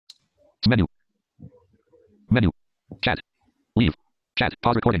Menu. Menu. Chat. Leave. Chat.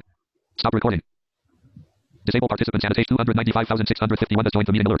 Pause recording. Stop recording. Disable participants annotation 295,651 has joined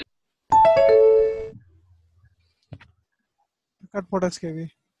the meeting alert. Cut products KV.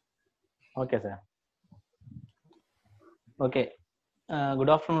 Okay, sir. Okay. Good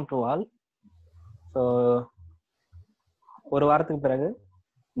afternoon to all. So, ஒரு வாரத்துக்கு பிறகு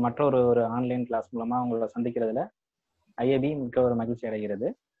மற்றொரு online class மூலமாக உங்களை சந்திக்கிறதுல IAP மிக்க ஒரு மகிழ்ச்சி அடைகிறது.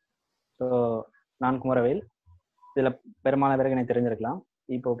 ஸோ நான் குமரவேல். இதில் பெரும்பாலான பேருக்கு எனக்கு தெரிஞ்சிருக்கலாம்.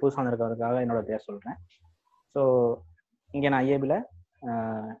 இப்போ புதுசாக இருக்கிறதுக்காக என்னோட பேர் சொல்கிறேன். ஸோ இங்கே நான் ஐஏபியில்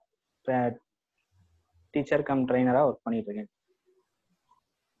டீச்சர் கம் ட்ரெயினராக ஒர்க் பண்ணிகிட்ருக்கேன்.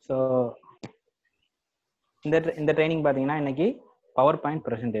 ஸோ இந்த ட்ரைனிங் பார்த்தீங்கன்னா இன்னைக்கு பவர் பாயிண்ட்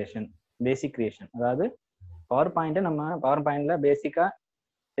ப்ரெசன்டேஷன் பேசிக் கிரியேஷன். அதாவது பவர் பாயிண்டில் பேசிக்காக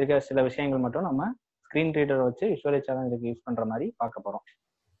இருக்கிற சில விஷயங்கள் மட்டும் நம்ம ஸ்க்ரீன் ரீடரை வச்சு விஷுவலைஸ் சேலஞ்சுக்கு யூஸ் பண்ணுற மாதிரி பார்க்க போகிறோம்.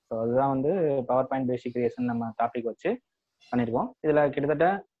 ஸோ அதுதான் வந்து பவர் பாயிண்ட் பேசிக் கிரியேஷன் நம்ம டாபிக் வச்சு பண்ணியிருக்கோம். இதில் கிட்டத்தட்ட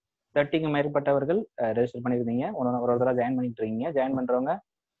 30க்கு மேற்பட்டவர்கள் ரெஜிஸ்டர் பண்ணியிருந்தீங்க. ஒரு தடவை ஜாயின் பண்ணிட்டு இருக்கீங்க. ஜாயின் பண்ணுறவங்க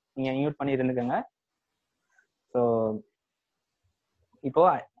நீங்கள் மியூட் பண்ணி இருந்துக்கோங்க. ஸோ இப்போ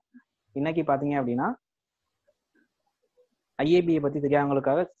இன்னைக்கு பார்த்தீங்க அப்படின்னா ஐஏபியை பற்றி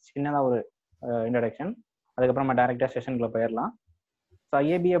தெரியாதவங்களுக்காக சின்னதாக ஒரு இன்ட்ரடக்ஷன், அதுக்கப்புறம் நம்ம டைரக்டாக செஷனுக்குள்ள போயிடலாம். ஸோ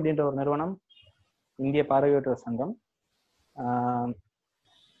ஐஏபி அப்படின்ற ஒரு நிறுவனம் இந்திய பார்வையற்றோர் சங்கம்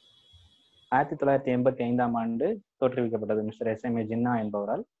 1985ஆம் ஆண்டு தோற்றுவிக்கப்பட்டது மிஸ்டர் SMA ஜின்னா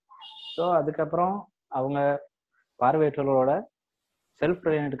என்பவரால். ஸோ அதுக்கப்புறம் அவங்க பார்வையற்றவர்களோட செல்ஃப்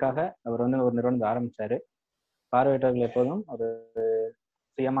ரிலையன்ட்டுக்காக அவர் வந்து ஒரு நிறுவனத்தை ஆரம்பித்தார். பார்வையற்றவர்கள் எப்போதும் ஒரு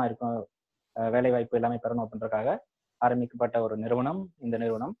சுயமாக இருக்கும், வேலை வாய்ப்பு எல்லாமே பெறணும் அப்படின்றதுக்காக ஆரம்பிக்கப்பட்ட ஒரு நிறுவனம். இந்த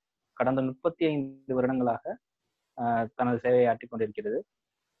நிறுவனம் கடந்த 35 வருடங்களாக தனது சேவையை ஆற்றிக் கொண்டிருக்கிறது.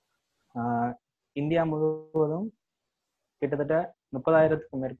 இந்தியா முழுவதும் கிட்டத்தட்ட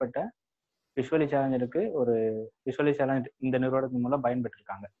 30,000க்கும் மேற்பட்ட விஷுவலி சேலஞ்சருக்கு ஒரு விஷுவலி சேலஞ்ச் இந்த நிறுவனத்தின் மூலம்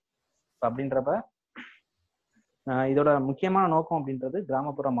பயன்பெற்றிருக்காங்க. ஸோ அப்படின்றப்ப இதோட முக்கியமான நோக்கம் அப்படின்றது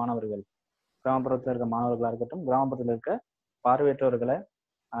கிராமப்புற மாணவர்கள், கிராமப்புறத்தில் இருக்க மாணவர்களாக இருக்கட்டும், கிராமப்புறத்தில் இருக்க பார்வையற்றவர்களை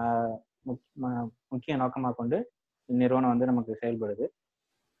முக்கிய நோக்கமாக கொண்டு இந்நிறுவனம் வந்து நமக்கு செயல்படுது.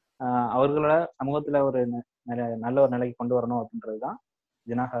 அவர்களோட சமூகத்தில் ஒரு நல்ல ஒரு நிலைக்கு கொண்டு வரணும் அப்படின்றது தான்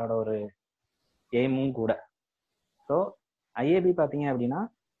ஜினாஹரோட ஒரு எய்மும் கூட. ஸோ ஐஏபி பார்த்தீங்க அப்படின்னா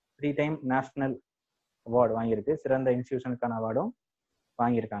 3 டைம் நேஷனல் அவார்டு வாங்கியிருக்கு, சிறந்த இன்ஸ்டிடியூஷனுக்கான அவார்டும்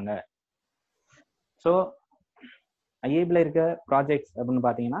வாங்கியிருக்காங்க. ஸோ ஐஏபியில் இருக்க ப்ராஜெக்ட்ஸ் அப்படின்னு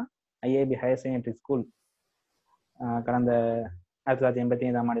பார்த்தீங்கன்னா ஐஏபி ஹையர் செகண்டரி ஸ்கூல் கடந்த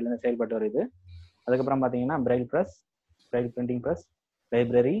 1985ஆம் ஆண்டிலிருந்து செயல்பட்டு வருது. அதுக்கப்புறம் பார்த்தீங்கன்னா Braille press, Braille printing press,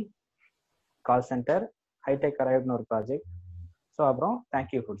 library, call centre, hitech அரைவ்னு ஒரு ப்ராஜெக்ட். ஸோ அப்புறம்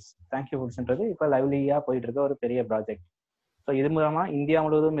தேங்க்யூ ஃபுட்ஸ்ன்றது இப்போ லைவ்லியாக போயிட்டு இருக்க ஒரு பெரிய ப்ராஜெக்ட். ஸோ இது மூலமாக இந்தியா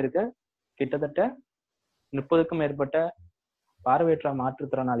முழுவதும் இருக்க கிட்டத்தட்ட 30க்கும் மேற்பட்ட பார்வையற்ற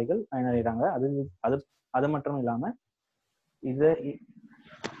மாற்றுத்திறனாளிகள் பயனடைகிறாங்க. அது மட்டும் இல்லாமல்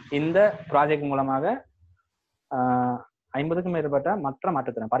இந்த ப்ராஜெக்ட் மூலமாக 50க்கும் மேற்பட்ட மற்ற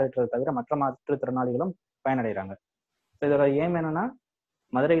பார்வையற்றதை தவிர மற்ற மாற்றுத்திறனாளிகளும் பயனடைகிறாங்க. ஸோ இதோட ஏம் என்னன்னா,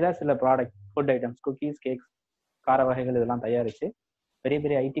 மதுரையில் சில product food items, cookies, cakes, கார வகைகள் இதெல்லாம் தயாரித்து பெரிய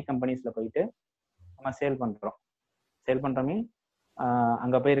பெரிய ஐடி கம்பெனிஸில் போயிட்டு நம்ம சேல் பண்ணுறோமே.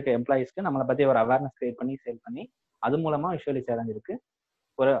 அங்கே போயிருக்க எம்ப்ளாயீஸ்க்கு நம்மளை பற்றி ஒரு அவேர்னஸ் கிரியேட் பண்ணி சேல் பண்ணி அது மூலமாக விஷுவலி சேலஞ்சிருக்கு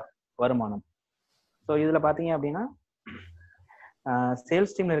ஒரு வருமானம். ஸோ இதில் பார்த்தீங்க அப்படின்னா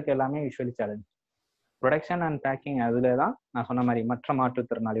சேல்ஸ் டீமில் இருக்க எல்லாமே visually challenge. Production and packing அதில் தான் நான் சொன்ன மாதிரி மற்ற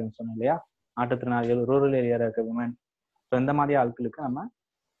மாற்றுத்திறனாளிகள் சொன்னேன் இல்லையா, மாற்றுத்திறனாளிகள், ரூரல் ஏரியாவில் இருக்க விமன், ஸோ இந்த மாதிரி ஆட்களுக்கு நம்ம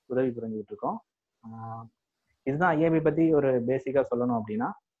உதவி புரிஞ்சுக்கிட்டு இருக்கோம். இதுதான் ஐஏபி பற்றி ஒரு பேசிக்காக சொல்லணும்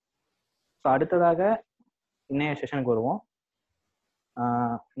அப்படின்னா. ஸோ அடுத்ததாக இன்னைய செஷனுக்கு வருவோம்.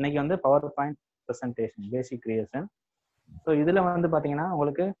 இன்னைக்கு வந்து பவர் பாயிண்ட் ப்ரெசன்டேஷன் பேசிக் கிரியேஷன். ஸோ இதில் வந்து பார்த்தீங்கன்னா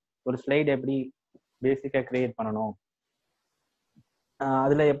உங்களுக்கு ஒரு ஸ்லைடு எப்படி பேசிக்காக கிரியேட் பண்ணணும்,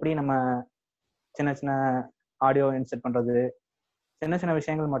 அதில் எப்படி நம்ம சின்ன சின்ன ஆடியோ இன்சர்ட் பண்ணுறது, சின்ன சின்ன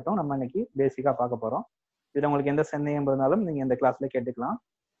விஷயங்கள் மட்டும் நம்ம இன்னைக்கு பேசிக்காக பார்க்க போகிறோம். இதில் உங்களுக்கு எந்த சந்தேகம் இருந்தாலும் நீங்கள் இந்த கிளாஸில் கேட்டுக்கலாம்.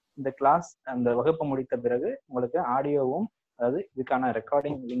 இந்த கிளாஸ் அந்த வகுப்பு முடித்த பிறகு உங்களுக்கு ஆடியோவும், அதாவது இதுக்கான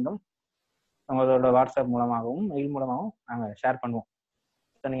ரெக்கார்டிங் லிங்கும் உங்களோட வாட்ஸ்அப் மூலமாகவும் மெயில் மூலமாகவும் நாங்கள் ஷேர் பண்ணுவோம்.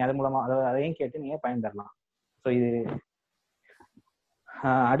 ஸோ நீங்கள் அது மூலமாக அதையும் கேட்டு நீங்கள் பயன்பெறலாம். ஸோ இது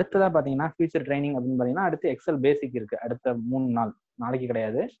அடுத்ததாக பார்த்தீங்கன்னா ஃபியூச்சர் ட்ரைனிங் அப்படின்னு பார்த்தீங்கன்னா அடுத்து எக்ஸல் பேசிக் இருக்குது. அடுத்த 3 நாள், நாளைக்கு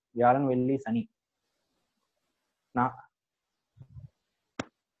கிடையாது, வியாழன், வெள்ளி, சனி, 4,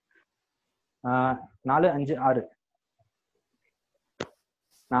 5,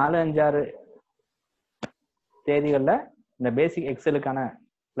 6 தேதிகளில் இந்த பேசிக் எக்ஸலுக்கான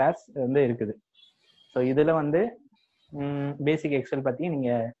கிளாஸ் வந்து இருக்குது. ஸோ இதில் வந்து பேசிக் எக்ஸல் பற்றி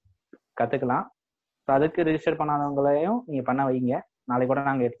நீங்கள் கற்றுக்கலாம். ஸோ அதுக்கு ரிஜிஸ்டர் பண்ணாதவங்களையும் நீங்கள் பண்ண வைங்க. நாளைக்கு கூட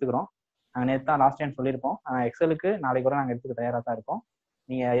நாங்கள் எடுத்துக்கிறோம். நாங்கள் நேற்று தான் லாஸ்ட் டைம் சொல்லியிருப்போம். எக்ஸலுக்கு நாளைக்கு கூட நாங்கள் எடுத்துக்க தயாராக தான் இருக்கோம்.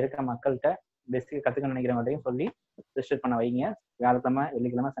 நீங்கள் இருக்கிற மக்கள்கிட்ட பேசிக்காக கற்றுக்கணும்னு நினைக்கிறவங்களையும் சொல்லி ரிஜிஸ்டர் பண்ண வைங்க. வியாழக்கிழமை,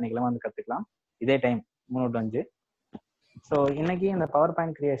 வெள்ளிக்கிழமை, சனிக்கிழமை வந்து கற்றுக்கலாம். இதே டைம் 3 to 5. ஸோ இன்னைக்கு இந்த பவர்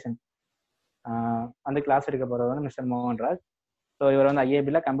பாயிண்ட் கிரியேஷன் வந்து கிளாஸ் எடுக்க போகிறது வந்து மிஸ்டர் மோகன்ராஜ். ஸோ இவர் வந்து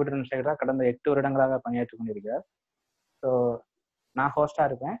ஐஏபியில் கம்ப்யூட்டர் இன்ஸ்ட்ரக்டராக கடந்த 8 வருடங்களாக பணியாற்றி கொண்டிருக்கிறார். ஸோ நான் ஹோஸ்டாக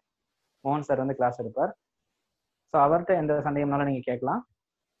இருப்பேன், மோகன் சார் வந்து கிளாஸ் எடுப்பார். ஸோ அவர்கிட்ட எந்த சந்தேகம்னாலும் நீங்கள் கேட்கலாம்.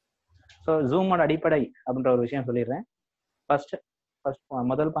 ஸோ ஜூமோட அடிப்படை அப்படின்ற ஒரு விஷயம் சொல்லிடுறேன். ஃபர்ஸ்ட்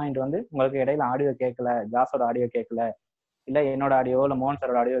முதல் பாயிண்ட் வந்து உங்களுக்கு இடையில ஆடியோ கேட்கல, ஜாஸோட ஆடியோ கேட்கல, இல்லை என்னோட ஆடியோ இல்லை மோகன்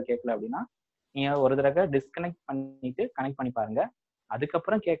சாரோட ஆடியோ கேட்கல அப்படின்னா நீங்கள் ஒரு தடவை டிஸ்கனெக்ட் பண்ணிட்டு கனெக்ட் பண்ணி பாருங்க.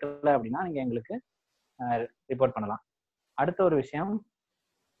 அதுக்கப்புறம் கேட்கல அப்படின்னா நீங்கள் எங்களுக்கு ரிப்போர்ட் பண்ணலாம். அடுத்த ஒரு விஷயம்,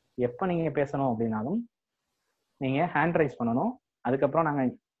 எப்போ நீங்கள் பேசணும் அப்படின்னாலும் நீங்கள் ஹேண்ட் ரைஸ் பண்ணணும். அதுக்கப்புறம்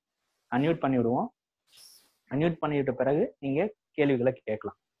நாங்கள் அன்மியூட் பண்ணி விடுவோம். அன்மியூட் பண்ணிவிட்ட பிறகு நீங்கள் கேள்விகளை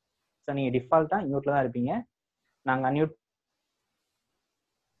கேட்கலாம். ஸோ நீங்கள் டிஃபால்ட்டாக மியூட்டில் தான் இருப்பீங்க. நாங்கள் அன்மியூட்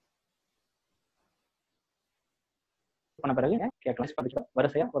பண்ண பிறகு கேட்கலாம்.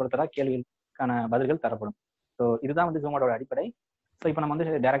 வரிசையாக ஒருத்தராக கேள்விகளுக்கான பதில்கள் தரப்படும். ஸோ இதுதான் வந்து ஜூமோட அடிப்படை. ஸோ இப்போ நம்ம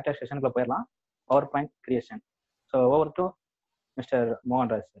வந்து டேரக்டாக செஷனுக்குள்ள போயிடலாம். Power point creation. So over to mister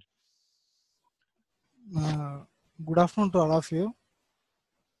Mohanraj sir. Good afternoon to all of you.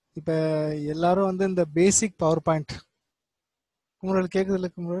 இப்போ எல்லாரும் வந்து இந்த பேசிக் பவர் பாயிண்ட், குமுறல் கேட்குது இல்லை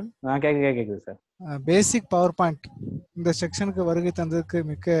குமுறல்? கேட்குது சார். பேசிக் பவர் பாயிண்ட் இந்த செக்ஷனுக்கு வருகை தந்ததுக்கு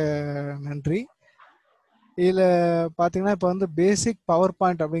மிக்க நன்றி. இதில் பார்த்தீங்கன்னா இப்போ வந்து பேசிக் பவர்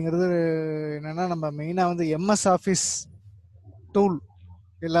பாயிண்ட் அப்படிங்கிறது என்னென்னா, நம்ம மெயினாக வந்து எம்எஸ் ஆஃபீஸ் டூல்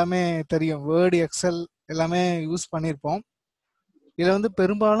எல்லாமே தெரியும், வேர்டு, எக்ஸல் எல்லாமே யூஸ் பண்ணியிருப்போம். இதில் வந்து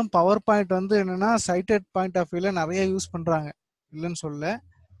பெரும்பாலும் பவர் பாயிண்ட் வந்து என்னென்னா சைட்டட் பாயிண்ட் ஆஃப் வியூவில் நிறைய யூஸ் பண்ணுறாங்க, இல்லைன்னு சொல்ல.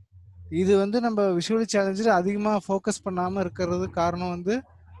 இது வந்து நம்ம விஷுவலி சேலஞ்சில் அதிகமாக ஃபோக்கஸ் பண்ணாமல் இருக்கிறது காரணம் வந்து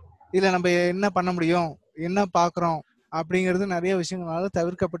இதில் நம்ம என்ன பண்ண முடியும், என்ன பார்க்குறோம் அப்படிங்கிறது நிறைய விஷயங்களால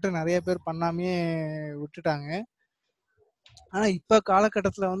தவிர்க்கப்பட்டு நிறைய பேர் பண்ணாமையே விட்டுட்டாங்க. ஆனால் இப்போ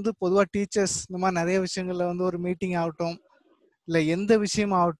காலகட்டத்தில் வந்து பொதுவாக டீச்சர்ஸ் இந்த மாதிரி நிறைய விஷயங்களில் வந்து ஒரு மீட்டிங் ஆகட்டும், இல்லை எந்த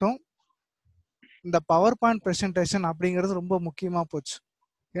விஷயம் ஆகட்டும், இந்த பவர் பாயிண்ட் ப்ரெசன்டேஷன் அப்படிங்கிறது ரொம்ப முக்கியமாக போச்சு.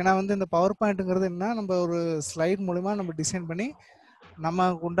 ஏன்னா வந்து இந்த பவர் பாயிண்ட்டுங்கிறது என்ன, நம்ம ஒரு ஸ்லைட் மூலிமா நம்ம டிசைன் பண்ணி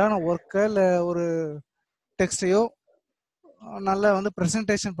நமக்கு உண்டான ஒர்க்கை இல்லை ஒரு டெக்ஸ்டையோ நல்லா வந்து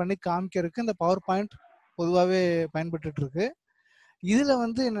ப்ரெசன்டேஷன் பண்ணி காமிக்கிறதுக்கு இந்த பவர் பாயிண்ட் பொதுவாகவே பயன்பட்டு இருக்கு. இதில்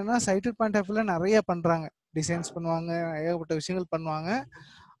வந்து என்னென்னா சைட்டட் பாயிண்ட் ஆஃப் வியூவில் நிறைய பண்ணுறாங்க, டிசைன்ஸ் பண்ணுவாங்க, ஏகப்பட்ட விஷயங்கள் பண்ணுவாங்க.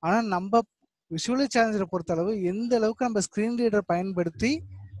 ஆனால் நம்ம விஷுவலி சேலஞ்சரை பொறுத்தளவு எந்த அளவுக்கு நம்ம ஸ்க்ரீன் ரீடர் பயன்படுத்தி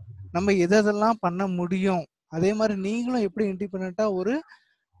நம்ம எதெல்லாம் பண்ண முடியும், அதே மாதிரி நீங்களும் எப்படி இண்டிபெண்ட்டாக ஒரு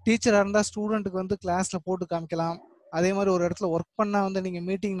டீச்சராக இருந்தால் ஸ்டூடெண்ட்டுக்கு வந்து கிளாஸில் போட்டு காமிக்கலாம், அதே மாதிரி ஒரு இடத்துல ஒர்க் பண்ணால் வந்து நீங்கள்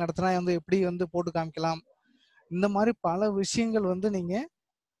மீட்டிங் நடத்தினா வந்து எப்படி வந்து போட்டு காமிக்கலாம், இந்த மாதிரி பல விஷயங்கள் வந்து நீங்கள்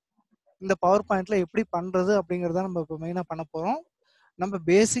இந்த பவர் பாயிண்ட்ல எப்படி பண்ணுறது அப்படிங்கிறத நம்ம இப்போ மெயினாக பண்ண போகிறோம். நம்ம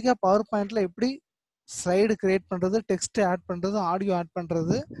பேசிக்காக பவர் பாயிண்ட்ல எப்படி ஸ்லைடு கிரியேட் பண்ணுறது, டெக்ஸ்ட் ஆட் பண்ணுறது, ஆடியோ ஆட்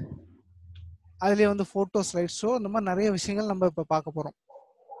பண்ணுறது, அதுலேயே வந்து ஃபோட்டோ ஸ்லைட் ஷோ, இந்த மாதிரி நிறைய விஷயங்கள் நம்ம இப்போ பார்க்க போகிறோம்.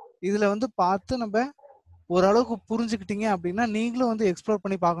 இதில் வந்து பார்த்து நம்ம ஓரளவுக்கு புரிஞ்சுக்கிட்டீங்க அப்படின்னா நீங்களும் வந்து எக்ஸ்ப்ளோர்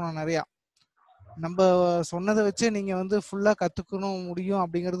பண்ணி பார்க்கணும் நிறையா. நம்ம சொன்னதை வச்சு நீங்கள் வந்து ஃபுல்லாக கற்றுக்கணும் முடியும்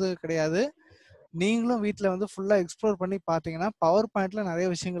அப்படிங்கிறது கிடையாது. நீங்களும் வீட்டில் வந்து ஃபுல்லாக எக்ஸ்ப்ளோர் பண்ணி பார்த்தீங்கன்னா பவர் பாயிண்ட்ல நிறைய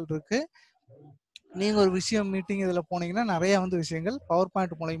விஷயங்கள் இருக்கு. நீங்கள் ஒரு விஷயம் மீட்டிங் இதில் போனீங்கன்னா நிறைய வந்து விஷயங்கள் பவர்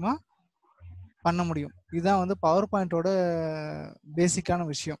பாயிண்ட் மூலயமா பண்ண முடியும். இதுதான் வந்து பவர் பாயிண்டோட பேசிக்கான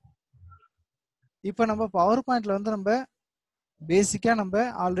விஷயம். இப்போ நம்ம பவர் பாயிண்ட்ல வந்து நம்ம பேசிக்காக நம்ம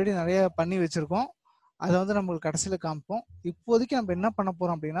ஆல்ரெடி நிறைய பண்ணி வச்சுருக்கோம். அதை வந்து நம்மளுக்கு கடைசியில் காமிப்போம். இப்போதைக்கு நம்ம என்ன பண்ண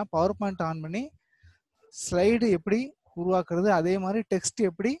போகிறோம் அப்படின்னா பவர் பாயிண்ட் ஆன் பண்ணி ஸ்லைடு எப்படி உருவாக்குறது, அதே மாதிரி டெக்ஸ்ட்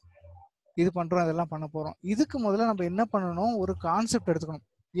எப்படி இது பண்ணுறோம், அதெல்லாம் பண்ண போகிறோம். இதுக்கு முதல்ல நம்ம என்ன பண்ணணும், ஒரு கான்செப்ட் எடுத்துக்கணும்.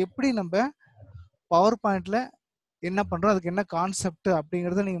 எப்படி நம்ம பவர் பாயிண்ட்ல என்ன பண்ணுறோம், அதுக்கு என்ன கான்செப்ட்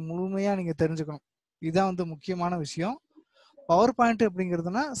அப்படிங்கிறத நீங்கள் முழுமையாக நீங்கள் தெரிஞ்சுக்கணும். இதுதான் வந்து முக்கியமான விஷயம். பவர் பாயிண்ட்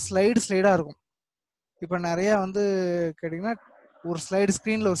அப்படிங்கிறதுனா ஸ்லைடாக இருக்கும். இப்போ நிறையா வந்து கேட்டிங்கன்னா ஒரு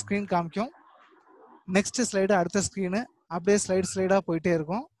ஸ்க்ரீனில் ஒரு ஸ்க்ரீன் காமிக்கும், நெக்ஸ்ட் ஸ்லைடு அடுத்த ஸ்க்ரீனு, அப்படியே ஸ்லைடாக போயிட்டே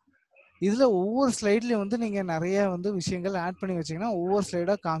இருக்கும். இதில் ஒவ்வொரு ஸ்லைட்லேயும் வந்து நீங்கள் நிறைய வந்து விஷயங்கள் ஆட் பண்ணி வச்சிங்கன்னா ஒவ்வொரு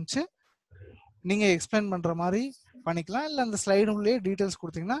ஸ்லைடாக காமிச்சு நீங்கள் எக்ஸ்பிளைன் பண்ணுற மாதிரி பண்ணிக்கலாம். இல்லை அந்த ஸ்லைடுலேயே டீட்டெயில்ஸ்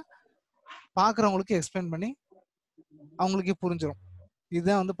கொடுத்தீங்கன்னா பார்க்குறவங்களுக்கு எக்ஸ்பிளைன் பண்ணி அவங்களுக்கே புரிஞ்சிடும்.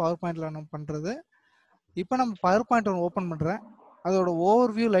 இதுதான் வந்து பவர் பாயிண்டில் நம்ம பண்ணுறது. இப்போ நம்ம பவர் பாயிண்ட் ஒன்று ஓப்பன் பண்ணுறேன், அதோட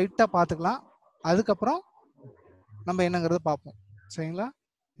ஓவர் வியூ லைட்டாக பார்த்துக்கலாம், அதுக்கப்புறம் நம்ம என்னங்கிறத பார்ப்போம். சரிங்களா?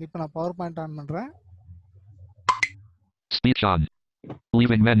 இப்போ நான் பவர் பாயிண்ட் ஆன் பண்ணுறேன். Speech on.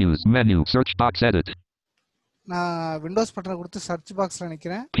 Leaving menus. Menu. Search box edit. நான் விண்டோஸ் பட்டனை கொடுத்து சர்ச் பாக்ஸ்ல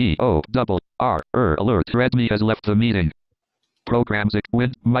நிக்கிறேன். alert Redmi has left the meeting. Programs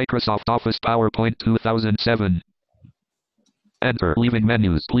Win Microsoft Office PowerPoint 2007. Enter leaving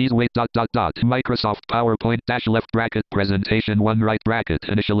menus. Please wait. Microsoft PowerPoint dash left bracket presentation 1 right bracket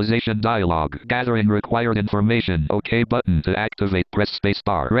initialization dialog. Gathering required information. OK button to activate. Press space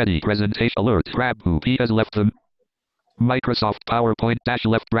bar. Ready. Presentation alert. Prabhu P has left the Microsoft PowerPoint dash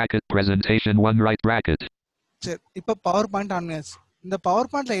left bracket presentation 1 right bracket. சரி, இப்போ power point on பண்ணியாச்சு. இந்த power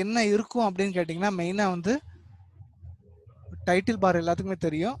பாயிண்ட்ல என்ன இருக்கும் அப்படின்னு கேட்டிங்கன்னா மெயினா வந்து டைட்டில் பார் எல்லாத்துக்குமே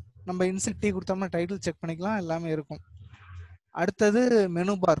தெரியும். நம்ம இன்செர்ட் டி கொடுத்தோம்னா டைட்டில் செக் பண்ணிக்கலாம், எல்லாமே இருக்கும். அடுத்தது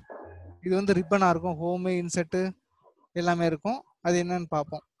மெனு பார், இது வந்து ரிப்பனா இருக்கும், ஹோமு இன்செர்ட்டு எல்லாமே இருக்கும். அது என்னன்னு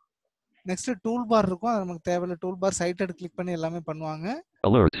பார்ப்போம். நெக்ஸ்ட் டூல் பார் இருக்கும், அது நமக்கு தேவையில்ல. டூல் பார் சைட் எட் கிளிக் பண்ணி எல்லாமே பண்ணுவாங்க.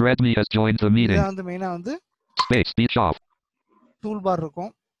 Alert Redmi has joined the meeting. இதான் வந்து மெயினா வந்து Space speech off. Tool bar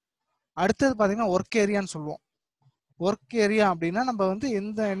இருக்கும். அடுத்தது பார்த்தீங்கன்னா ஒர்க் ஏரியான்னு சொல்லுவோம். ஒர்க் ஏரியா அப்படின்னா நம்ம வந்து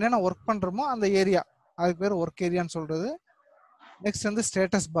என்னென்ன ஒர்க் பண்றோமோ அந்த ஏரியா, அதுக்கு பேர் ஒர்க் ஏரியான்னு சொல்றது. நெக்ஸ்ட் வந்து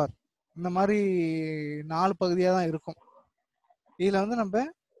ஸ்டேட்டஸ் பார். இந்த மாதிரி 4 பகுதியாக தான் இருக்கும். இதில் வந்து நம்ம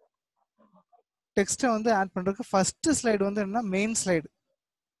டெக்ஸ்ட்டை வந்து ஆட் பண்ணுறதுக்கு ஃபர்ஸ்ட் ஸ்லைடு வந்து என்னன்னா மெயின் ஸ்லைடு.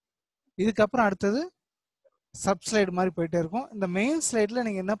 இதுக்கப்புறம் அடுத்தது சப் ஸ்லைடு மாதிரி போயிட்டே இருக்கும். இந்த மெயின் ஸ்லைடில்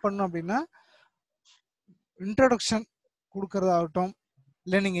நீங்கள் என்ன பண்ணணும் அப்படின்னா இன்ட்ரோடக்ஷன் கொடுக்கறதாகட்டும்,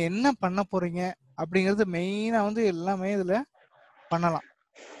 இல்லை நீங்கள் என்ன பண்ண போகிறீங்க அப்படிங்கிறது மெயினாக வந்து எல்லாமே இதில் பண்ணலாம்.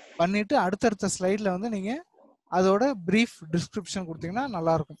 பண்ணிவிட்டு அடுத்தடுத்த ஸ்லைடில் வந்து நீங்கள் அதோட ப்ரீஃப் டிஸ்கிரிப்ஷன் கொடுத்தீங்கன்னா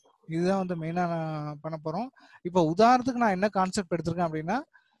நல்லாயிருக்கும். இதுதான் வந்து மெயினாக நான் பண்ண போகிறோம். இப்போ உதாரணத்துக்கு நான் என்ன கான்செப்ட் எடுத்திருக்கேன் அப்படின்னா,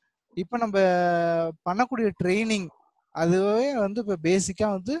 இப்போ நம்ம பண்ணக்கூடிய ட்ரைனிங் அதுவே வந்து இப்போ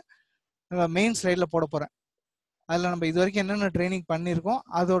பேசிக்காக வந்து மெயின் ஸ்லைடில் போட போகிறேன். அதில் நம்ம இது வரைக்கும் என்னென்ன ட்ரைனிங் பண்ணியிருக்கோம்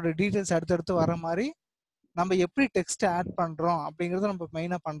அதோட டீட்டெயில்ஸ் அடுத்தடுத்து வர மாதிரி நம்ம எப்படி டெக்ஸ்ட் ஆட் பண்ணுறோம் அப்படிங்கிறத நம்ம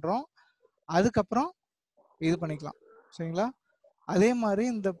மெயினாக பண்ணுறோம். அதுக்கப்புறம் இது பண்ணிக்கலாம், சரிங்களா? அதே மாதிரி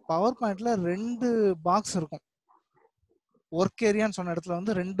இந்த பவர் பாயிண்ட்ல 2 பாக்ஸ் இருக்கும். ஒர்க் ஏரியான்னு சொன்ன இடத்துல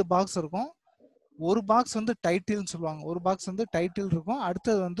வந்து 2 பாக்ஸ் இருக்கும். ஒரு பாக்ஸ் வந்து டைட்டில்னு சொல்லுவாங்க, ஒரு பாக்ஸ் வந்து டைட்டில் இருக்கும்,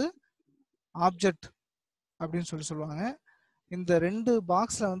 அடுத்தது வந்து ஆப்ஜெக்ட் அப்படின்னு சொல்லுவாங்க. இந்த 2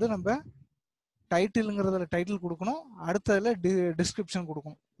 பாக்ஸ்ல வந்து நம்ம டைட்டிலுங்கிறதுல டைட்டில் கொடுக்கணும், அடுத்ததுல டிஸ்கிரிப்ஷன்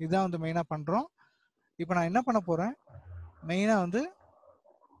கொடுக்கணும். இதுதான் வந்து மெயினாக பண்ணுறோம். இப்போ நான் என்ன பண்ண போகிறேன், மெயினாக வந்து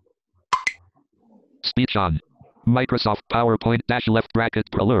Speech on. Microsoft PowerPoint dash left bracket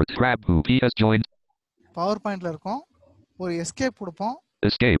alert Prabhu P has joined. Power பாயிண்ட்ல இருக்கோம், ஒரு எஸ்கேப் கொடுப்போம்,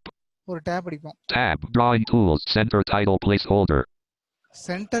 Escape. ஒரு டேப் அடிப்போம். Tab. Drawing tools. Center title placeholder.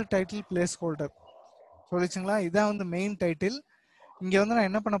 Centre title place holder சொல்லிச்சுங்களா? இதான் வந்து மெயின் டைட்டில். இங்கே வந்து நான்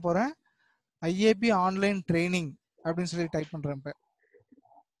என்ன பண்ண போகிறேன், IAB ஆன்லைன் ட்ரைனிங் அப்படின்னு சொல்லி டைப் பண்ணுறேன். இப்போ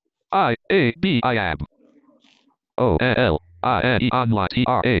IAB IAB ONLINE Online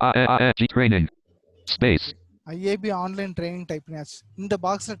TRAING Training Space. IAB online training type பண்ணியாச்சு. இந்த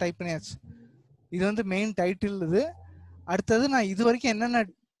பாக்ஸில் டைப் பண்ணியாச்சு. இது வந்து மெயின் டைட்டில். இது அடுத்தது நான் இது வரைக்கும் என்னென்ன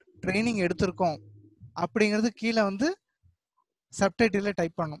ட்ரைனிங் எடுத்திருக்கோம் அப்படிங்கிறது கீழே வந்து சப்டைட்டில்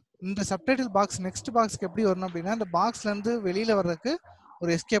டைப் பண்ணும். இந்த சப்டைட்டில் பாக்ஸ் நெக்ஸ்ட் பாக்ஸ்க்கு எப்படி வரணும் அப்படின்னா, இந்த பாக்ஸ்ல இருந்து வெளியில வர்றதுக்கு ஒரு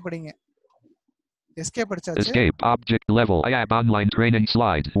எஸ்கேப் அடிங்க. எஸ்கேப் அடிச்சாச்சு. Escape object level IAB online training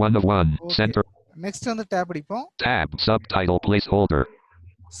slide 1 of 1 center. Next வந்து டேப் அடிப்போம். Tab subtitle placeholder.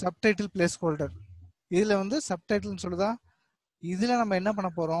 Subtitle place holder. இதுல வந்து சப்டைட்டில்னு சொல்லுதா? இதுல நம்ம என்ன பண்ண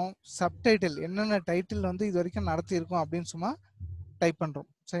போறோம், சப்டைட்டில் என்னென்ன டைட்டில் வந்து இது வரைக்கும் நடத்தி இருக்கோம் அப்படின்னு சும்மா டைப் பண்றோம்,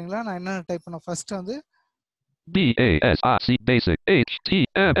 சரிங்களா? நான் என்னென்ன டைப் பண்ண ஃபர்ஸ்ட் வந்து BASIC basic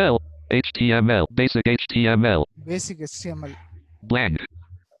HTML basic HTML பேசிக் HTML blank.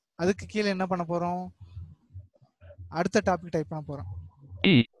 அதுக்கு கீழே என்ன பண்ண போறோம், அடுத்த டாபிக் டைப் பண்ண போறோம்.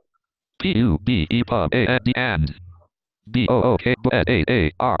 PUB EPUB and BOOK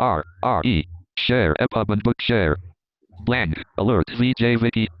AARRE share EPUB and book share blank. Alert VJ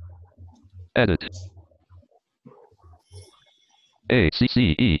Wiki edit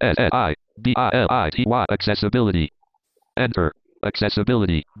ACCESSIBILITY accessibility enter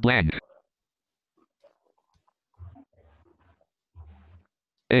accessibility blank.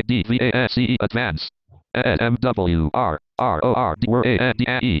 ADVASCE advanced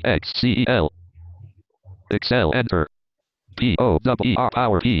MWRRORDWANDEXCEL Excel enter POWER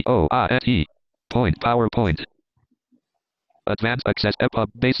power POINT point PowerPoint advanced access EPUB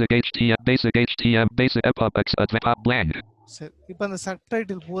basic HTML basic EPUB advanced blank. சரி, இப்போ அந்த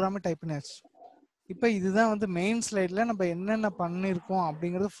subtitle பூராமே type பண்ணியாச்சு. இப்போ இதுதான் வந்து main ஸ்லைடில் நம்ம என்னென்ன பண்ணியிருக்கோம்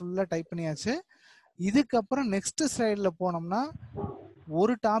அப்படிங்கிறது ஃபுல்லாக டைப் பண்ணியாச்சு. இதுக்கப்புறம் நெக்ஸ்ட் ஸ்லைடில் போனோம்னா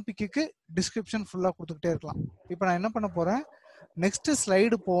ஒரு டாபிக்கு டிஸ்கிரிப்ஷன் ஃபுல்லாக கொடுத்துக்கிட்டே இருக்கலாம். இப்போ நான் என்ன பண்ண போகிறேன், நெக்ஸ்ட்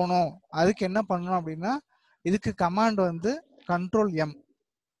ஸ்லைடு போகணும், அதுக்கு என்ன பண்ணணும் அப்படின்னா இதுக்கு கமாண்ட் வந்து கண்ட்ரோல்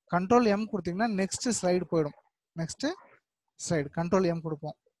எம் கொடுத்தீங்கன்னா நெக்ஸ்ட் ஸ்லைடு போயிடும். நெக்ஸ்ட் ஸ்லைடு கண்ட்ரோல் எம்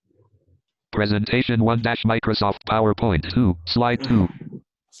கொடுப்போம். Presentation 1 dash Microsoft PowerPoint 2, slide 2.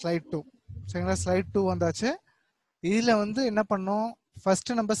 Slide 2 சரிங்களா? ஸ்லைட் 2 வந்தாச்சு. இதில் வந்து என்ன பண்ணோம்,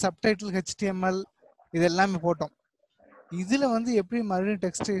 ஃபர்ஸ்ட் நம்ம சப்டைட்டில் HTML இது எல்லாமே போட்டோம். இதில் வந்து எப்படி மறுபடியும்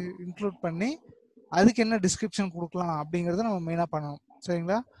டெக்ஸ்ட் இன்க்ளூட் பண்ணி அதுக்கு என்ன டிஸ்கிரிப்ஷன் கொடுக்கலாம் அப்படிங்கிறத நம்ம மெயினாக பண்ணணும்.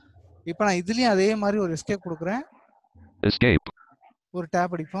 சரிங்களா? இப்போ நான் இதுலேயும் அதே மாதிரி ஒரு எஸ்கேப் கொடுக்குறேன். Escape. ஒரு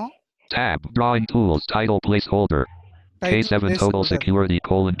டேப் அடிப்போம். Tab. Drawing tools. Title placeholder. Title K7 place total holder. security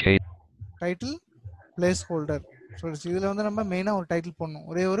colon K. Title place holder. So இதில் வந்து நம்ம மெயினாக ஒரு டைட்டில் போடணும்.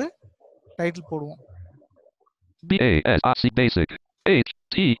 ஒரே ஒரு டைட்டில் போடுவோம். BASIC basic.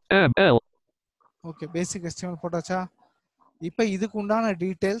 HTML. ஓகே, பேசிக் HTML போட்டாச்சா? இப்போ இதுக்கு உண்டான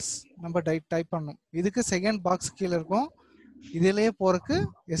டீட்டெயில்ஸ் நம்ம டைப் பண்ணணும். இதுக்கு செகண்ட் பாக்ஸ் கீழே இருக்கும். இதிலேயே போறதுக்கு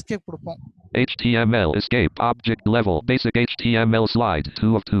எஸ்கேப் கொடுப்போம். HTML escape object level basic HTML slide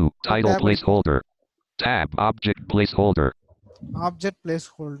 2 of 2 title placeholder tab object placeholder object place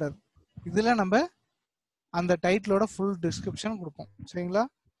holder. இதில் நம்ம அந்த டைட்டிலோட ஃபுல் டிஸ்கிரிப்ஷன் கொடுப்போம். சரிங்களா?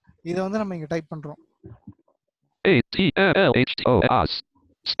 இதை வந்து நம்ம இங்கே டைப் பண்ணுறோம். HTML HTOS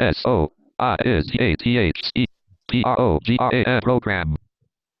SOISATHE PROGRAM program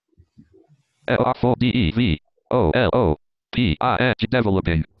LR4DEVOLOPING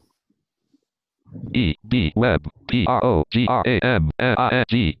developing EB web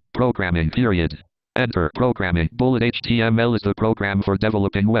PROGRAMING programming period. Enter programming bullet HTML is the program for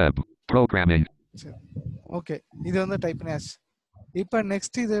developing web programming. சரி, ஓகே, இது வந்து டைப் பண்ணியாச்சு. இப்போ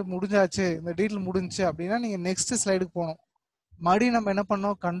நெக்ஸ்ட் இது முடிஞ்சாச்சு, இந்த டீட்டெயில் முடிஞ்சுச்சு அப்படின்னா நீங்கள் நெக்ஸ்ட் ஸ்லைடுக்கு போகணும். மறுபடியும் நம்ம என்ன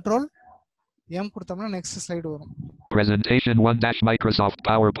பண்ணோம், கண்ட்ரோல் எம் கொடுத்தோம்னா நெக்ஸ்ட் ஸ்லைடு வரும். Presentation 1 dash Microsoft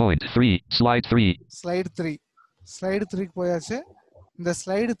PowerPoint 3 slide 3. Slide 3. Slide 3க்கு போயாச்சு. இந்த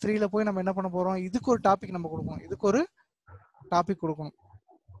ஸ்லைடு 3ல போய் நம்ம என்ன பண்ண போறோம், இதுக்கு ஒரு டாபிக் நம்ம கொடுக்கணும். இதுக்கு ஒரு டாபிக் கொடுக்கணும்.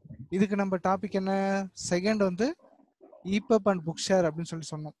 இதுக்கு நம்ம டாபிக் என்ன, செகண்ட் வந்து EPUB அண்ட் புக் ஷேர் அப்படின்னு சொல்லி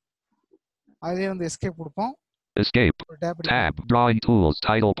சொன்னோம். அதே வந்து எஸ்கேப் கொடுப்போம். Escape tab drawing tools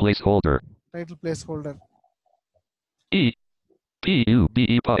title placeholder title place holder E PUBE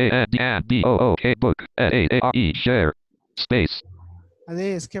and BOOK book AARE share space அதே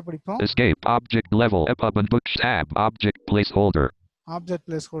எஸ்கேப் அடிப்போம். escape object level EPUB and book tab object placeholder object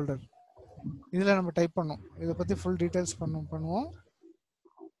place holder. இதில் நம்ம type பண்ணோம். இதை பற்றி full details பண்ணுவோம்.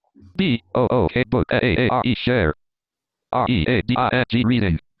 BOOK book AARE share READING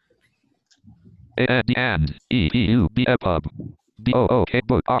reading and EPUB EPUB BOOK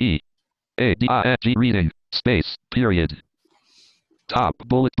book READING reading space period top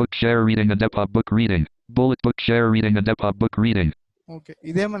bullet book share reading and EPUB book reading bullet book share reading and EPUB book reading. Okay,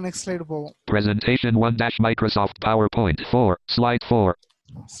 இதே மாதிரி next slide போவோம். Presentation 1 dash Microsoft PowerPoint 4 slide 4.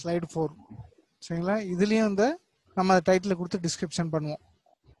 Slide 4 சரிங்களா? இதுலேயும் இந்த நம்ம title கொடுத்து description பண்ணுவோம்.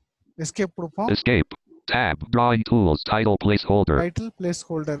 Escape கொடுப்போம். Escape tab drawing tools title placeholder title place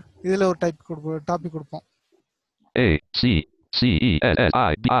holder. இதில் ஒரு டாபிக் கொடுப்போம்.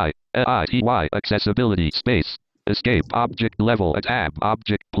 ACCESSIBILITY accessibility space escape object level tab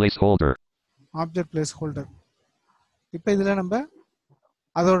object placeholder object place holder. இப்போ இதில் நம்ம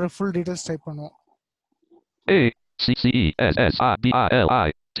அதோட ஃபுல் டீட்டெயில்ஸ் டைப் பண்ணுவோம்.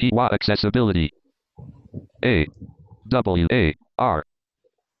 ACCESSIBILITY accessibility AWARNESS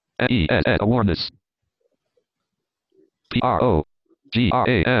awareness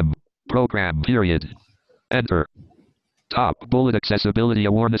PROGRAM program period enter top bullet accessibility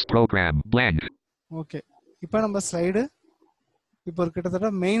awareness program blank. Okay, இப்போ நம்ம slide இப்போ ஒரு கிட்டத்தட்ட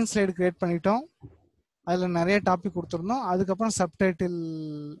மெயின் ஸ்லைடு கிரியேட் பண்ணிட்டோம். அதில் நிறைய டாபிக் கொடுத்துருந்தோம். அதுக்கப்புறம் சப்டைட்டில்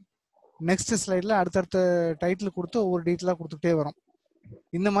நெக்ஸ்ட் ஸ்லைடில் அடுத்தடுத்த டைட்டில் கொடுத்து ஒவ்வொரு டீட்டெயிலாக கொடுத்துக்கிட்டே வரும்.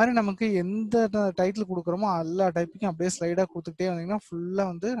 இந்த மாதிரி நமக்கு எந்த டைட்டில் கொடுக்குறோமோ எல்லா டைப்பிக்கும் அப்படியே ஸ்லைடாக கொடுத்துக்கிட்டே வந்தீங்கன்னா ஃபுல்லாக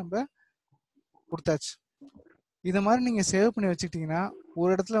வந்து நம்ம கொடுத்தாச்சு. இதை மாதிரி நீங்கள் சேவ் பண்ணி வச்சுக்கிட்டிங்கன்னா ஒரு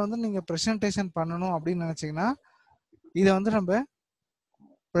இடத்துல வந்து நீங்கள் ப்ரெசன்டேஷன் பண்ணணும் அப்படின்னு நினச்சிங்கன்னா இதை வந்து நம்ம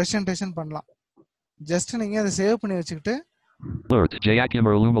ப்ரெசன்டேஷன் பண்ணலாம். ஜஸ்ட் நீங்கள் அதை சேவ் பண்ணி வச்சுக்கிட்டு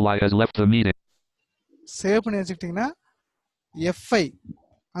சேவ் பண்ணி வச்சுக்கிட்டிங்கன்னா F5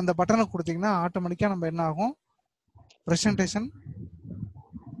 அந்த பட்டனை கொடுத்தீங்கன்னா ஆட்டோமேட்டிக்காக நம்ம என்ன ஆகும், ப்ரெசன்டேஷன்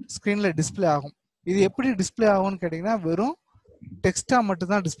ஸ்க்ரீனில் டிஸ்பிளே ஆகும். இது எப்படி டிஸ்பிளே ஆகும்னு கேட்டிங்கன்னா வெறும் டெக்ஸ்ட்டாக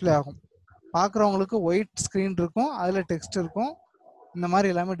மட்டும்தான் டிஸ்பிளே ஆகும். பார்க்குறவங்களுக்கு ஒயிட் ஸ்க்ரீன் இருக்கும், அதில் டெக்ஸ்ட் இருக்கும். இந்த மாதிரி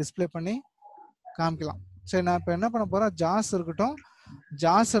எல்லாமே டிஸ்பிளே பண்ணி காமிக்கலாம். சரி, நான் இப்போ என்ன பண்ண போகிறேன், ஜாஸ் இருக்கட்டும்.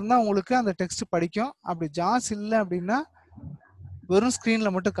 ஜாஸ் இருந்தால் உங்களுக்கு அந்த டெக்ஸ்ட் படிக்கும். அப்படி ஜாஸ் இல்லை அப்படின்னா வெறும்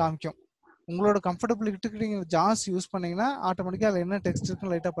ஸ்க்ரீனில் மட்டும் காமிக்கும். உங்களோட கம்ஃபர்டபுளுக்கு நீங்கள் ஜாஸ் யூஸ் பண்ணிங்கன்னா ஆட்டோமேட்டிக்காக அதில் என்ன டெக்ஸ்ட்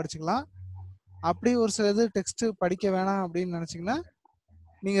இருக்குன்னு லைட்டாக படிச்சுக்கலாம். அப்படி ஒரு சில இது டெக்ஸ்ட்டு படிக்க வேணாம் அப்படின்னு நினச்சிங்கன்னா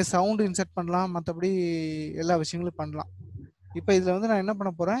நீங்கள் சவுண்டு இன்சர்ட் பண்ணலாம், மற்றபடி எல்லா விஷயங்களும் பண்ணலாம். இப்போ இதில் வந்து நான் என்ன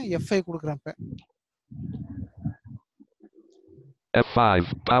பண்ண போகிறேன், F5 கொடுக்குறேன். இப்போ F5.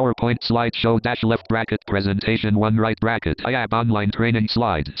 PowerPoint slideshow dash left bracket presentation 1 right bracket. IAB Online Training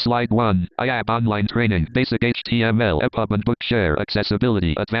slide. Slide 1. IAB Online Training. Basic HTML. EPUB and Bookshare.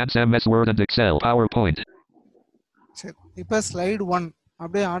 Accessibility. Advanced MS Word and Excel. PowerPoint. சரி, இப்போ ஸ்லைடு 1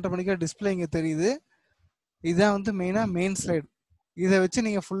 அப்படியே ஆட்டோமேட்டிக்காக display இங்கே தெரியுது. இதான் வந்து main slide. இதை வச்சு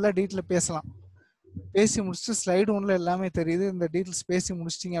நீங்கள் ஃபுல்லாக டீட்டெயில் பேசலாம். பேசி முடிச்சுட்டு ஸ்லைடு 1ல எல்லாமே தெரியுது. இந்த டீட்டெயில்ஸ் பேசி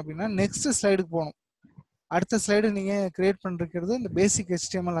முடிச்சிட்டிங்க அப்படின்னா நெக்ஸ்ட் ஸ்லைடுக்கு போகணும். அடுத்த ஸ்லைடு நீங்கள் கிரியேட் பண்ணிருக்கிறது இந்த பேசிக்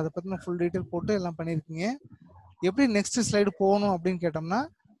HTML, அதை பற்றின ஃபுல் டீட்டெயில் போட்டு எல்லாம் பண்ணியிருக்கீங்க. எப்படி நெக்ஸ்ட் ஸ்லைடு போகணும் அப்படின்னு கேட்டோம்னா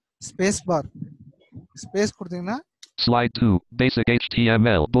ஸ்பேஸ் கொடுத்தீங்கன்னா Slide 2. Basic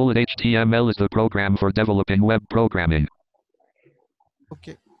HTML. Bullet HTML is the program for developing web programming.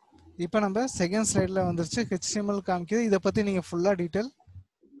 Okay, இப்போ நம்ம செகண்ட் ஸ்லைடில் வந்துருச்சு. HTML காமிக்குது. இதை பற்றி நீங்கள் ஃபுல்லாக டீட்டெயில்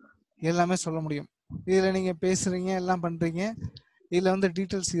எல்லாமே சொல்ல முடியும். இதில் நீங்கள் பேசுகிறீங்க, எல்லாம் பண்ணுறீங்க. இதில் வந்து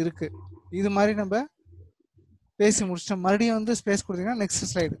டீட்டெயில்ஸ் இருக்குது. இது மாதிரி நம்ம பேசி முடிச்சிட்டோம். மறுபடியும் வந்து ஸ்பேஸ் கொடுத்தீங்கன்னா next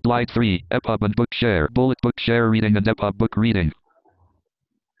slide. Slide 3. EPUB and Bookshare. Bullet Bookshare reading and EPUB book reading.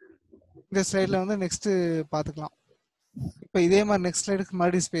 இந்த ஸ்லைடில் வந்து நெக்ஸ்ட் பார்த்துக்கலாம். இப்போ இதே மாதிரி நெக்ஸ்ட் ஸ்லைடுக்கு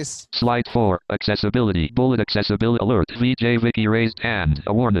மறுபடியும் space. Slide 4. Accessibility. Bullet accessibility alert. VJ Vicky raised hand.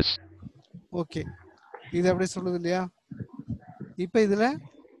 Awareness. Okay, இது அப்படியே சொல்லுது இல்லையா? இப்போ இதில்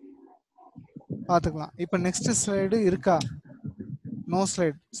பார்த்துக்கலாம். இப்போ நெக்ஸ்ட் ஸ்லைடு இருக்கா? No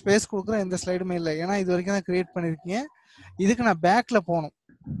slide. ஸ்பேஸ் கொடுக்குற எந்த ஸ்லைடுமே இல்லை, ஏன்னா இது வரைக்கும் தான் கிரியேட் பண்ணியிருக்கீங்க. இதுக்கு நான் பேக்கில் போகணும்.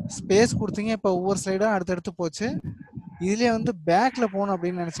 ஸ்பேஸ் கொடுத்தீங்க, இப்போ ஒவ்வொரு ஸ்லைடாக அடுத்தடுத்து போச்சு. இதுலேயே வந்து பேக்கில் போகணும்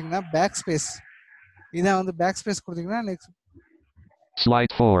அப்படின்னு நினச்சிங்கன்னா பேக் ஸ்பேஸ். இதான் வந்து பேக் ஸ்பேஸ் கொடுத்தீங்கன்னா next.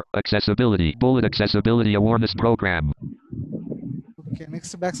 Slide 4. Accessibility. Bullet accessibility awareness program. Okay,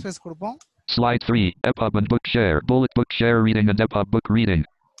 next back space கொடுப்போம். Slide 3. EPUB and Bookshare. Bullet Bookshare reading and EPUB book reading.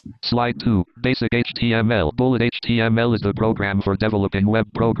 Slide 2. Basic HTML. Bullet HTML is the program for developing web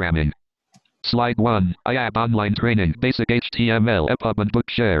programming. Slide 1. IAB Online Training. Basic HTML. EPUB and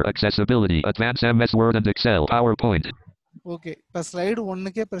Bookshare. Accessibility. Advanced MS Word and Excel. PowerPoint. Okay, இப்போ slide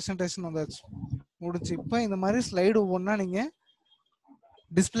 1க்கே presentation வந்தாச்சு, முடிச்சு. இப்போ இந்த மாதிரி slide ஒவ்வொன்றா நீங்கள்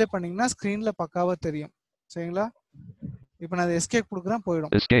display பண்ணிங்கன்னா ஸ்க்ரீனில் பக்காவாக தெரியும். சரிங்களா? இப்போ நான் எஸ்கேப் கொடுக்குறேன்,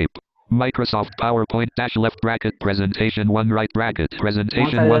 போயிடும். Escape. Microsoft PowerPoint dash left bracket presentation 1 right bracket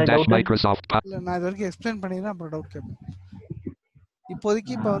presentation 1 dash Microsoft. இல்லை, நான் இது வரைக்கும் எக்ஸ்பிளைன் பண்ணிடுறேன், அப்புறம் டவுட் கேட்பேன்.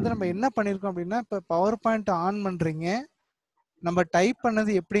 இப்போதைக்கு இப்போ வந்து நம்ம என்ன பண்ணியிருக்கோம் அப்படின்னா, இப்போ பவர் பாயிண்ட் ஆன் பண்ணுறீங்க, நம்ம டைப்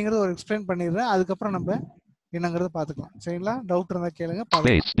பண்ணது எப்படிங்கிறது ஒரு எக்ஸ்பிளைன் பண்ணிடுறேன். அதுக்கப்புறம் நம்ம என்னங்கிறத பார்த்துக்கலாம். சரிங்களா? டவுட் இருந்தால் கேளுங்க.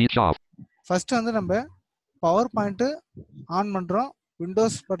 ஃபர்ஸ்ட் வந்து நம்ம பவர் பாயிண்ட்டு ஆன் பண்ணுறோம்.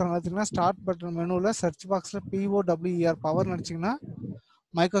 விண்டோஸ் பட்டன் பார்த்தீங்கன்னா ஸ்டார்ட் பட்டன் மெனுவில் சர்ச் பாக்ஸில் POWER பவர் நினச்சிங்கன்னா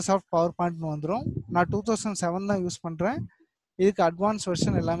மைக்ரோசாஃப்ட் பவர் பாயிண்ட்னு வந்துடும். நான் 2007 தான் யூஸ் பண்ணுறேன். இதுக்கு அட்வான்ஸ்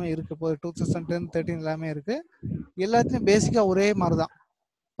வெர்ஷன் எல்லாமே இருக்குது. இப்போ 2010, 13 எல்லாமே இருக்குது. எல்லாத்தையும் பேசிக்காக ஒரே மாதிரி தான்.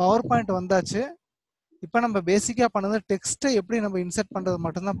 பவர் பாயிண்ட் வந்தாச்சு. இப்போ நம்ம பேசிக்காக பண்ணது டெக்ஸ்ட்டை எப்படி நம்ம இன்சர்ட் பண்ணுறது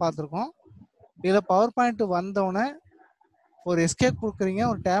மட்டும்தான் பார்த்துருக்கோம். இதில் பவர் பாயிண்ட் வந்தோடனே ஒரு எஸ்கேப் கொடுக்குறீங்க,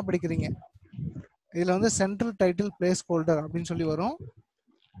 ஒரு டேப் அடிக்கிறீங்க. இதில் வந்து சென்ட்ரல் டைட்டில் பிளேஸ் ஹோல்டர் அப்படின்னு சொல்லி வரும்.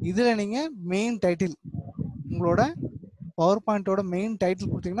 இதில் நீங்கள் மெயின் டைட்டில், உங்களோட பவர் பாயிண்டோட மெயின்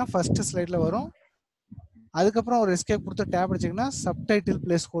டைட்டில் கொடுத்தீங்கன்னா ஃபர்ஸ்ட் ஸ்லைடில் வரும். அதுக்கப்புறம் ஒரு எஸ்கேப் கொடுத்து டேப் அடிச்சிங்கன்னா சப்டைட்டில்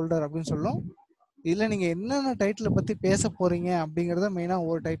பிளேஸ் ஹோல்டர் அப்படின்னு சொல்லும். இதில் நீங்கள் என்னென்ன டைட்டிலை பற்றி பேச போகிறீங்க அப்படிங்கிறத மெயினாக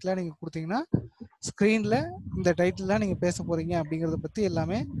ஒரு டைட்டிலாக நீங்கள் கொடுத்தீங்கன்னா ஸ்க்ரீனில் இந்த டைட்டிலாம் நீங்கள் பேச போகிறீங்க அப்படிங்கிறத பற்றி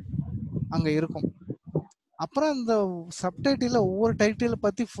எல்லாமே அங்கே இருக்கும். அப்புறம் இந்த சப்டைட்டிலில் ஒவ்வொரு டைட்டிலை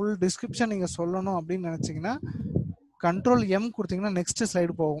பற்றி ஃபுல் டிஸ்கிரிப்ஷன் நீங்கள் சொல்லணும் அப்படின்னு நினச்சிங்கன்னா Ctrl M கொடுத்தீங்கன்னா நெக்ஸ்ட்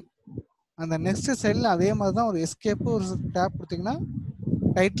ஸ்லைடு போகும். அந்த நெக்ஸ்ட் ஸ்லைடில் அதே மாதிரி தான் ஒரு எஸ்கேப்பு ஒரு டேப் கொடுத்தீங்கன்னா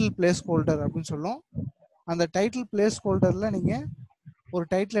டைட்டில் பிளேஸ் ஹோல்டர் அப்படின்னு சொல்லும். அந்த டைட்டில் பிளேஸ் ஹோல்டரில் நீங்கள் ஒரு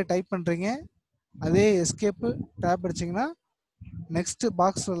டைட்டிலை டைப் பண்ணுறீங்க, அதே எஸ்கேப்பு டேப் அடிச்சிங்கன்னா நெக்ஸ்ட்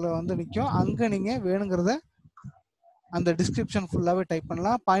பாக்ஸில் வந்து நிற்கும். அங்கே நீங்கள் வேணுங்கிறத அந்த டிஸ்கிரிப்ஷன் ஃபுல்லாகவே டைப்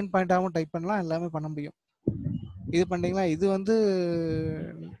பண்ணலாம், பாயிண்டாகவும் டைப் பண்ணலாம், எல்லாமே பண்ண முடியும். இது பண்ணிங்களா? இது வந்து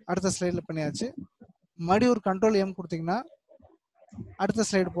அடுத்த ஸ்லைடில் பண்ணியாச்சு. மறுபடியும் ஒரு Ctrl M கொடுத்தீங்கன்னா அடுத்த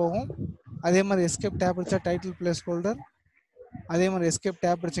ஸ்லைடு போகும். அதே மாதிரி எஸ்கேப் டேப் அடித்தா டைட்டில் பிளேஸ் ஹோல்டர், அதே மாதிரி எஸ்கேப்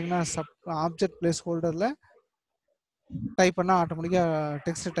டேப் அடிச்சிங்கன்னா ஆப்ஜெக்ட் பிளேஸ் ஹோல்டரில் டைப் பண்ணால் ஆட்டோமேட்டிக்காக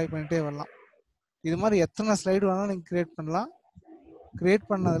டெக்ஸ்ட் டைப் பண்ணிகிட்டே வரலாம். இது மாதிரி எத்தனை ஸ்லைடு வேணாலும் நீங்கள் க்ரியேட் பண்ணலாம். க்ரியேட்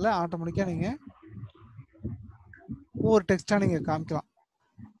பண்ணதில் ஆட்டோமேட்டிக்காக நீங்கள் ஒவ்வொரு டெக்ஸ்ட்டாக நீங்கள் காமிக்கலாம்.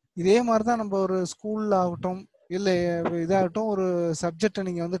 இதே மாதிரி தான் நம்ம ஒரு ஸ்கூலில் ஆகட்டும் இல்லை இதாகட்டும் ஒரு சப்ஜெக்டை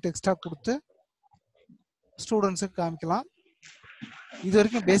நீங்கள் வந்து டெக்ஸ்ட்டாக கொடுத்து ஸ்டூடெண்ட்ஸுக்கு காமிக்கலாம். இது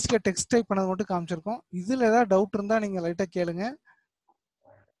வரைக்கும் பேசிக்காக டெக்ஸ்ட் டைப் பண்ணது மட்டும் காமிச்சிருக்கோம். இதில் ஏதாவது டவுட் இருந்தால் நீங்கள் லைட்டாக கேளுங்க,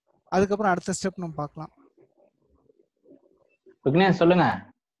 அதுக்கப்புறம் அடுத்த ஸ்டெப் நம்ம பார்க்கலாம். சொல்லுங்க,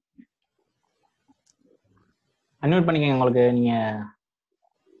 அன்மியூட் பண்ணிக்கங்க. உங்களுக்கு நீங்க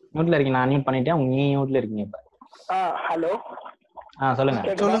மியூட்ல இருக்கீங்க, நான் அன்மியூட் பண்ணிட்டேன், நீங்க மியூட்ல இருக்கீங்க இப்ப. ஹலோ சொல்லுங்க.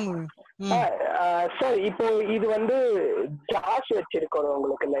 சொல்லுங்க. சார் இப்போ இது வந்து ஜாஸ் வச்சிருக்கோம்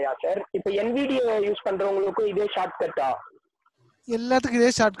உங்களுக்கு இல்லையா சார்? இப்போ NVIDIA யூஸ் பண்றவங்களுக்கும் இதே ஷார்ட் கட்டா? எல்லாத்துக்கும்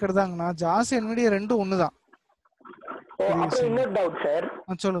இதே ஷார்ட் கட் தாங்கண்ணா. ஜாஸ் NVIDIA ரெண்டும் ஒண்ணுதான். அப்புறம் இன்னொரு டவுட் சார்.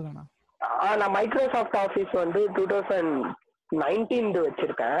 சொல்லுங்கண்ணா. நான் மைக்ரோசாஃப்ட் ஆஃபீஸ் வந்து 2019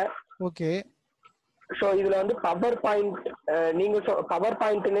 வச்சிருக்கேன். ஓகே. ஸோ இதுல வந்து பவர் பாயிண்ட், நீங்க பவர்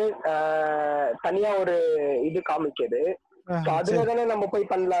பாயிண்ட்னு தனியா ஒரு இது காமிக்குது. அதுல தானே நம்ம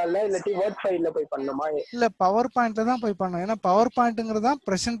போய் பண்ணலாம்ல, இல்லாட்டி வேர்ட் ஃபைல்ல போய் பண்ணணுமா? இல்ல, பவர் பாயிண்ட்ல தான் போய் பண்ணணும். ஏன்னா பவர் பாயிண்ட்ங்கிறது தான்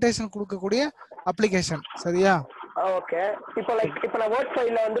பிரசன்டேஷன் கொடுக்கக்கூடிய அப்ளிகேஷன். சரியா? ஓகே. இப்போ இப்போ நான் வேர்ட்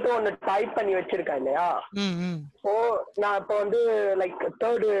ஃபைல்ல வந்துட்டு ஒன்னு டைப் பண்ணி வச்சிருக்கேன் இல்லையா? ஸோ நான் இப்போ வந்து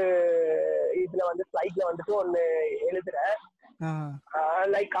தேர்டு இதுல வந்து ஸ்லைட்ல வந்துட்டு ஒன்னு எழுதுறேன்.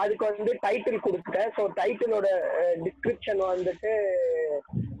 அதுக்கு வந்து டைட்டில் கொடுத்துட்டேன். ஸோ டைட்டிலோட டிஸ்கிரிப்ஷன் வந்துட்டு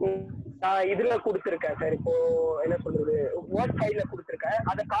நான் இதுல கொடுத்துருக்கேன் சார். இப்போ என்ன சொல்றது, வேர்ட் ஃபைல்ல கொடுத்துருக்கேன்.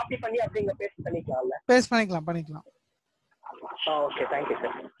 அதை காப்பி பண்ணி அப்படிங்க பேஸ்ட் பண்ணிக்கலாம்ல? பேஸ்ட் பண்ணிக்கலாம். Okay, thank you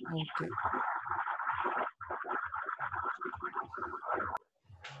sir. Okay.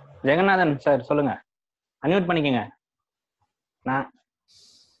 Jeganathan sir சொல்லுங்க, அன்மியூட் பண்ணிக்கங்க. நான்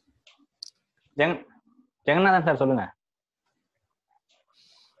ஜெகநாதன் சார் சொல்லுங்க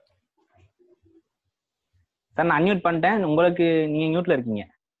சார். நான் அன்மியூட் பண்ணிட்டேன், உங்களுக்கு நீங்க மியூட்ல இருக்கீங்க.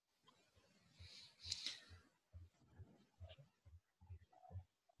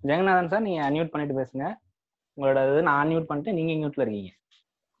 ஜெகநாதன் சார், நீங்க அன்மியூட் பண்ணிட்டு பேசுங்க. உங்களோட இது நான் அன்மியூட் பண்ணிட்டு நீங்க மியூட்ல இருக்கீங்க.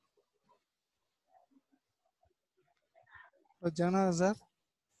 ஜெகநாதன் சார்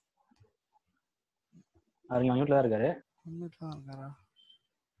அவர் மியூட்ல தான் இருக்காரு.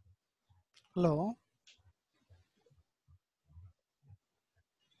 ஹலோ.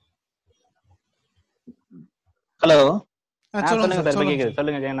 ஹலோ. சொல்லுங்க சார், கேக்குது.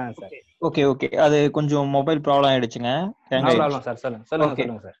 சொல்லுங்க ஜெகநாதன் சார். ஓகே ஓகே, அது கொஞ்சம் மொபைல் ப்ராப்ளம் ஆயிடுச்சுங்க. Problem sir.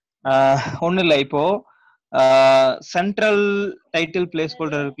 சொல்லுங்க சார். ஒண்ணும் இல்ல, இப்போ சென்ட்ரல் டைட்டில் பிளேஸ்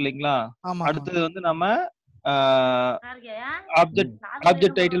ஹோல்டர் இருக்கு இல்லீங்களா? அடுத்தது வந்து நம்ம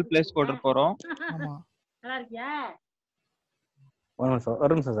ஆப்ஜெக்ட் டைட்டில் பிளேஸ் ஹோல்டர் போறோம். ஒரு நிமிஷம்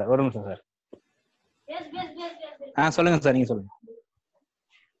சார். சொல்லுங்க சார், நீங்க சொல்லுங்க.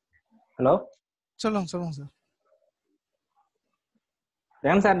 ஹலோ. சொல்லுங்க சார்.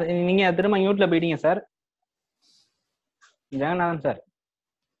 ஜெகன் சார், நீங்க திரும்ப மியூட்ல போயிட்டீங்க சார். ஜெகநாதன் சார்.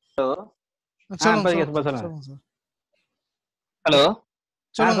 ஹலோ.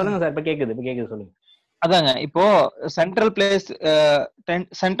 சொல்லுங்க சார், இப்ப கேக்குது சொல்லுங்க. அதாங்க, இப்போ சென்ட்ரல்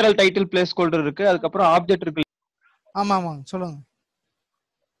டைட்டில் பிளேஸ் ஹோல்டர் இருக்கு, அதுக்கப்புறம் ஆப்ஜெக்ட் இருக்கு. ஆமா சொல்லுங்க.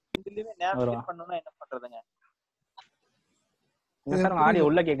 இதுலயே நேவிகேட் பண்ணனும்னா என்ன பண்றதுங்க? சார் ஆடியோ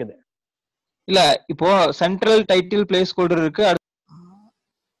உள்ள கேக்குது. இல்ல, இப்போ சென்ட்ரல் டைட்டில் பிளேஸ் ஹோல்டர் இருக்கு,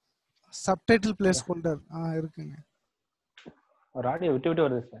 சப்டைட்டில் பிளேஸ் ஹோல்டர் இருக்குங்க. ஒரு ஆடியோ விட்டு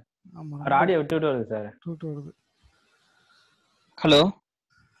வருது சார். ஆமா, ஒரு ஆடியோ விட்டு வருது சார். வருது. ஹலோ.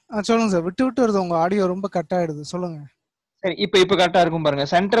 சொல்லுங்க சார். விட்டு வருது, உங்க ஆடியோ ரொம்ப கட் ஆயிடுது. சொல்லுங்க. சரி, இப்ப கரெக்ட்டா இருக்கும் பாருங்க.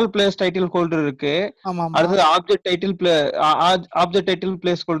 சென்ட்ரல் பிளேஸ் டைட்டில் ஹோல்டர் இருக்கு. அடுத்து ஆப்ஜெக்ட் டைட்டில்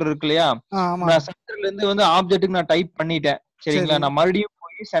பிளேஸ் ஹோல்டர் இருக்கு இல்லையா? நான் சென்டர்ல இருந்து வந்து ஆப்ஜெக்ட்டுக்கு நான் டைப் பண்ணிட்டேன். சரிங்களா? நான் மறுபடியும்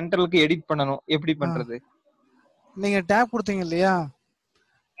போய் சென்ட்ரலுக்கு எடிட் பண்ணனும். எப்படி பண்றது? நீங்க டேப் கொடுத்தீங்க இல்லையா?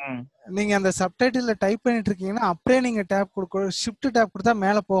 நீங்க அந்த சப்டைட்டில்ல டைப் பண்ணிட்டு இருக்கீங்கன்னா அப்படியே நீங்க டேப் கொடுக்க, ஷிஃப்ட் டேப் கொடுத்தா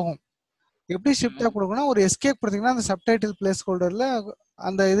மேல போகும். எப்படி ஷிஃப்ட் டேப் கொடுக்கணும், ஒரு எஸ்கேப் கொடுத்தீங்கன்னா அந்த சப்டைட்டில் பிளேஸ் ஹோல்டர்ல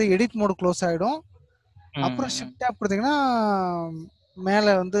அந்த இது எடிட் மோட் க்ளோஸ் ஆயிடும். அப்புறம் ஷிஃப்ட் டேப் கொடுத்தீங்கன்னா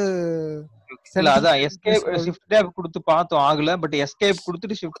மேல வந்து அதான் எஸ்கேப் ஷிஃப்ட் டேப் கொடுத்து பார்த்தோம், ஆகல. பட் எஸ்கேப்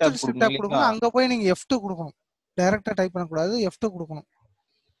கொடுத்துட்டு ஷிஃப்ட் டேப் கொடுக்கணும். அங்க போய் நீங்க F2 கொடுக்கணும். டைரக்டா டைப் பண்ண கூடாது, F2 கொடுக்கணும்.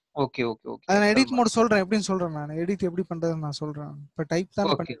 ஓகே. நான் எடிட் மோட் சொல்றேன், எப்படின்னு சொல்றேன். நான் எடிட் எப்படி பண்றதுன்னு நான் சொல்றேன். இப்ப டைப் தான்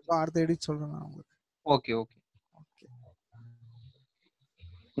பண்ணிருக்கோம், அடுத்து எடிட் சொல்றேன் நான் உங்களுக்கு. ஓகே.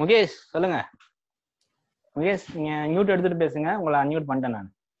 முகேஷ் சொல்லுங்க. முகேஷ், நீங்க மியூட் எடுத்துட்டு பேசுங்க. உங்களை அன்மியூட் பண்ணிட்டேன் நான்.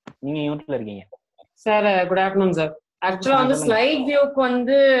 நீங்க மியூட்ல இருக்கீங்க. Sir good afternoon sir. ஆக்சுவலா வந்து ஸ்லைட் வியூக்கு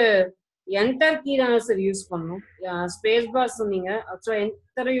வந்து என்டர் கீ தானே சார் யூஸ் பண்ணணும்? ஸ்பேஸ் பார் சொன்னீங்க. ஆக்சுவலா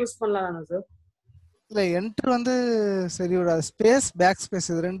என்டர் யூஸ் பண்ணலாம் சார்? இல்ல, என்டர் வந்து சரி வராது. ஸ்பேஸ், பேக் ஸ்பேஸ்,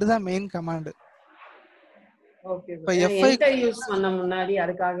 இது ரெண்டு தான் மெயின் கமாண்ட். ஓகே. இப்ப என்டர் யூஸ் பண்ண முன்னாடி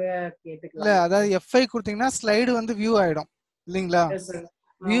அதுக்காக கேட்டுக்கலாம். இல்ல, அதாவது F5 கொடுத்தீங்கன்னா ஸ்லைடு வந்து வியூ ஆயிடும் இல்லீங்களா?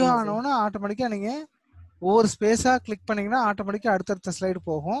 வியூ ஆனோன்னா ஆட்டோமேட்டிக்கா நீங்க ஒவ்வொரு ஸ்பேஸா கிளிக் பண்ணீங்கன்னா ஆட்டோமேட்டிக்கா அடுத்தடுத்த ஸ்லைடு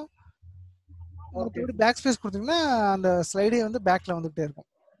போகும். மற்றபடி பேக் ஸ்பேஸ் கொடுத்தீங்கன்னா அந்த ஸ்லைடே வந்து பேக்ல வந்துட்டே இருக்கும்.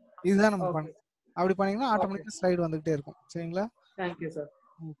 இதுதான் நம்ம பண்ணணும். அப்படி பண்ணீங்கன்னா ஆட்டோமேட்டிக்கா ஸ்லைடு வந்துட்டே இருக்கும். சரிங்களா? Thank you sir.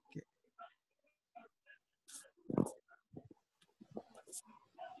 Okay.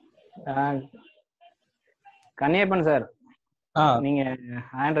 Kanniappan sir, நீங்க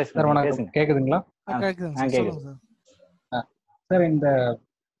ஹேண்ட் ரைஸ் பேசுங்க. கேக்குதுங்களா? கேக்குதுங்க சார். சார் இந்த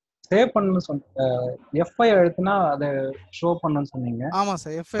சேவ் பண்ணனும் F5 அழுத்தினா அதை ஷோ பண்ணனும்னு சொன்னீங்க. ஆமா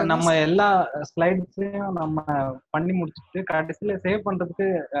சார். F5 நம்ம எல்லா ஸ்லைட்ஸையும் நம்ம பண்ணி முடிச்சிட்டு கடைசியில சேவ் பண்றதுக்கு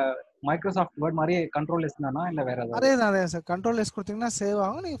மைக்ரோசாஃப்ட் வேர்ட் மாதிரி கண்ட்ரோல் எஸ் தானா இல்ல வேற ஏதாவது? அதே சார். கண்ட்ரோல் எஸ் கொடுத்தீங்கன்னா சேவ்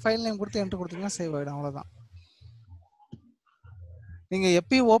ஆகும். நீங்க ஃபைல் நேம் கொடுத்து என்டர் கொடுத்தீங்கன்னா சேவ் ஆயிடும். அவ்வளவுதான். நீங்க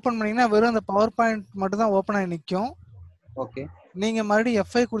எப்பயும் ஓபன் பண்ணீங்கன்னா வெறும் அந்த பவர் பாயிண்ட் மட்டும் தான் ஓபன் ஆகி நிக்கும். ஓகே. நீங்க மறுபடியும்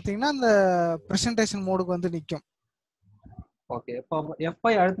F5 கொடுத்தீங்கன்னா அந்த பிரசன்டேஷன் மோடுக்கு வந்து நிக்கும். ஓகே. இப்போ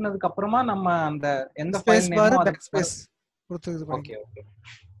F5 அழுத்தினதுக்கு அப்புறமா நம்ம அந்த எந்த ஸ்பேஸ் ஃபைல் பார் நேமோ பேக் ஸ்பேஸ் கொடுத்து இது ஓகே ஓகே.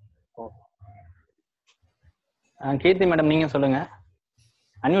 கீர்த்தி மேடம் நீங்க சொல்லுங்க.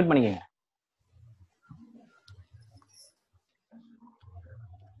 அன்மியூட் பண்ணிக்கங்க.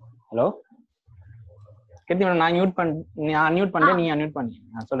 ஹலோ கீர்த்தி மேடம், நான் அன்மியூட் பண்ணேன், நீங்க அன்மியூட்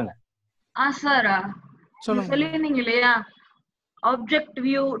பண்ணீங்க. சொல்லுங்க. சார் சொல்லிருந்தீங்க இல்லையா, object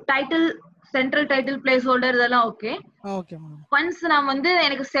view title central title place holder இதெல்லாம் ஓகே. Okay madam. ஒன்ஸ் நான் வந்து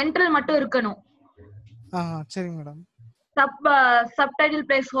எனக்கு சென்ட்ரல் மட்டும் இருக்கணும். சரிங்க மேடம். சப்டைட்டில்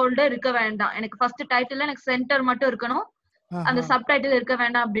பிளேஸ் ஹோல்டர் இருக்க வேண்டாம். எனக்கு ஃபர்ஸ்ட் டைட்டில்ல எனக்கு சென்டர் மட்டும் இருக்கணும். அந்த சப்டைட்டில் இருக்க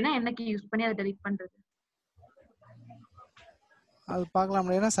வேண்டாம் அப்படின்னா என்ன கீ யூஸ் பண்ணி அதை டெலீட் பண்றது? அது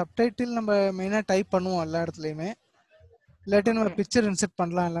பார்க்கலாம். ஏன்னா சப்டைட்டில் நம்ம மெயினா டைப் பண்ணுவோம் எல்லா இடத்துலயுமே. இல்லாட்டி நம்ம பிக்சர் இன்சர்ட்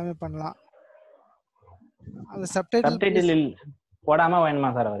பண்ணலாம், எல்லாமே பண்ணலாம். அந்த சப்டைட்டில் போடாம வேணுமா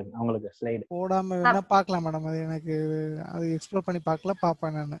சார் அவருக்கு? உங்களுக்கு ஸ்லைடு போடாம வேணா பார்க்கலாம் மேடம். அது எனக்கு அது எக்ஸ்ப்ளோர் பண்ணி பார்க்கல,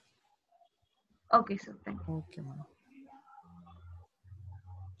 பாப்பேன் நான். Okay sir. Thank you. Okay madam.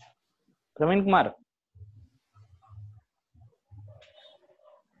 Praveenkumar.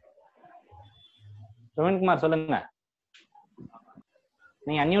 Praveenkumar சொல்லுங்க.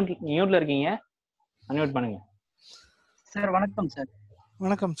 நீங்க மியூட்ல இருக்கீங்க, அன்மியூட் பண்ணுங்க. சார் வணக்கம் சார்.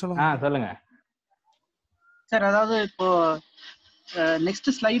 வணக்கம், சொல்லுங்க. சொல்லுங்க சார். அதாவது இப்போ நெக்ஸ்ட்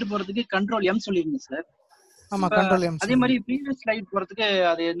ஸ்லைடு போறதுக்கு கண்ட்ரோல் எம் சொல்லிருங்க சார். ஆமா, கண்ட்ரோல் எம். அதே மாதிரி ப்ரீவியஸ் ஸ்லைடு போறதுக்கு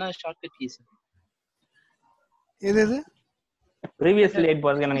அது என்ன ஷார்ட்கட் கீ சார்? எது ப்ரீவியஸ் ஸ்லைடு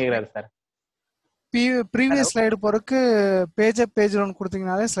போறதுக்கு என்ன கேக்குறாரு சார்? ப்ரீவியஸ் ஸ்லைடு போறதுக்கு பேஜ் அப் பேஜ் டவுன்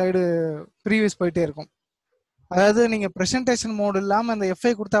கொடுத்தீங்கனாலே ஸ்லைடு ப்ரீவியஸ் போயிட்டே இருக்கும். அதாவது நீங்க பிரசன்டேஷன் மோட் இல்லாம அந்த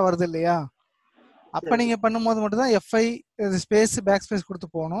F5 கொடுத்தா வருது இல்லையா, அப்ப நீங்க பண்ணும்போது மட்டும் தான் F5 ஸ்பேஸ் பேக் ஸ்பேஸ் கொடுத்து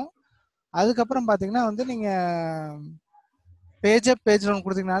போகணும். அதுக்கப்புறம் பாத்தீங்கன்னா வந்து நீங்க பேஜ் அப் பேஜ் டவுன்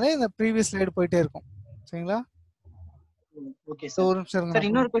கொடுத்தீங்கனாலே இந்த ப்ரீவியஸ் ஸ்லைடு போயிட்டே இருக்கும். சரிங்களா? Okay sir. சார்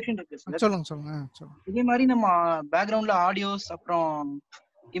இன்னொரு क्वेश्चन இருக்கு சார். சொல்லுங்க. இதே மாதிரி நம்ம பேக்ரவுண்ட்ல ஆடியோஸ் அப்புறம்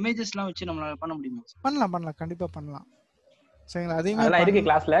இமேஜஸ்லாம் வச்சு நம்மளால பண்ண முடியுமா? பண்ணலாம், கண்டிப்பா பண்ணலாம். சரிங்களா? அதெல்லாம் இருக்கு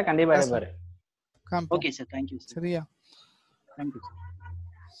கிளாஸ்ல, கண்டிப்பா இருப்பாரு. Okay sir. Thank you. சரியா? Thank you.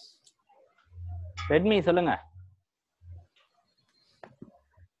 ரெட்மி சொல்லுங்க.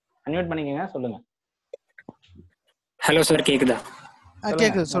 அன்மியூட் பண்ணிக்கங்க, சொல்லுங்க. ஹலோ சார், கேக்குதா?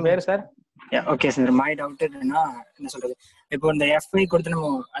 கேக்குது, சொல்லுங்க. பேர் sir? Okay sir. My doubt என்னன்னா, என்ன சொல்றது, இப்போ இந்த F5 கொடுத்து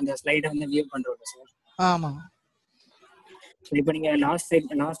நம்ம அந்த ஸ்லைடை வந்து வியூ பண்றோம் சார். ஆமா. இப்போ நீங்க லாஸ்ட்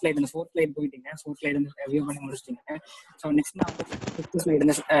ஸ்லைட் அந்த 4th ஸ்லைட் போயிட்டீங்க. 4th ஸ்லைட் வந்து வியூ பண்ணி முடிச்சிட்டீங்க. சோ நெக்ஸ்ட் நான் 5th ஸ்லைட்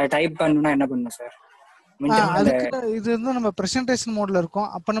வந்து டைப் பண்ணனும்னா என்ன பண்ணணும் சார்? அதுக்கு இது வந்து நம்ம பிரசன்டேஷன் மோட்ல இருக்கும்.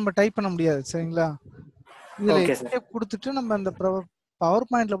 அப்ப நம்ம டைப் பண்ண முடியாது. சரிங்களா? இதுல எஸ்கேப் கொடுத்துட்டு நம்ம அந்த பவர்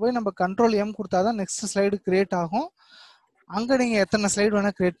பாயிண்ட்ல போய் நம்ம கண்ட்ரோல் எம் கொடுத்தாதான் நெக்ஸ்ட் ஸ்லைடு கிரியேட் ஆகும். அங்க நீங்க எத்தனை ஸ்லைடு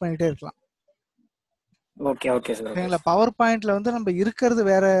வேணா கிரியேட் பண்ணிட்டே இருக்கலாம். Okay sir. சரிங்களா? பவர் பாயிண்ட்ல வந்து நம்ம இருக்கிறது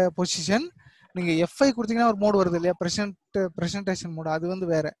வேற பொசிஷன். நீங்க F5 கொடுத்தீங்கன்னா ஒரு மோட் வருது இல்லையா, பிரசன்டேஷன் மோட், அது வந்து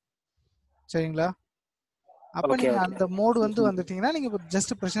வேற. சரிங்களா? அப்ப நீங்க அந்த மோட் வந்து வந்துட்டீங்கன்னா நீங்க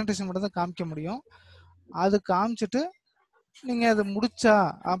ஜஸ்ட் பிரசன்டேஷன் மட்டும் தான் காமிக்க முடியும். அது காமிச்சிட்டு நீங்க அது முடிச்சா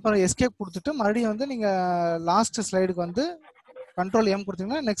அப்புறம் எஸ்கேப் கொடுத்துட்டு மறுபடியும் வந்து நீங்க லாஸ்ட் ஸ்லைடுக்கு வந்து கண்ட்ரோல் எம்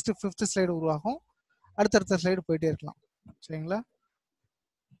கொடுத்தீங்கன்னா நெக்ஸ்ட் 5th ஸ்லைடு உருவாகும். அடுத்தடுத்த ஸ்லைடு போயிட்டே இருக்கலாம். சரிங்களா?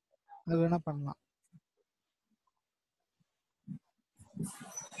 அது வேணா பண்ணலாம்.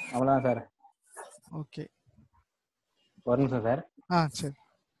 அவ்வளவுதான் சார். ஓகே, ஒரு நிமிஷம் சார். சரி.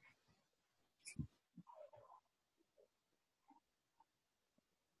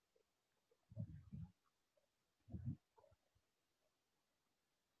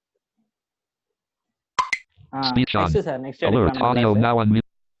 Speech on. Next Alert audio now on mute.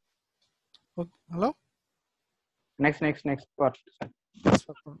 Hello? Next part.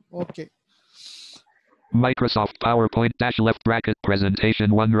 Okay. Microsoft PowerPoint dash left bracket presentation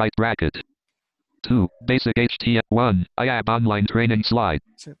 1 right bracket 2 basic HTML 1 IAB Online Training slide.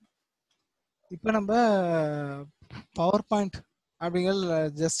 இப்போ நம்ம பவர் பாயிண்ட் அப்படிங்கிற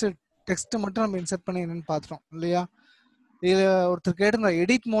just text மட்டும் நம்ம insert பண்ணி என்னன்னு பாத்துறோம் இல்லையா? இதுல ஒருத்தர் கேட்டிருந்தார்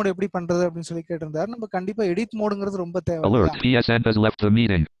எடிட் மோட் எப்படி பண்றது அப்படின்னு சொல்லி கேட்டிருந்தார். நம்ம கண்டிப்பா எடிட் மோடுங்கிறது ரொம்ப தேவை. Alert PSN has left the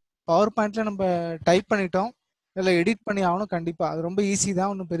meeting. Power பாயிண்ட்ல நம்ம டைப் பண்ணிட்டோம், இல்ல எடிட் பண்ணி ஆகணும். கண்டிப்பா அது ரொம்ப ஈஸி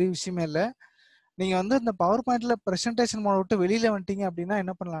தான், ஒன்றும் பெரிய விஷயமே இல்லை. நீங்க வந்து இந்த பவர் பாயிண்ட்ல பிரசன்டேஷன் மோட் விட்டு வெளியில வந்துட்டீங்க அப்படின்னா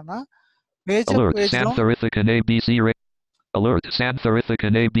என்ன பண்ணலாம்னா page Alert. Page San down Therifican ABC. Alert. San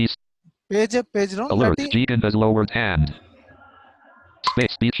Therifican ABC. Page down Alert. இல்லாட்டி Jegan has lowered hand.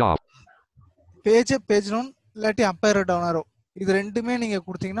 Space. Speech off. Page down இல்லாட்டி அப் ஏரோ டவுன் ஏரோ இது ரெண்டுமே நீங்க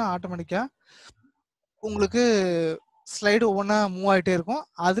கொடுத்தீங்கன்னா ஆட்டோமேட்டிக்கா உங்களுக்கு ஸ்லைடு ஒவ்வொன்றா மூவ் ஆகிட்டே இருக்கும்.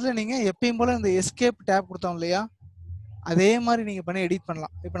 அதில் நீங்கள் எப்பயும் போல் இந்த எஸ்கேப் டேப் கொடுத்தோம் இல்லையா, அதே மாதிரி நீங்கள் பண்ணி எடிட்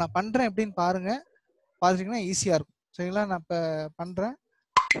பண்ணலாம். இப்போ நான் பண்ணுறேன் எப்படின்னு பாருங்க, பார்த்துட்டிங்கன்னா ஈஸியாக இருக்கும். சரிங்களா, நான் இப்போ பண்ணுறேன்.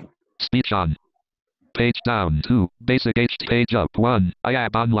 Speech on. Page down 2. Basic HT. Page up 1.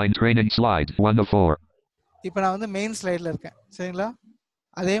 IAB Online Training slide 1 of 4. இப்போ நான் வந்து மெயின் ஸ்லைடில் இருக்கேன். சரிங்களா,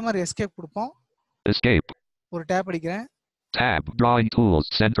 அதே மாதிரி எஸ்கேப் கொடுப்போம். Escape. ஒரு டேப் அடிக்கிறேன். Tab. Drawing tools.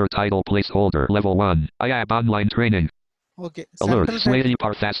 Center title placeholder. Level 1. IAB Online Training. Okay. Alert. Swati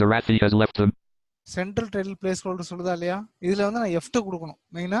Parthasarathi has left them. Central title place holder சொல்லுதா இல்லையா, இதில் வந்து நான் F2 கொடுக்கணும்.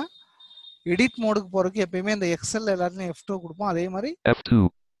 மெயினாக எடிட் மோடுக்கு போகிறதுக்கு எப்பயுமே இந்த எக்ஸல் எல்லாத்துலையும் F2 கொடுப்போம். அதே மாதிரி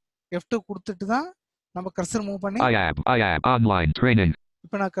F2 கொடுத்துட்டு தான் நம்ம கர்சர் மூவ் பண்ணி IAB Online Training.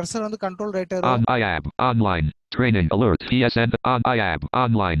 இப்போ நான் கர்சர் வந்து control writer on IAB Online Training. Alert. PSN on IAB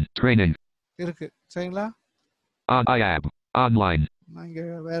Online Training. இருக்கு. சரிங்களா, on IAB Online. நான் இங்கே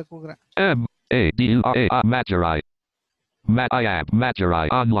வேற கொடுக்குறேன். MADURA Madurai. IAB Madurai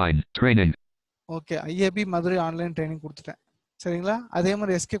Online Training. Okay, IAB Madurai online training கொடுத்துட்டேன். சரிங்களா, அதே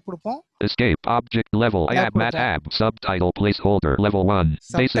மாதிரி எஸ்கேப் கொடுப்போம். Escape object level IAB MATAB subtitle placeholder level 1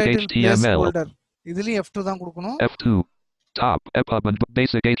 basic HTML. இதுலயும் F2 தான் கொடுக்கணும். F2 top EPUB and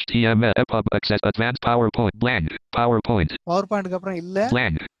basic HTML EPUB access advanced PowerPoint blank PowerPoint PowerPointக்கு அப்புறம் இல்ல,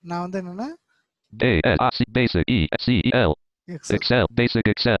 blank. நான் வந்து என்னன்னா basic EXCEL Excel basic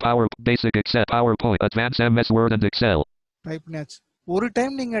Excel basic Excel PowerPoint advanced MS Word and Excel type பண்ணியாச்சு. ஒரு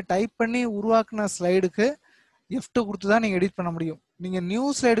டைம் நீங்க டைப் பண்ணி உருவாக்குன ஸ்லைடுக்கு F2 கொடுத்து தான் நீங்க எடிட் பண்ண முடியும். நீங்க நியூ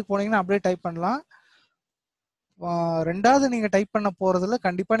ஸ்லைடுக்கு போனீங்கன்னா அப்படியே டைப் பண்ணலாம். ரெண்டாவது நீங்க டைப் பண்ண போறதுல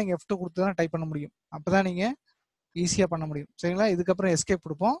கண்டிப்பா நீங்க F2 கொடுத்து தான் டைப் பண்ண முடியும். அப்பதான் நீங்க ஈஸியா பண்ண முடியும். சரிங்களா, இதுக்கப்புறம் எஸ்கேப்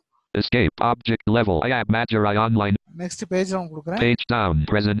கொடுப்போம். Escape object level IAB Madurai Online. Next page நான் கொடுக்குறேன். Page down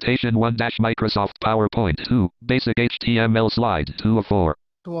presentation 1 Microsoft PowerPoint 2 basic HTML slide 2 of 4.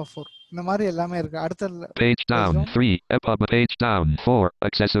 2 of 4 இந்த மாதிரி எல்லாமே இருக்கு. அடுத்த page down 3 EPUB page down 4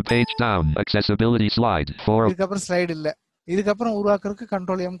 page down accessibility slide 4. இதுக்கப்புறம் ஸ்லைடு இல்ல. இதுக்கப்புறம் உருவாக்குறதுக்கு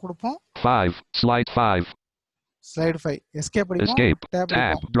கண்ட்ரோல் M கொடுப்போம். 5 slide 5 slide 5 எஸ்கேப் அடிப்போம். escape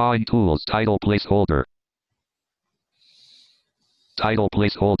tab drawing tools title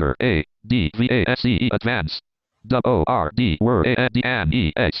placeholder A D V A S E E advanced WORD word A D N E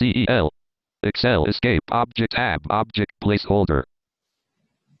X E E L Excel escape object tab object placeholder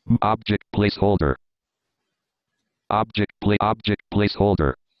object placeholder object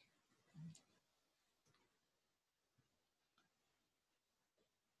placeholder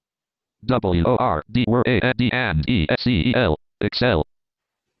WORD word A D N E X E E L Excel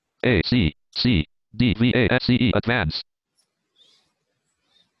A C D V A S E E advanced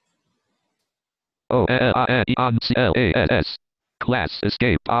OLIANCLASS class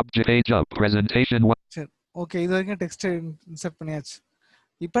escape object page up presentation 1. சரி, okay, இது வரைக்கும் text insert பண்ணியாச்சு.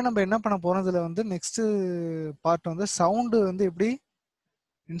 இப்போ நம்ம என்ன பண்ண போறதுல வந்து நெக்ஸ்ட் பார்ட் வந்து சவுண்டு வந்து எப்படி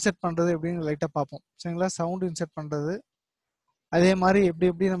இன்சர்ட் பண்றது எப்படின்னு லைட்டா பார்ப்போம். சரிங்களா, சவுண்டு இன்சர்ட் பண்றது, அதே மாதிரி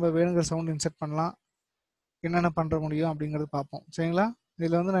எப்படி நம்ம வேணுங்கிற சவுண்ட் இன்சர்ட் பண்ணலாம், என்னென்ன பண்ற முடியும் அப்படிங்கறது பார்ப்போம். சரிங்களா,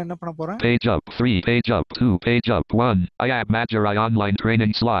 இதுல வந்து நான் என்ன பண்ண போறேன், page up 3 page up 2 page up 1 IAB Madurai Online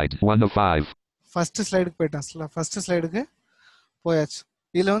Training slide 1 of 5. First ஸ்லைடுக்கு போயிட்டேன். ஃபர்ஸ்ட் ஸ்லைடுக்கு போயாச்சு.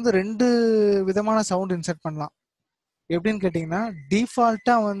 இதுல வந்து ரெண்டு விதமான சவுண்ட் இன்சர்ட் பண்ணலாம். எப்படின்னு கேட்டிங்கன்னா,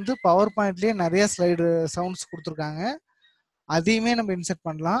 டிஃபால்ட்டா வந்து பவர் பாயிண்ட்லயே நிறைய ஸ்லைடு சவுண்ட்ஸ் கொடுத்துருக்காங்க, அதையுமே நம்ம இன்சர்ட்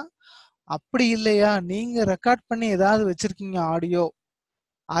பண்ணலாம். அப்படி இல்லையா, நீங்க ரெக்கார்ட் பண்ணி ஏதாவது வச்சிருக்கீங்க ஆடியோ,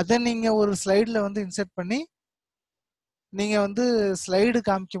 அதை நீங்க ஒரு ஸ்லைடில் வந்து இன்சர்ட் பண்ணி நீங்க வந்து ஸ்லைடு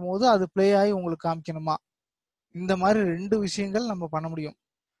காமிக்கும் போது அது பிளே ஆகி உங்களுக்கு காமிக்கணுமா, இந்த மாதிரி ரெண்டு விஷயங்கள் நம்ம பண்ண முடியும்.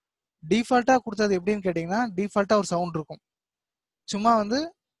 டிஃபால்ட்டா கொடுத்தது எப்படின்னு கேட்டிங்கன்னா, டிஃபால்ட்டா ஒரு சவுண்ட் இருக்கும், சும்மா வந்து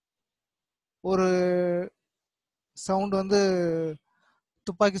ஒரு சவுண்ட் வந்து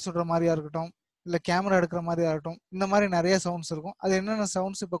துப்பாக்கி சுடுற மாதிரியா இருக்கட்டும், இல்லை கேமரா எடுக்கிற மாதிரியா இருக்கட்டும், இந்த மாதிரி நிறைய சவுண்ட்ஸ் இருக்கும். அது என்னென்ன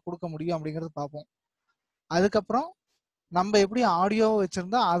சவுண்ட்ஸ் இப்போ கொடுக்க முடியும் அப்படிங்கிறது பார்ப்போம். அதுக்கப்புறம் நம்ம எப்படி ஆடியோ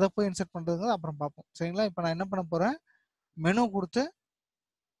வச்சிருந்தா அதை போய் இன்சர்ட் பண்றது அப்புறம் பார்ப்போம். சரிங்களா, இப்போ நான் என்ன பண்ண போறேன், மெனு கொடுத்து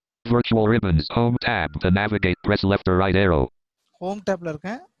virtual ribbons home tab to navigate press left or right arrow. Home டேப்ல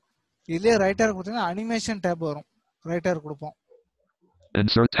இருக்கேன். இதுலயே ரைட் ஆர் கொடுத்தீங்கன்னா அனிமேஷன் டேப் வரும், ரைட் ஆர் கொடுப்போம்.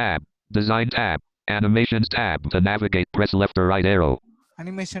 insert tab design tab animations tab to navigate press left or right arrow.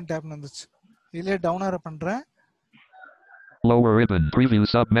 Animation டேப்னு வந்துச்சு. இதுலயே down ஆரோ பண்றேன். lower ribbon preview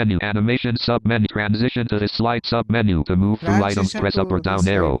sub menu animation sub menu transition to this slide sub menu to move through items press up or down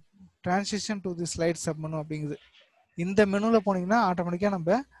arrow. transition to the slide sub menu அப்படிங்குது. இந்த மெனுல போனீங்கன்னா ஆட்டோமேட்டிக்கா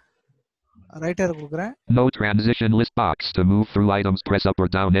நம்ம writer கொடுக்குறேன். No transition list box to move through items, press up or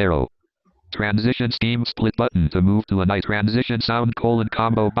down arrow. Transition scheme split button to move to a night. Transition sound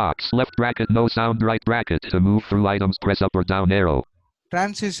combo box, left bracket no sound, right bracket to move through items, press up or down arrow.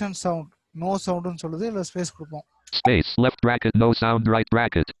 Transition sound no sound னு சொல்லுது, இல்ல space கொடுப்போம். Space, left bracket no sound, right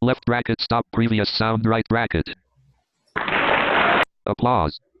bracket, left bracket stop previous sound, right bracket.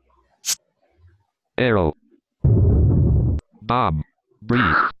 Applause. Arrow. Bomb.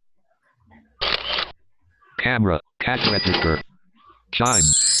 Breathe. Camera, cash register. Chime.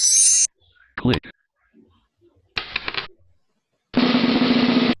 Click.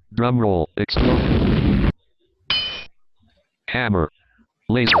 Drum roll, explosion. Hammer.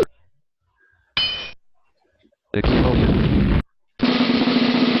 Laser. Explosion.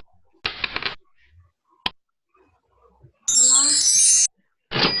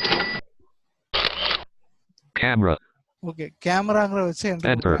 Camera. Okay, cameraங்கற வச்சு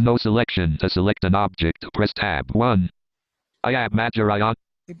enter. No selection. To select an object, press tab 1. IAB Major.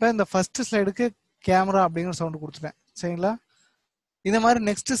 இப்போ இந்த first ஸ்லைடுக்கு camera அப்படிங்கிற sound கொடுத்துட்டேன். சரிங்களா? இந்த மாதிரி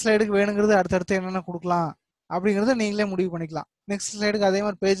next ஸ்லைடுக்கு வேணுங்கிறது அடுத்தடுத்து என்னென்ன கொடுக்கலாம் அப்படிங்கறத நீங்களே முடிவு பண்ணிக்கலாம். நெக்ஸ்ட் ஸ்லைடுக்கு அதே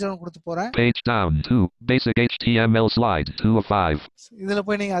மாதிரி பேஜ் டவுன் கொடுத்து போறேன். Page down 2. Basic HTML slide 2 of 5. இதுல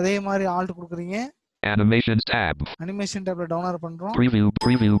போய் நீங்க அதே மாதிரி ஆல்ட் கொடுக்குறீங்க. Animations tab. Animation tabல down R பண்றோம்.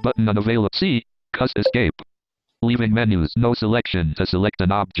 Preview button unavailable. C. Cuss escape. Leaving menus. No selection. To select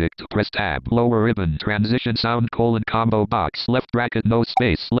an object, press tab. Lower ribbon. Transition sound combo box. Left bracket no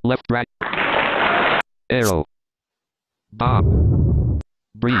space. Left bracket. Arrow. Bomb.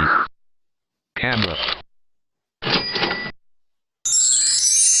 Breathe. Camera.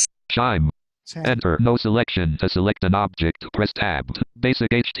 Chime. Enter. No selection. To select an object, press tab.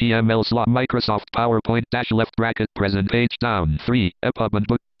 Basic HTML slot. Microsoft PowerPoint dash left bracket present page down 3. EPUB and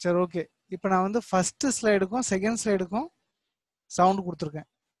book. சரி, okay. இப்போ நான் வந்து first ஸ்லைடுக்கும் second ஸ்லைடுக்கும் sound கொடுத்துருக்கேன்.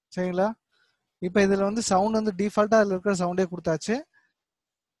 சரிங்களா? இப்போ இதில் வந்து sound வந்து டிஃபால்ட்டாக அதில் இருக்கிற சவுண்டே கொடுத்தாச்சு.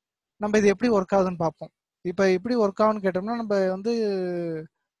 நம்ம இது எப்படி ஒர்க் ஆகுதுன்னு பார்ப்போம். இப்போ எப்படி ஒர்க் ஆகுன்னு கேட்டோம்னா, நம்ம வந்து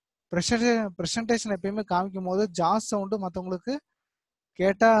ப்ரெசன்டேஷன் எப்பயுமே காமிக்கும் போது ஜாஸ் சவுண்டு மற்றவங்களுக்கு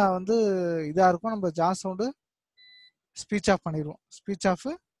கேட்டால் வந்து இதாக இருக்கும். நம்ம ஜாஸ் சவுண்டு ஸ்பீச் ஆஃப் பண்ணிடுவோம். ஸ்பீச் ஆஃப்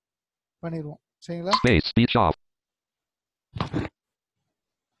பண்ணிடுவோம். சரிங்களா? Speech off.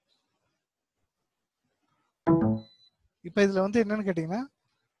 இப்போ இதில் வந்து என்னன்னு கேட்டிங்கன்னா,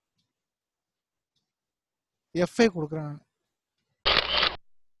 எஃப்ஐ கொடுக்குறேன் நான்.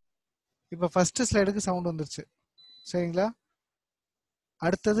 இப்போ ஃபர்ஸ்ட் ஸ்லைடுக்கு சவுண்ட் வந்துருச்சு. சரிங்களா?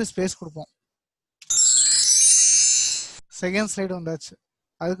 அடுத்தது ஸ்பேஸ் கொடுப்போம். செகண்ட் ஸ்லைடு வந்தாச்சு,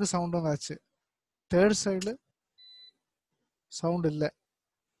 அதுக்கு சவுண்ட் வந்தாச்சு. தேர்ட் ஸ்லைடு சவுண்ட் இல்லை.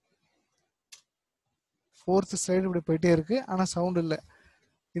 ஃபோர்த் ஸ்லைடு இப்படி போயிட்டே இருக்கு, ஆனால் சவுண்ட் இல்லை.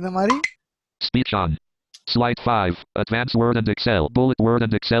 இந்த மாதிரி Speech on. Slide 5, Advanced Word and Excel, Bullet Word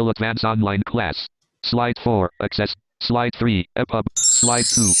and Excel Advanced Online Class. Slide 4, Access. Slide 3, EPUB. Slide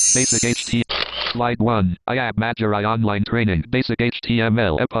 2, Basic HTML. Slide 1, IAB Major Online Training, Basic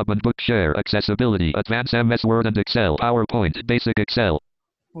HTML, EPUB and Bookshare, Accessibility, Advanced MS Word and Excel, PowerPoint, Basic Excel.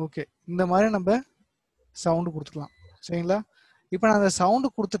 Okay, இந்த மாதிரி நம்ம sound கொடுத்துக்கலாம். சரிங்களா? இப்போ நான் அந்த sound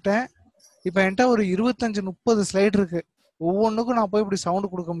கொடுத்துட்டேன். இப்போ என்கிட்ட ஒரு 25-30 ஸ்லைடு இருக்கு. ஒவ்வொன்றுக்கும் நான் போய் இப்படி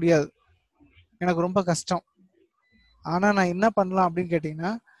சவுண்டு கொடுக்க முடியாது, எனக்கு ரொம்ப கஷ்டம். ஆனால் நான் என்ன பண்ணலாம் அப்படின்னு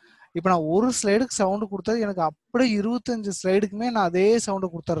கேட்டிங்கன்னா, இப்போ நான் ஒரு ஸ்லைடுக்கு சவுண்டு கொடுத்தது எனக்கு அப்படியே 25 ஸ்லைடுக்குமே நான் அதே சவுண்டு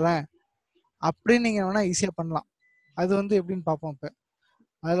கொடுத்துட்றேன் அப்படின்னு நீங்கள் வேணால் ஈஸியாக பண்ணலாம். அது வந்து எப்படின்னு பார்ப்போம். இப்போ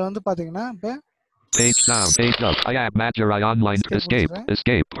அதில் வந்து பார்த்தீங்கன்னா, இப்போ Page down, page up, IAB Major Online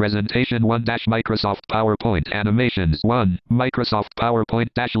Escape, Presentation 1 dash Microsoft PowerPoint, Animations 1, Microsoft PowerPoint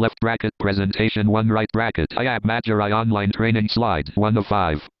dash left bracket, Presentation 1 right bracket, IAB Major Online Training Slide 1 of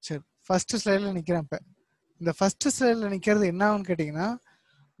 5. சரி, ஃபர்ஸ்ட் ஸ்லைடில் நிற்கிறேன். இப்போ இந்த ஃபர்ஸ்ட் ஸ்லைடில் நிற்கிறது என்ன ஆகுன்னு கேட்டிங்கன்னா,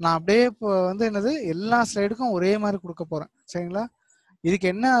 நான் அப்படியே இப்போ வந்து என்னது எல்லா ஸ்லைடுக்கும் ஒரே மாதிரி கொடுக்க போகிறேன். சரிங்களா? இதுக்கு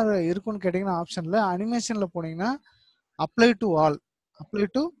என்ன இருக்குன்னு கேட்டிங்கன்னா, ஆப்ஷனில் அனிமேஷனில் போனீங்கன்னா அப்ளை டு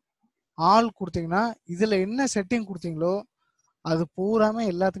ஆல் கொடுத்தீங்கன்னா, இதில் என்ன செட்டிங் கொடுத்தீங்களோ அது பூராமே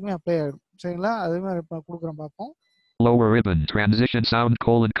எல்லாத்துக்குமே அப்ளை ஆகிடும். சரிங்களா? அதே மாதிரி இப்போ கொடுக்குறேன், பார்ப்போம். Lower ribbon, transition sound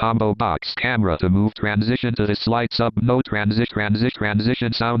combo box, camera to move transition to this slide sub, no transition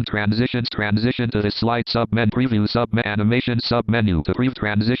sound transition to this slide sub menu, preview sub animation sub menu to preview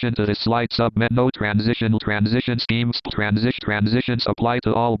transition to this slide sub menu, no transition schemes, transitions apply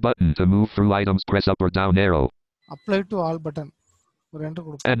to all button to move through items, press up or down arrow. Apply to all button.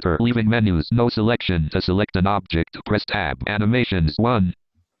 Enter, leaving menus, no selection, to select an object, press tab, animations 1.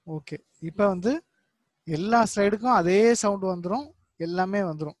 Okay, இப்போ வந்து எல்லா ஸ்லைடுக்கும் அதே sound வந்துரும், எல்லாமே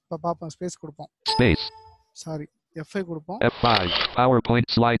வந்துரும். இப்ப பாப்போம், space கொடுப்போம். ஸ்பேஸ். சாரி, F5 கொடுப்போம். F5 PowerPoint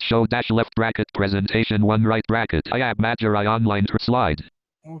slideshow dash left bracket presentation 1 right bracket IAB Magi online slide.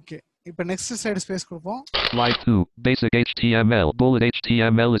 Okay. இப்போ நெக்ஸ்ட் ஸ்லைடு ஸ்பேஸ் கொடுப்போம். Slide 2 basic HTML bullet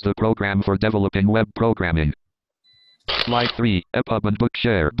HTML is the program for developing web programming. Slide 3 EPUB and book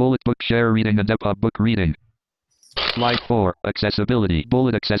share bullet book share reading and EPUB book reading. Slide 4 accessibility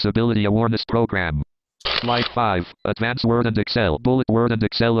bullet accessibility awareness program. Slide 5 advanced Word and Excel bullet Word and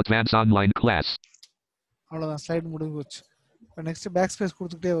Excel advanced online class. அவ்வளவுதான், slide முடிஞ்சு போச்சு. இப்போ next back space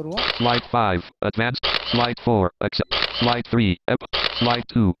கொடுத்துட்டே வருவோம். Slide 5 advanced slide 4 slide 3 slide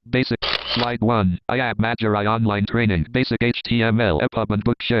 2 basic slide 1 IAB Magi online training basic HTML EPUB and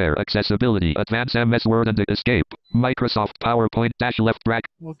book share accessibility advanced MS Word and escape Microsoft PowerPoint dash left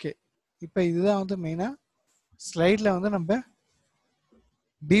bracket. Okay. இப்போ இதுதான் வந்து மெயினா ஸ்லைட்ல வந்து நம்ம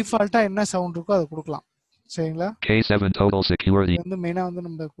டிஃபால்ட்டா என்ன sound இருக்கோ அதை கொடுக்கலாம். சரிங்களா? K7 total security வந்து மெயினா வந்து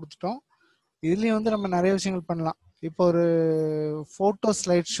நம்ம கொடுத்துட்டோம். இதுலயும் வந்து நம்ம நிறைய விஷயங்கள் பண்ணலாம். இப்போ ஒரு போட்டோ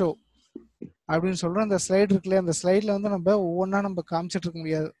ஸ்லைட் ஷோ அப்படின்னு சொல்றோம். அந்த ஸ்லைடு இருக்குல்லையா, அந்த ஸ்லைட்ல வந்து நம்ம ஒவ்வொன்றா நம்ம காமிச்சிட்டு இருக்க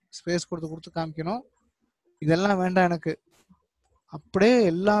முடியாது. ஸ்பேஸ் கொடுத்து காமிக்கணும். இதெல்லாம் வேண்டாம் எனக்கு. அப்படியே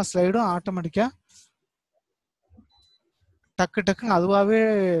எல்லா ஸ்லைடும் ஆட்டோமேட்டிக்கா டக்குன்னு அதுவாகவே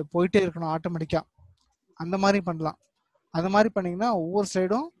போயிட்டே இருக்கணும் ஆட்டோமேட்டிக்கா. அந்த மாதிரி பண்ணலாம். அந்த மாதிரி பண்ணீங்கன்னா ஒவ்வொரு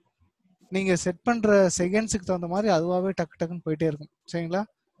ஸ்லைடும் நீங்க செட் பண்ற செகண்ட்ஸுக்கு தகுந்த மாதிரி அதுவாகவே டக்குன்னு போயிட்டே இருக்கும். சரிங்களா?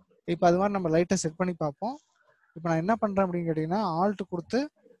 இப்போ அது மாதிரி நம்ம லைட்டா செட் பண்ணி பார்ப்போம். இப்போ நான் என்ன பண்றேன் அப்படின்னு கேட்டீங்கன்னா ஆல்ட் கொடுத்து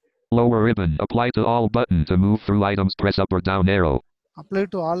lower ribbon apply to all button to move through items press up or down arrow. Apply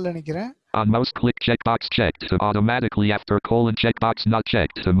to all நினைக்கிறேன். On mouse click checkbox checked to automatically after colon checkbox not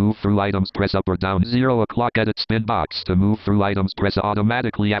checked to move through items press up or down 0 o'clock edit spin box to move through items press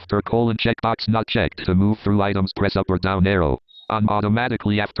automatically after colon checkbox not checked to move through items press up or down arrow. On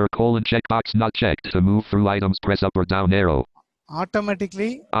automatically after colon checkbox not checked to move through items press up or down arrow.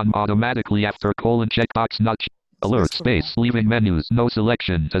 Automatically on automatically after colon checkbox not alert space leaving menus no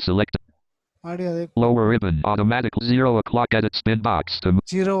selection to select lower ribbon automatic 0 o'clock edit spin box to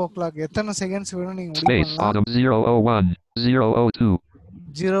 0 o'clock எத்தனை seconds வேணும் நீங்க முடிவு space பண்ணலாம். autumn 001 002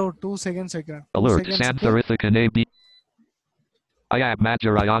 02 seconds வைக்கிறேன். alert sans serif and AB IAB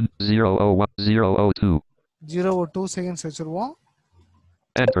Magi on 001 002 002 seconds வச்சிருவோம்.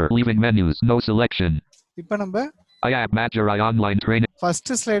 enter leaving menus no selection. இப்போ நம்ம IAB Magi online training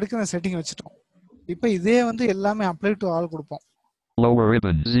first ஸ்லைடுக்கு நான் செட்டிங் வச்சிட்டோம். இப்போ இதே வந்து எல்லாமே அப்ளை டு ஆல் கொடுப்போம். lower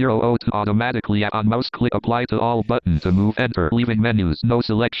ribbon 002 automatically on mouse click apply to all button to move enter leaving menus no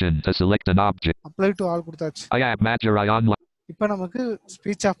selection to select an object apply to all கொடுத்தாச்சு. IAB Magi online இப்போ நமக்கு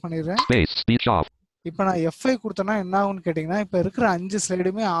speech of பண்ணிடுறேன். space speech off. இப்போ நான் F5 கொடுத்தேன்னா என்ன ஆகும்னு கேட்டிங்கன்னா இப்போ இருக்கிற 5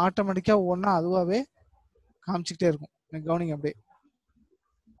 ஸ்லைடுமே ஆட்டோமேட்டிக்கா ஒவ்வொன்றா அதுவாகவே காமிச்சிக்கிட்டே இருக்கும். எனக்கு கவனிங்க அப்படியே.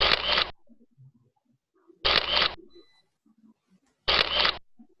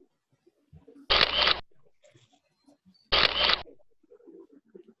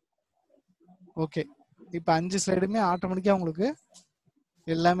 ஓகே. இப்போ 5 ஸ்லைடுமே ஆட்டோமேட்டிக்கா உங்களுக்கு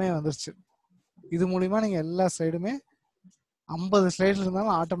எல்லாமே வந்துருச்சு. இது மூலியமா நீங்க எல்லா ஸ்லைடுமே 50 ஸ்லைடுல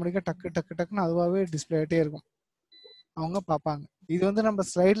இருந்தாலும் ஆட்டோமேட்டிக்கா டக்குன்னு அதுவாகவே டிஸ்பிளே ஆகிட்டே இருக்கும். அவங்க பார்ப்பாங்க. இது வந்து நம்ம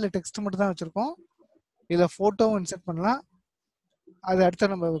ஸ்லைட்ல டெக்ஸ்ட் மட்டும் தான் வச்சிருக்கோம். இதுல போட்டோவும் இன்சர்ட் பண்ணலாம். அது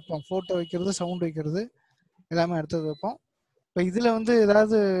அடுத்து நம்ம வைப்போம். போட்டோ வைக்கிறது, சவுண்ட் வைக்கிறது எல்லாமே அடுத்தது வைப்போம். இப்போ இதுல வந்து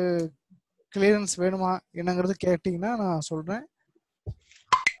ஏதாவது கிளியரன்ஸ் வேணுமா என்னங்கிறது கேட்டீங்கன்னா நான் சொல்றேன்.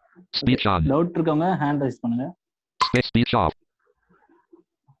 Speech on. டவுட் இருக்கவங்க ஹேண்ட் ரைஸ் பண்ணுங்க. Speech off.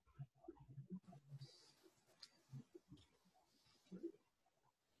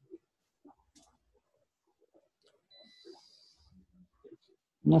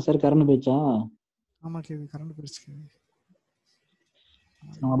 என்ன சார் கரண்ட் போயிடுச்சா? ஆமா கேவி கரண்ட் போயிடுச்சு கேவி.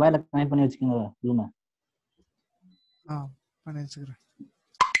 மொபைல கனெக்ட் பண்ணி வச்சுக்கோங்க ரூம். பண்ணி வச்சுக்கிறேன்.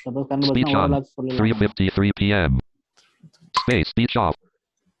 சப்போஸ் கரண்ட் Speech போயிடுச்சா on. ஓவர்லாப் சொல்லலாம். 3:53 p.m. Space speech off.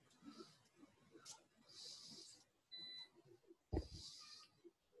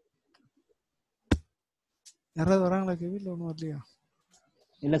 யாராவது வராங்களா கேவி? இல்ல ஒன்றும் வரலையா?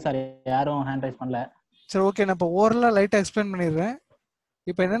 இல்ல சார் யாரும் ஹேண்ட் ரைஸ் பண்ணல. சரி ஓகே, நான் இப்போ ஓவரலா லைட்டா எக்ஸ்பிளைன் பண்ணிடுறேன்.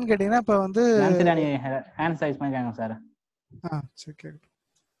 இப்போ என்னன்னு கேட்டீங்கன்னா இப்போ வந்து ஜான்சிராணி ஹேண்ட் ரைஸ் பண்ணிருக்காங்க சார். சரி கேட்கட்டும்.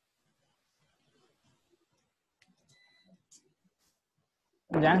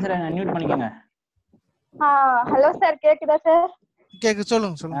 ஜான்சிராணி அன்மியூட் பண்ணிக்கோங்க. ஹலோ சார், கேக்குதா சார்? கேக்குது,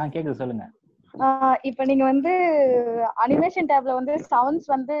 சொல்லுங்க. கேக்குது, சொல்லுங்க. இப்போ நீங்க வந்து அனிமேஷன் டேப்ல வந்து சவுண்ட்ஸ்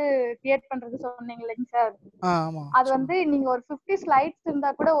வந்து கிரியேட் பண்றது சொன்னீங்க இல்லைங்க சார்? ஆமா. அது வந்து நீங்க ஒரு 50 ஸ்லைட்ஸ் இருந்தா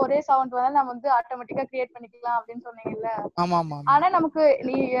கூட ஒரே சவுண்ட் வந்து நம்ம வந்து ஆட்டோமேட்டிக்கா கிரியேட் பண்ணிக்கலாம் அப்படின்னு சொன்னீங்கல்ல? ஆமா. ஆனா நமக்கு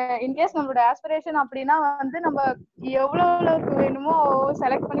இன்கேஸ் நம்மளோட ஆஸ்பிரேஷன் அப்படின்னா வந்து நம்ம எவ்வளவுக்கு வேணுமோ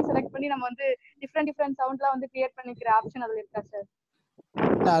செலக்ட் பண்ணி நம்ம வந்து டிஃப்ரெண்ட் சவுண்ட்லாம் வந்து கிரியேட் பண்ணிக்கிற ஆப்ஷன் அதுல இருக்கா சார்?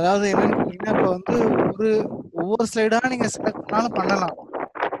 அதாவது என்னன்னு கேட்டீங்கன்னா இப்ப வந்து ஒவ்வொரு ஸ்லைடா நீங்க செலக்ட் பண்ணாலும் பண்ணலாம்.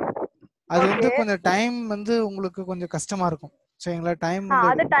 அது வந்து கொஞ்சம் டைம் வந்து உங்களுக்கு கொஞ்சம் கஷ்டமா இருக்கும். சரிங்களா? டைம்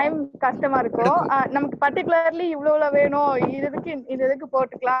வந்து அது டைம் கஷ்டமா இருக்கும். நமக்கு பர்టిక్యులர்லி இவ்வளவு வேணும், இதுக்கு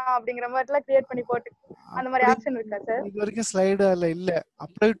போட்டுக்கலாம் அப்படிங்கிற மாதிரிலாம் கிரியேட் பண்ணி போட்டு அந்த மாதிரி ஆப்ஷன் இருக்கா சார்? இது வரைக்கும் ஸ்லைடுல இல்ல.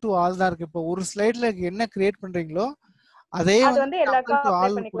 அப்ளை டு ஆல் தான் இருக்கு. இப்போ ஒரு ஸ்லைடுல என்ன கிரியேட் பண்றீங்களோ அதே வந்து எல்லாருக்கும் டு அப்ளை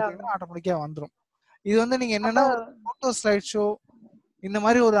ஆல் பண்ணிக்கலாம். கொடுத்தீங்கன்னா ஆட்டோமேட்டிக்கா வந்துரும். இது வந்து நீங்க என்னன்னா ஒரு போட்டோ ஸ்லைட் ஷோ இந்த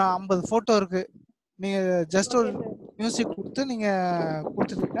மாதிரி ஒரு 50 போட்டோ இருக்கு. நீங்க ஜஸ்ட் ஒரு மியூசிக் கொடுத்து நீங்க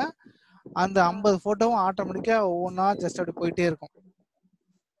கொடுத்துட்டீங்கன்னா அந்த 50 போட்டோவும் ஆட்டோமேட்டிக்கா ஒவ்வொன்றா ஜஸ்ட் அப்படி போயிட்டே இருக்கும்.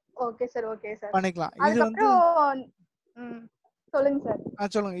 Okay sir, okay sir. பண்ணிக்கலாம். இது வந்து சொல்லுங்க சார்.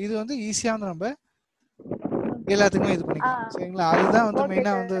 சொல்லுங்க. இது வந்து ஈஸியா வந்து நம்ம எல்லாத்துக்குமே இது பண்ணிக்கலாம். சரிங்களா? அதுதான் வந்து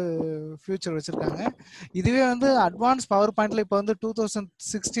மெயினா வந்து ஃபியூச்சர் வச்சிருக்காங்க. இதுவே வந்து அட்வான்ஸ் பவர் பாயிண்ட்ல இப்போ வந்து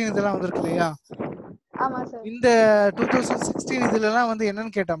 2016 இதெல்லாம் வந்திருக்கு இல்லையா? ஆமா சார். இந்த 2016 இதுலலாம் வந்து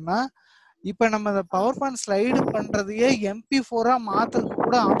என்னன்னு கேட்டோம்னா இப்ப நம்ம இந்த பவர் பாயிண்ட் ஸ்லைடு பண்றதையே MP4 மாத்துறதுக்கு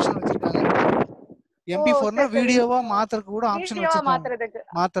கூட ஆப்ஷன் வச்சிருக்காங்க. MP4னா வீடியோவா மாத்துறதுக்கு கூட ஆப்ஷன் வச்சிருக்காங்க.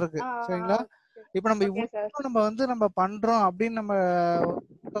 மாத்துறதுக்கு. சரிங்களா? இப்ப நம்ம பண்றோம் அப்படின்னு நம்ம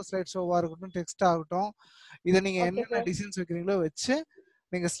போட்டோ ஸ்லைட் ஷோவா இருக்கட்டும், டெக்ஸ்ட் ஆகட்டும், இதை நீங்க என்னென்ன டிசைன்ஸ் வைக்கிறீங்களோ வச்சு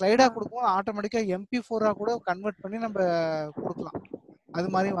நீங்க ஸ்லைடா கொடுக்கும்போது ஆட்டோமேட்டிக்கா MP4 கூட கன்வெர்ட் பண்ணி நம்ம கொடுக்கலாம். அது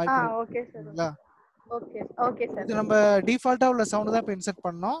மாதிரி வாய்ப்பு இருக்குங்களா? Okay sir. இது நம்ம டிஃபால்ட்டா உள்ள சவுண்ட் தான் இப்ப இன்சர்ட்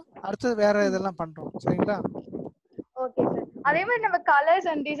பண்ணோம். அடுத்து வேற இதெல்லாம் பண்றோம். சரிங்களா? Okay sir. அதே மாதிரி நம்ம கலர்ஸ்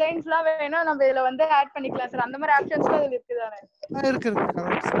அண்ட் டிசைன்ஸ்லாம் வேணா நம்ம இதுல வந்து ஆட் பண்ணிக்கலாம் சார். அந்த மாதிரி ஆப்ஷன்ஸ்லாம் இதுல இருக்குதானே? இருக்கு.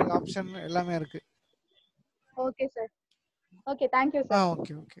 கலர்ஸ் ஆப்ஷன் எல்லாமே இருக்கு. Okay sir. Okay, thank you sir.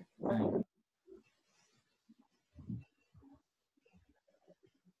 Okay.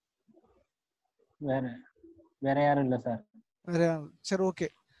 வேற யாரும் இல்ல சார். சரி, ஓகே.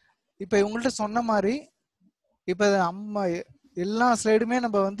 இப்ப உங்கள்ட்ட சொன்ன மாதிரி இப்ப எல்லா ஸ்லைடுமே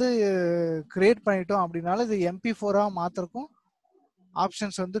நம்ம வந்து கிரியேட் பண்ணிட்டோம் அப்படினால இது MP4 மாத்திரக்கும்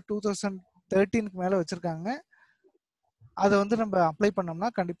ஆப்ஷன்ஸ் வந்து 2013க்கு மேல வச்சிருக்காங்க. அதை வந்து நம்ம அப்ளை பண்ணோம்னா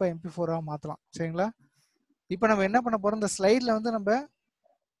கண்டிப்பா MP4 மாத்தலாம். சரிங்களா? இப்ப நம்ம என்ன பண்ண போறோம், இந்த ஸ்லைட்ல வந்து நம்ம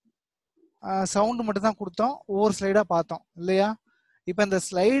சவுண்ட் மட்டும் தான் கொடுத்தோம், ஒவ்வொரு ஸ்லைடா பார்த்தோம் இல்லையா? இப்ப இந்த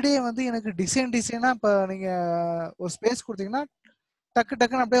ஸ்லைடே வந்து எனக்கு டிசைனா இப்ப நீங்க ஒரு ஸ்பேஸ் கொடுத்தீங்கன்னா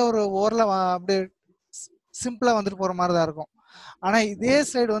டக்குன்னு அப்படியே ஒரு ஓரல அப்படியே சிம்பிளா வந்துட்டு போற மாதிரி தான் இருக்கும். ஆனா இதே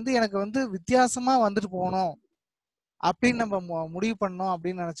ஸ்லைடு வந்து எனக்கு வந்து வித்தியாசமா வந்துட்டு போகணும் அப்படின்னு நம்ம முடிவு பண்ணோம்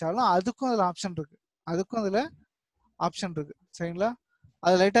அப்படின்னு நினைச்சாலும் அதுக்கும் அதுல ஆப்ஷன் இருக்கு. சரிங்களா?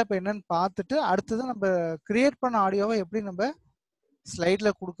 அது லைட்டா இப்ப என்னன்னு பார்த்துட்டு அடுத்தது நம்ம கிரியேட் பண்ண ஆடியோவை எப்படி நம்ம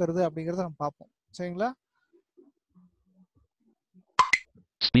ஸ்லைட்ல கொடுக்கறது அப்படிங்கறத நம்ம பார்ப்போம். சரிங்களா?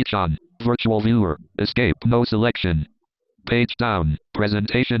 Speech on. Virtual viewer. Escape. No selection. Page down.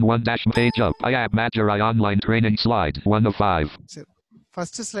 Presentation 1- page up. IAB Online Training slide 1 of 5. சரி.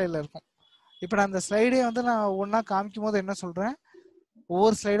 ஃபர்ஸ்ட் ஸ்லைட்ல இருக்கும். இப்போ நான் அந்த ஸ்லைடே வந்து நான் ஒண்ணா காமிக்கும் போது என்ன சொல்றேன்,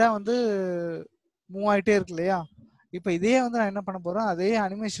 ஒவ்வொரு ஸ்லைடா வந்து மூவ் ஆயிட்டே இருக்கு இல்லையா? இப்போ இதே வந்து நான் என்ன பண்ண போறேன், அதே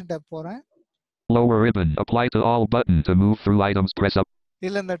அனிமேஷன் டேப் போறேன். Lower ribbon. Apply to all button to move through items. Press up.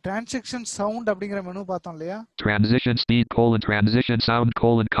 இல்ல இந்த டிரான்சாக்ஷன் சவுண்ட் அப்படிங்கிற மெனு பார்த்தோம் இல்லையா? Transition speed : transition sound :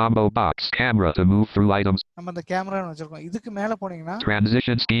 combo box. Camera to move through items. நம்ம அந்த கேமரா வச்சிருக்கோம். இதுக்கு மேல போனீங்கன்னா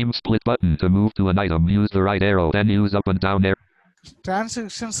Transition scheme split button to move to an item. Use the right arrow, then use up and down arrow.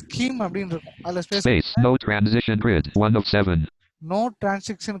 Transaction scheme அப்படின்னு இருக்கும். அதுல space no transition grid 1 of 7. No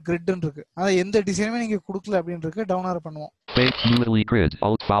transaction கிரிட்னு இருக்கு. அத எந்த டிசைனுமே நீங்க கொடுக்கல அப்படின்னு இருக்கு. டவுன் ஆரோ பண்ணுவோம். Fake smoothly grid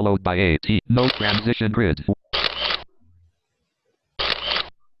alt followed by AT. No transition grid.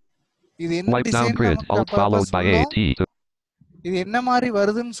 இது என்ன design alt followed by AT. இது என்ன மாதிரி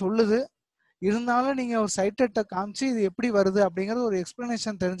வருதுன்னு சொல்லுது. இருந்தாலும் நீங்க ஒரு சைட்டை காமிச்சு இது எப்படி வருது அப்படிங்கறது ஒரு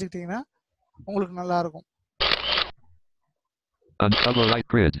எக்ஸ்பிளனேஷன் தெரிஞ்சுக்கிட்டீங்கன்னா உங்களுக்கு நல்லா இருக்கும். Uncover right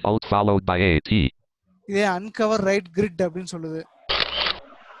grid alt followed by AT. இதே uncover right grid அப்படின்னு சொல்லுது.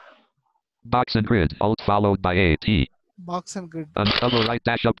 Box and grid alt followed by AT. Box and grid. Uncover right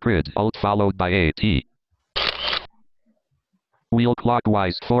dash up grid alt followed by AT. Wheel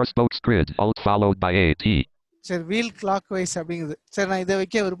clockwise 4 spokes grid alt followed by AT. சரி, wheel clockwise அப்படிங்குது. சரி, நான் இதை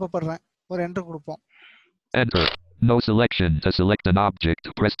வைக்க விருப்பப்படுறேன். ஒரு enter கொடுப்போம். Enter. No selection. To select an object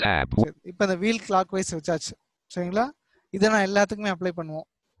press tab. சரி, இப்போ இந்த wheel clockwise வச்சாச்சு. சரிங்களா? இதை நான் எல்லாத்துக்குமே அப்ளை பண்ணுவோம்.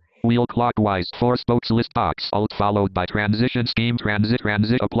 Wheel clockwise 4 spokes list box alt followed by transition scheme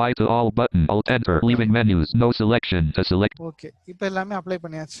transit apply to all button alt enter leaving menus no selection to select. Okay, இப்போ எல்லாமே அப்ளை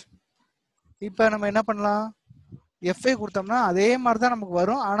பண்ணியாச்சு. இப்போ நம்ம என்ன பண்ணலாம், F5 கொடுத்தோம்னா அதே மாதிரி தான் நமக்கு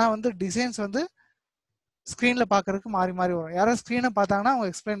வரும். ஆனா வந்து டிசைன்ஸ் வந்து ஸ்கிரீன்ல பாக்குறதுக்கு மாறி மாறி வரும். யாராவது ஸ்கிரீனை பார்த்தாங்கன்னா அவங்க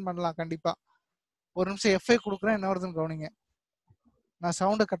எக்ஸ்பிளைன் பண்ணலாம் கண்டிப்பா. ஒரு நிமிஷம் F5 கொடுக்குறேன், என்ன வருதுன்னு கவனிங்க. நான்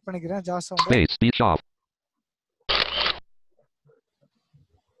சவுண்டை கட் பண்ணிக்கிறேன். ஜாஸ் sound. Speech off.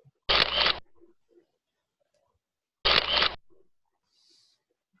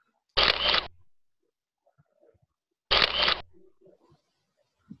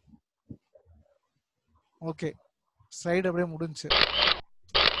 Okay, slide அப்படியே முடிஞ்சு.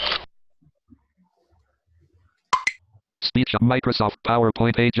 Speech up Microsoft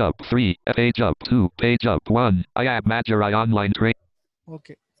PowerPoint page up 3, page up 2, page up 1, IAB Online Training.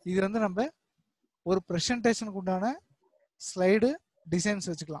 Okay, இது வந்து நம்ம ஒரு ப்ரெசன்டேஷனுக்கு உண்டான ஸ்லைடு டிசைன்ஸ்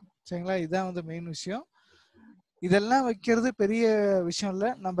வச்சுக்கலாம். சரிங்களா, இதுதான் வந்து மெயின் விஷயம். இதெல்லாம் வைக்கிறது பெரிய விஷயம் இல்லை.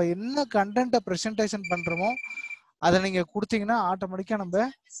 நம்ம என்ன கண்டென்ட்டை ப்ரெசன்டேஷன் பண்ணுறோமோ அதை நீங்கள் கொடுத்தீங்கன்னா ஆட்டோமேட்டிக்காக நம்ம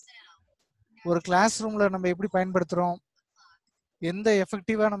ஒரு கிளாஸ் ரூமில் நம்ம எப்படி பயன்படுத்துகிறோம், எந்த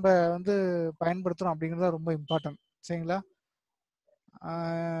எஃபெக்டிவாக நம்ம வந்து பயன்படுத்துகிறோம் அப்படிங்கிறது ரொம்ப இம்பார்ட்டன்ட். சரிங்களா,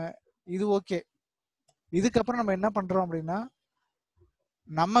 இது ஓகே. இதுக்கப்புறம் நம்ம என்ன பண்ணுறோம் அப்படின்னா,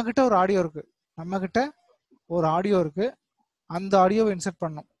 நம்மக்கிட்ட ஒரு ஆடியோ இருக்குது, அந்த ஆடியோவை இன்சர்ட்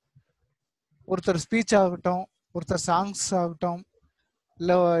பண்ணணும். ஒருத்தர் ஸ்பீச் ஆகட்டும், ஒருத்தர் சாங்ஸ் ஆகட்டும்,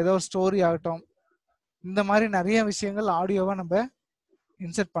 இல்லை ஏதோ ஒரு ஸ்டோரி ஆகட்டும், இந்த மாதிரி நிறைய விஷயங்கள் ஆடியோவை நம்ம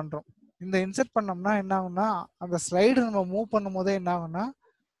இன்சர்ட் பண்ணுறோம். இந்த இன்சர்ட் பண்ணோம்னா என்ன ஆகும்னா, அந்த ஸ்லைடு நம்ம மூவ் பண்ணும் போதே என்ன ஆகும்னா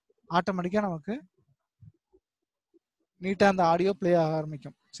ஆட்டோமேட்டிக்காக நமக்கு நீட்டாக அந்த ஆடியோ ப்ளே ஆக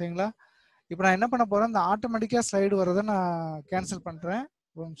ஆரம்பிக்கும். சரிங்களா, இப்போ நான் என்ன பண்ண போகிறேன், இந்த ஆட்டோமேட்டிக்காக ஸ்லைடு வரதை நான் கேன்சல் பண்ணுறேன்.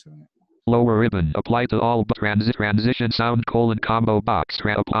 Lower ribbon. Apply to all transition sound : combo box.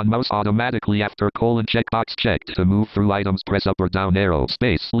 Upon mouse automatically after : checkbox checked. To move through items, press up or down arrow.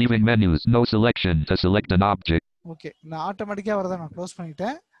 Space. Leaving menus. No selection. To select an object. Okay, நான் ஆட்டோமேட்டிக்காக வரதை நான் close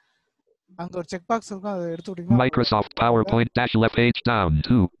பண்ணிட்டேன். அங்கே ஒரு check box இருக்கும், அதை எடுத்து விட்டீங்கன்னா Microsoft PowerPoint - left page down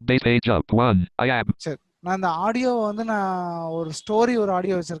 2, base page up 1. IAB. சரி, நான் இந்த ஆடியோவை வந்து நான் ஒரு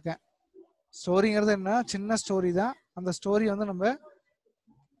ஆடியோ வச்சுருக்கேன். ஸ்டோரிங்கிறது என்ன, சின்ன ஸ்டோரி தான். அந்த ஸ்டோரி வந்து நம்ம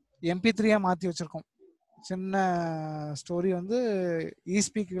MP3 மாற்றி வச்சுருக்கோம். சின்ன ஸ்டோரி வந்து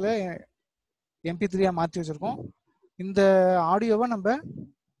இஸ்பீக்கில் MP3 மாற்றி வச்சுருக்கோம். இந்த ஆடியோவை நம்ம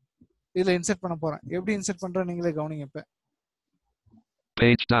இதில் இன்சர்ட் பண்ண போகிறேன். எப்படி இன்சர்ட் பண்ணுறோம் நீங்களே கவனிங்க. இப்போ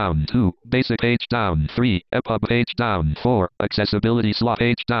Page down 2, basic page down 3, EPUB page down 4, accessibility slot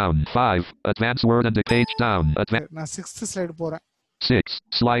page down 5, advanced word and page down. நான் 6th ஸ்லைடு போகிறேன். 6,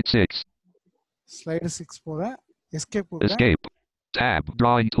 slide 6. ஸ்லைடு 6 போகிறேன். Escape. Tab.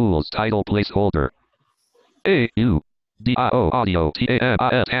 Drawing tools. Title placeholder. AUDIO audio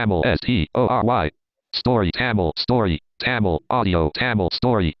TAMIL Tamil STORY. Story Tamil story Tamil audio Tamil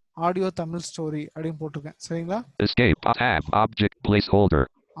story. Audio Tamil story அப்படின்னு போட்டிருக்கேன். சரிங்களா, Escape. Tab. Object placeholder.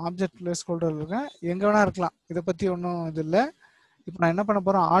 Object place holder இருக்கேன். எங்கே வேணா இருக்கலாம், இதை பற்றி ஒன்றும் இது இல்லை. இப்போ நான் என்ன பண்ண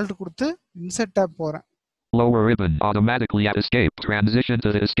போகிறேன், ஆல்ட் கொடுத்து இன்சர்ட் டேப் போகிறேன். Lower ribbon. Automatically at escape. Transition to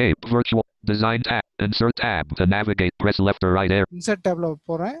the escape. Virtual. Design tab. Insert tab. To navigate, press left or right arrow. Insert tabல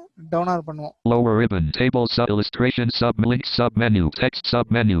போறேன். down arrow பண்ணுவோம். Lower ribbon. Table sub illustration sub link sub menu. Text sub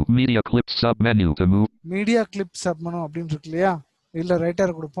menu. Media clips sub menu. To move. Media clips sub menu அப்படின்னு இருக்கு இல்லையா, இல்ல right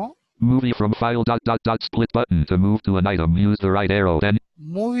arrow கொடுப்போம். Movie from file ... split button. To move to an item, use the right arrow. Then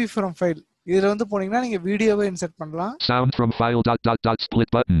movie from file. இதுல வந்து போனீங்கன்னா நீங்க வீடியோவை இன்சர்ட் பண்ணலாம். Sound from file ... split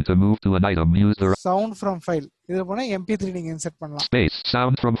button. To move to an item, use the sound from file. இதுல போனா MP3 நீங்க insert பண்ணலாம். Space.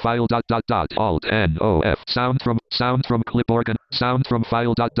 Sound from file ... alt n o f. Sound from clip organ. Sound from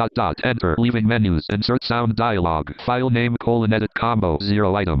file ... enter. Leaving menus. Insert sound dialog. File name : edit combo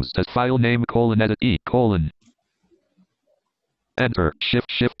 0 items. As file name : edit e : enter.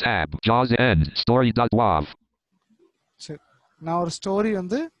 Shift tab. JAWS end. Story.wav. சரி, நான் ஒரு story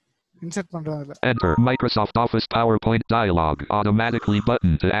வந்து insert பண்றேன் அதுல. Enter. Microsoft Office PowerPoint dialog. Automatically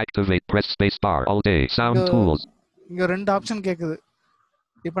button. To activate, press space bar. Alt A. Sound tools. இங்க ரெண்டு option கேக்குது.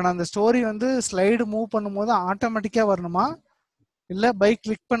 இப்போ நான் அந்த ஸ்டோரி வந்து ஸ்லைடு மூவ் பண்ணும்போது ஆட்டோமேட்டிக்கா வரணுமா இல்ல பை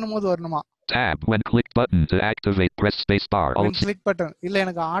கிளிக் பண்ணும்போது வரணுமா? Tab. When clicked button. To activate, press space bar. Alt click button. இல்ல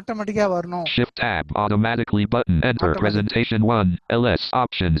எனக்கு ஆட்டோமேட்டிக்கா வரணும். Shift tab. Automatically button. Enter. Presentation 1. LS.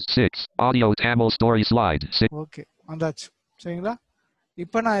 Options 6. Audio Tamil story slide 6. Okay, வந்தாச்சு. சரிங்களா,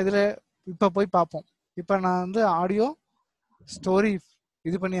 இப்போ நான் இதுல இப்போ போய் பார்ப்போம். இப்போ நான் வந்து ஆடியோ ஸ்டோரி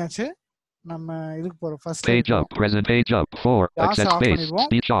இது பண்ணியாச்சு. நம்ம இதுக்கு போறோம். ஃபர்ஸ்ட் பேஜ் அப். present page up 4. access space.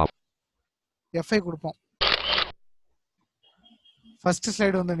 speech off. F5 கொடுப்போம். ஃபர்ஸ்ட்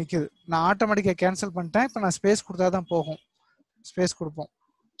ஸ்லைடு வந்து நிக்குது. நான் ஆட்டோமேட்டிக்கா கேன்சல் பண்ணிட்டேன். இப்போ நான் ஸ்பேஸ் கொடுத்தா தான் போகும். ஸ்பேஸ் கொடுப்போம்.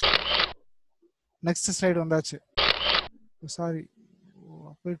 நெக்ஸ்ட் ஸ்லைடு வந்தாச்சு. Sorry,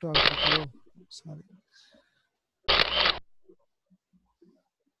 apply to all. Sorry.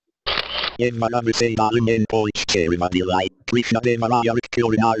 Enmaraviseidalum en poichkerimadilai, Krishna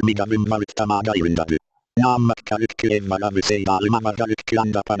demarayarikkurinarmidavim marittamaagairindadu. Namakkarikku enmaraviseidalum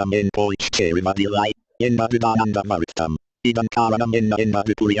amargarikkuandapanam en poichkerimadilai, enmavidananda marittam. Idan karanam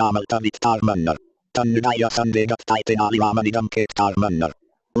enmavipuriyamaltavittarmannar. Tannudaya sandegattaitenalivamanidam keettarmannar.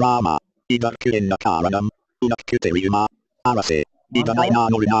 Rama, idarkku enna karanam, unakkuteriyuma, arase.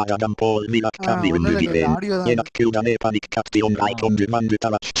 Idanainaanurinaagam polvilakkavirindudiveen, enakkuudane panikkatti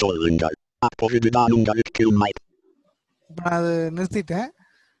onraitondumandutarachchollungal. Appovedda lunga mai. இப்போ நான் அது நிறுத்திட்டேன்.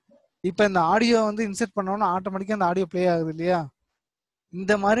 இப்போ இந்த audio வந்து insert பண்ணோன்னா ஆட்டோமேட்டிக்காக அந்த ஆடியோ ப்ளே ஆகுது இல்லையா?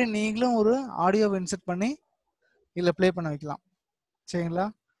 இந்த மாதிரி நீங்களும் ஒரு ஆடியோவை இன்செர்ட் பண்ணி இதில் ப்ளே பண்ண வைக்கலாம். சரிங்களா?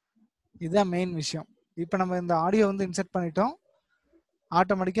 இதுதான் மெயின் விஷயம். இப்போ நம்ம இந்த ஆடியோ வந்து இன்செர்ட் பண்ணிட்டோம்,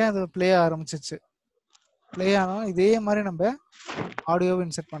 ஆட்டோமேட்டிக்காக அது ப்ளே ஆரம்பிச்சிச்சு. ப்ளே ஆனாலும் இதே மாதிரி நம்ம ஆடியோவை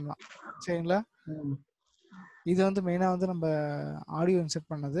இன்செர்ட் பண்ணலாம். சரிங்களா? இது வந்து மெயினாக வந்து நம்ம ஆடியோ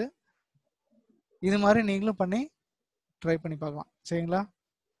இன்செர்ட் பண்ணது. இது மாதிரி நீங்களும் பண்ணி ட்ரை பண்ணி பார்க்கலாம். சரிங்களா?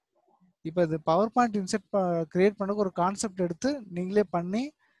 இப்போ இது பவர் பாயிண்ட் இன்செர்ட் கிரியேட் பண்ணக்கு ஒரு கான்செப்ட் எடுத்து நீங்களே பண்ணி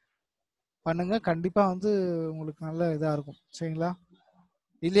பண்ணுங்க. கண்டிப்பாக வந்து உங்களுக்கு நல்ல இதாக இருக்கும். சரிங்களா?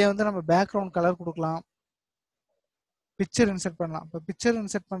 இதுலேயே வந்து நம்ம பேக்ரவுண்ட் கலர் கொடுக்கலாம், பிக்சர் இன்செர்ட் பண்ணலாம். இப்போ பிக்சர்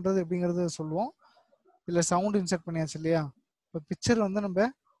இன்செர்ட் பண்ணுறது எப்படிங்கிறது சொல்லுவோம். இல்லை சவுண்ட் இன்செர்ட் பண்ணியாச்சு இல்லையா? இப்போ பிக்சர் வந்து நம்ம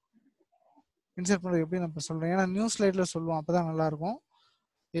இன்செர்ட் பண்ணுறது எப்படி நம்ம சொல்கிறேன், ஏன்னா நியூ ஸ்லைடில் சொல்லுவோம், அப்போ தான் நல்லாயிருக்கும்.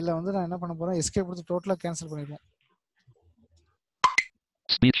 இதில் வந்து நான் என்ன பண்ண போகிறேன், எஸ்கேப் கொடுத்து டோட்டலாக கேன்சல் பண்ணிடுவோம்.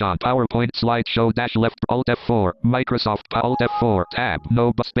 Speech on PowerPoint slideshow dash left Alt F4 Microsoft Alt F4 tab no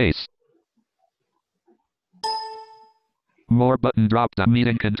space. More button drop down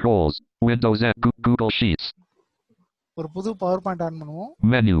meeting controls Windows and Google Sheets. ஒரு புது பவர் பாயிண்ட் ஆன் பண்ணுவோம்.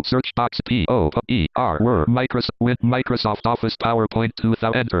 Menu search box P O E R Word Microsoft Office PowerPoint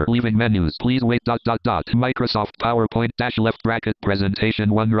 2000 enter leaving menus please wait ... Microsoft PowerPoint dash left bracket presentation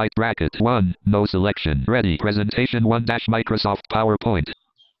 1 right bracket 1 no selection ready presentation 1 dash Microsoft PowerPoint.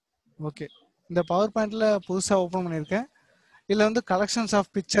 Okay, இந்த power பாயிண்ட்ல புதுசாக open பண்ணியிருக்கேன். இதில் வந்து collections of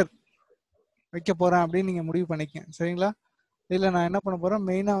picture வைக்க போகிறேன் அப்படின்னு நீங்கள் முடிவு பண்ணிக்கங்க. சரிங்களா? இதில் நான் என்ன பண்ண போகிறேன்,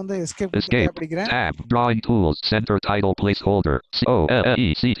 மெயினாக வந்து எஸ்கேப் படிக்கிறேன். Tab drawing tools center title placeholder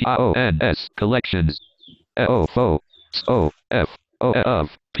COLLECTIONS collections O F O of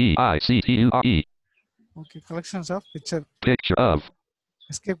PICTURE. Okay, collections of picture picture of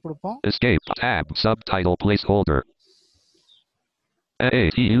escape கொடுப்போம். escape tab subtitle placeholder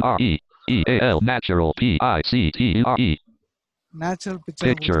ATURE natural PICTURE natural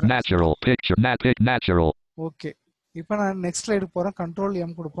picture natural picture natural. Okay, இப்போ நான் next slide போறேன். Control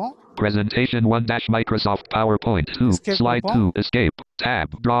M கொடுப்போம். Presentation 1 dash Microsoft PowerPoint 2 slide 2 escape tab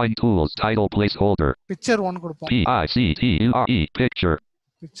drawing tools title placeholder picture 1 கொடுப்போம். PICTURE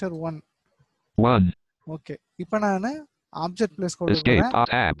picture 1. Okay, இப்போ நான் object place holder escape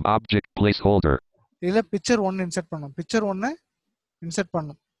tab object placeholder இதுல picture 1 insert பண்ணனும். picture 1 insert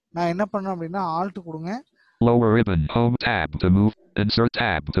பண்ணனும். நான் என்ன பண்ணனும் அப்படினா alt கொடுங்க. lower ribbon home tab to move insert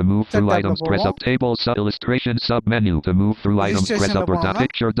tab to move through items press up table illustration sub menu to move through items press up or down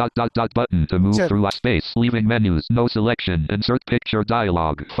picture ... button to move through a space leaving menus no selection insert picture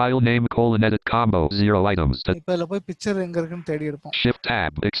dialog file name : edit combo 0 items. இப்போ இதுல போய் picture எங்க இருக்குன்னு தேடி எடுப்போம். shift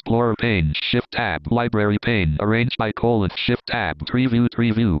tab explorer pane shift tab library pane arranged by : shift tab tree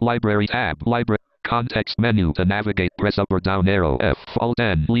view library tab library context menu to navigate press up or down arrow F alt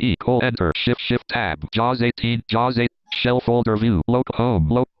N enter shift tab JAWS 8 shell folder view local home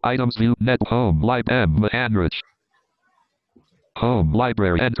items view net home lib M Mahanrich home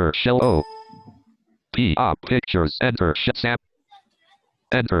library enter shell O P op pictures enter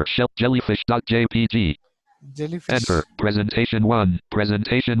enter shell jellyfish.jpg enter presentation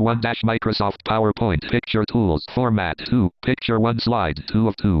 1 dash Microsoft PowerPoint picture tools format 2 picture 1 slide 2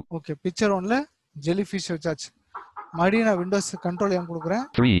 of 2. okay, picture 1 ல jellyfish வச்சாச்சு. மறுபடியும் நான் Windows control M கொடுக்கிறேன்.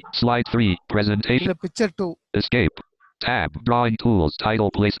 3 slide 3 presentation இல்ல picture 2 escape tab drawing tools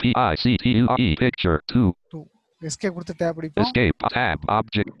title place PICTURE picture 2 escape கொடுத்து tab அடிப்போம். escape tab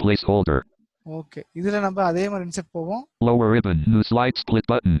object placeholder okay, இதுல நம்ம அதே மாதிரி இன்சர்ட் போவோம். lower ribbon new slide split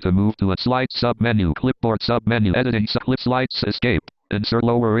button to move to a slide sub menu clipboard sub menu editing clip slides escape insert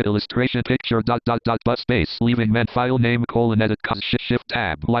lower illustration picture ... but space leaving file name : edit shift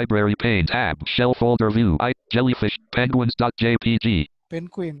tab library pane tab shell folder view jellyfish penguins.jpg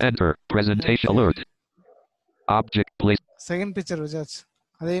penguin enter presentation alert object place second picture வச்சாச்சு.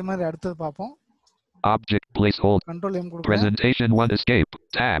 அதே மாதிரி அடுத்து பாப்போம். object placeholder control M கொடுங்க. presentation 1 escape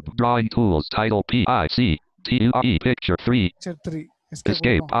tab drawing tools title PICTURE picture 3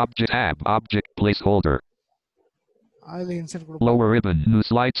 escape object tab object placeholder அதுல insert கொடுப்போம். lower ribbon new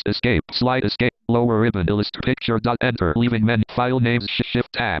slides escape lower ribbon illustrate picture ... enter leaving menu file names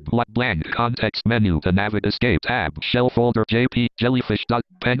shift tab blank context menu to navigate escape tab shell folder jellyfish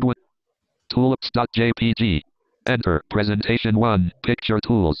penguin tulips.jpg enter presentation 1 picture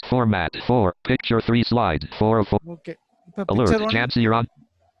tools format 4 picture 3 slide 4 of 4. okay, இப்போ alert picture 1 Jancy you're on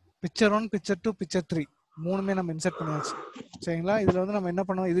picture 1 picture 2 picture 3 மூணுமே நம்ம insert பண்ணியாச்சு. சரிங்களா? இதுல வந்து நம்ம என்ன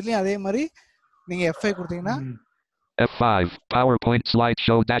பண்ணுவோம், இதுலயும் அதே மாதிரி நீங்க F5 கொடுத்தீங்கன்னா F5. PowerPoint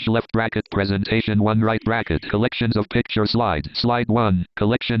slideshow dash left bracket presentation 1 right bracket collections of picture slide. Slide 1.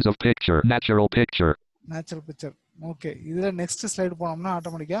 Collections of picture. Natural picture. Natural picture. Okay. இதுல next slide போனோம்னா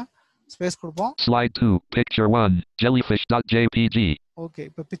ஆட்டோமேட்டிக்கா ஸ்பேஸ் கொடுப்போம். Slide 2. Picture 1. Jellyfish.jpg. Okay.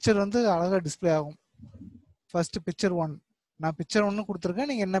 இப்போ பிக்சர் வந்து அழகா display ஆகும். First picture 1. நான் picture 1 கொடுத்திருக்கேன்.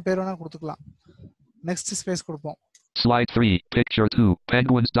 நீங்க என்ன பேர் வேணா கொடுத்துக்கலாம். நெக்ஸ்ட் ஸ்பேஸ் கொடுப்போம். Slide 3. Picture 2.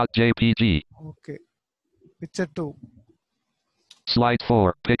 Penguins.jpg. Okay. Picture 2. Slide 4.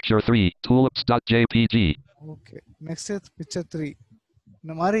 Picture 3. Tulips.jpg. Okay. Next is picture 3.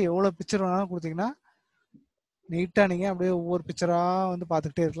 இந்த மாதிரி எவ்வளவு பிக்சர் வேணாலும் கொடுத்தீங்கன்னா நீட்டா நீங்க அப்படியே ஒவ்வொரு பிக்சரா வந்து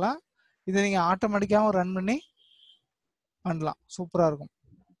பார்த்துக்கிட்டே இருக்கலாம். இதை நீங்க ஆட்டோமேட்டிக்காவும் ரன் பண்ணி பண்ணலாம். சூப்பரா இருக்கும்.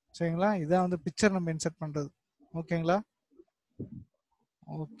 சரிங்களா? இதான் வந்து பிக்சர் நம்ம இன்சர்ட் பண்றது. ஓகேங்களா?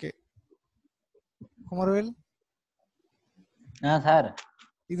 ஓகே. குமரவேல் சார்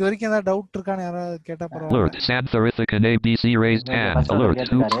இது வரைக்கும் ஏதாவது டவுட் இருக்கான்னு யாராவது கேட்டா பரவாயில்ல. Alert. Santharithic and ABC raised hand. Alert.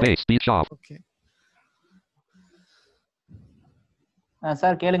 2 space speech off. Okay.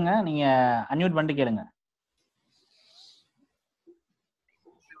 Sir கேளுங்க, நீங்க அன்மியூட் பண்ணிட்டு கேளுங்க.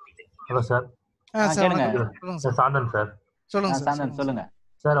 Hello sir. கேளுங்க. Sir Santhan sir. சொல்லுங்க சார். சாந்தன் சொல்லுங்க.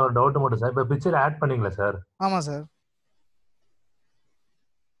 சார் ஒரு டவுட் மட்டும் சார். இப்போ பிக்சர் ஆட் பண்ணீங்களா சார்? ஆமா சார்.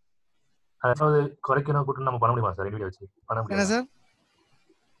 அதாவது குறைக்கணும் கூட்டணும் நம்ம பண்ண முடியுமா சார்? வீடியோ வச்சு பண்ண முடியுமா? என்ன சார்?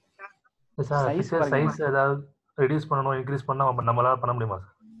 சார் பிக்சர் சைஸ் ஏதாவது ரெடியூஸ் பண்ணனும் இன்கிரீஸ் பண்ணா நம்மளால பண்ண முடியுமா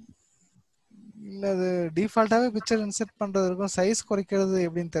சார்? இல்ல அது டிஃபால்ட்டாவே பிக்சர் இன்சர்ட் பண்றது இருக்கும். சைஸ் குறைக்கிறது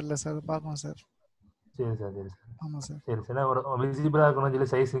எப்படின்னு தெரியல சார். பார்க்கணும் சார். சரி சார் சரி சார். ஆமா சார். சரி சார். ஒரு விசிபிளா இருக்கணும் சொல்லி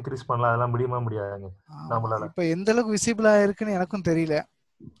சைஸ் இன்கிரீஸ் பண்ணலாம். அதெல்லாம் முடியுமா முடியாதுங்க நம்மளால? இப்போ எந்த அளவுக்கு விசிபிளா இருக்குன்னு எனக்கும் தெரியல.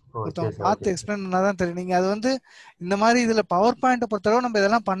 ஒருத்தவங்க பார்த்து எக்ஸ்பிளைன் பண்ணாதான் தெரியும். நீங்க அது வந்து இந்த மாதிரி இதுல பவர் பாயிண்ட பொறுத்தளவு நம்ம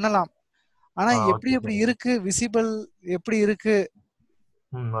இதெல்லாம் பண்ணலாம். ஆனா எப்படி எப்படி இருக்கு விசிபிள் எப்படி இருக்கு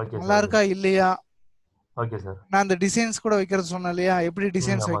நல்லா இருக்கா இல்லையா? Okay sir. நான் அந்த டிசைன்ஸ் கூட வைக்கிறது சொன்னேன் இல்லையா? எப்படி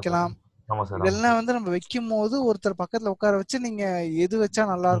டிசைன்ஸ் வைக்கலாம் இதெல்லாம் வந்து நம்ம வைக்கும் போது ஒருத்தர் பக்கத்துல உட்கார வச்சு நீங்க எது வச்சா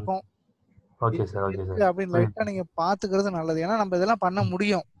நல்லா இருக்கும் ஓகே சார் ஓகே சார் அப்படின்னு லைட்டா நீங்க பாத்துக்கிறது நல்லது. ஏன்னா நம்ம இதெல்லாம் பண்ண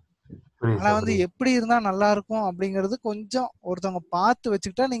முடியும். ஆனா வந்து எப்படி இருந்தா நல்லா இருக்கும் அப்படிங்கறது கொஞ்சம் ஒருத்தவங்க பார்த்து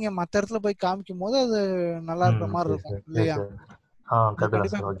வச்சுக்கிட்டா நீங்க மத்த இடத்துல போய் காமிக்கும் போது அது நல்லா இருக்கிற மாதிரி இருக்கும் இல்லையா?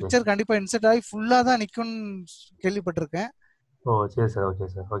 பிக்சர் கண்டிப்பா இன்சர்ட் ஆகி ஃபுல்லா தான் நிக்கும்னு கேள்விப்பட்டிருக்கேன். ஓ சரி sir okay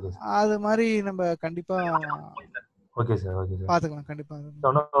sir okay sir. அது மாதிரி நம்ம கண்டிப்பா ஓகே சார் ஓகே சார் பாத்துக்கலாம் கண்டிப்பா.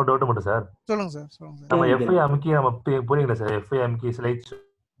 ஒரு டவுட் மட்டும் சார். சொல்லுங்க சார் சொல்லுங்க சார். நம்ம எஃப்ஐ அமுக்கி நம்ம புரியுங்களா சார்? எஃப்ஐ அமுக்கி ஸ்லைட்ஸ்.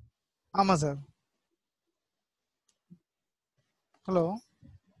 ஆமா சார். ஹலோ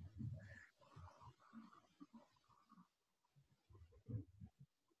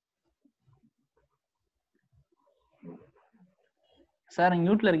சார்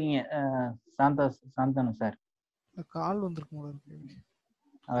மியூட்ல இருக்கீங்க. சாந்தனு சார் கால் வந்திருக்கு போல இருக்கு.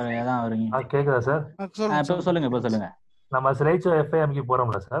 அவர்தான் வருங்க. கேக்குதா சார்? சொல்லுங்க இப்போ சொல்லுங்க. நம்ம ஸ்லைட்ஸ் எஃப்ஐ அமுக்கி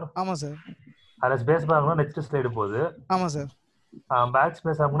போறோம்ல சார்? ஆமா சார். அத ஸ்பேஸ் பார் நெக்ஸ்ட் ஸ்லைடு போகுது. ஆமா சார். பேக்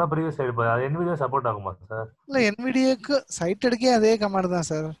ஸ்பேஸ் ஆகும்னா ப்ரீவியஸ் ஸ்லைடு போகுது. அது NVIDIA சப்போர்ட் ஆகுமா சார்? இல்ல NVIDIAக்கு சைட்டடுக்கே அதே கமாண்ட் தான்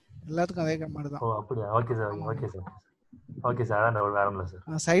சார். எல்லாத்துக்கும் அதே கமாண்ட் தான். ஓ அப்படியே. Okay sir okay sir okay sir. அதான் வேற ஒண்ணு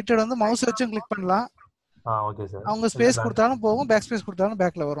சார். சைட்டட் வந்து மவுஸ் வச்சு கிளிக் பண்ணலாம். Okay sir. அவங்க ஸ்பேஸ் கொடுத்தாலும் போகும், பேக் ஸ்பேஸ் கொடுத்தாலும்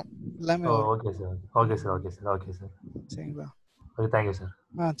பேக்ல வரும். எல்லாமே வரும். Okay sir okay sir okay sir okay sir. சரிங்களா? Okay thank you sir.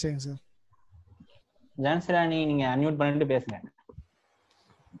 சரிங்க சார். ஜான்சிராணி நீங்க அன்மியூட் பண்ணிட்டு பேசுங்க.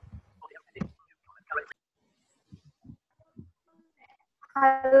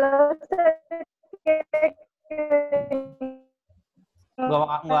 Hello sir.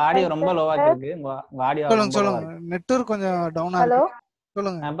 உங்க ஆடியோ ரொம்ப லோவா இருக்கு. உங்க ஆடியோ சொல்லுங்க நெட்வொர்க் கொஞ்சம் டவுனா இருக்கு.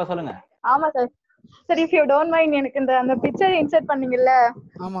 சொல்லுங்க. அப்ப சொல்லுங்க. ஆமா சார். சரி இஃப் யூ டோன்ட் மைண்ட் எனக்கு அந்த பிக்சர் இன்சர்ட் பண்ணீங்கல்ல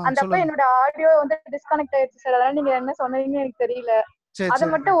அந்தப்ப என்னோட ஆடியோ வந்து டிஸ்கனெக்ட் ஆயிடுச்சு சார். அதனால நீங்க என்ன சொன்னீங்க எனக்கு தெரியல. அத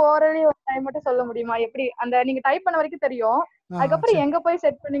மட்டும் ஓரலி ஒரு டைம் மட்டும் சொல்ல முடியுமா? எப்படி அந்த நீங்க டைப் பண்ண வரைக்கும் தெரியும். அதுக்கப்புறம் எங்க போய்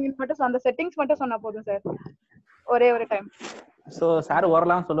செட் பண்ணீங்கன்னு மட்டும் அந்த செட்டிங்ஸ் மட்டும் சொன்னா போதும் சார். ஒரே ஒரு டைம். சோ சார்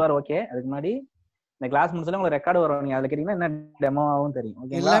ஓரலாம் சொல்லுவார். ஓகே அதுக்கு முன்னாடி இந்த கிளாஸ் முடிச்சல உங்களுக்கு ரெக்கார்ட் வரும். நீங்க அதுல கேட்டீங்கன்னா என்ன டெமோவும் தெரியும்.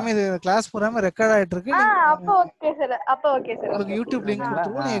 ஓகேங்களா? எல்லாமே இது கிளாஸ் பூராமே ரெக்கார்ட் ஆயிட்டு இருக்கு. அப்ப ஓகே சார். அப்ப ஓகே சார். உங்களுக்கு YouTube லிங்க்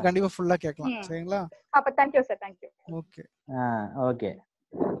கொடுத்துருவோம். நீங்க கண்டிப்பா ஃபுல்லா கேட்கலாம். சரிங்களா? அப்ப thank you sir. Thank you. Okay. Okay.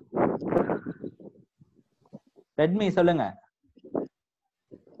 Redmi சொல்லுங்க.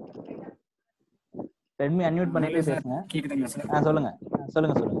 ரெட்மி அன்மியூட் பண்ணிட்டு பேசுங்க. கேக்குதுங்களா சார்? சொல்லுங்க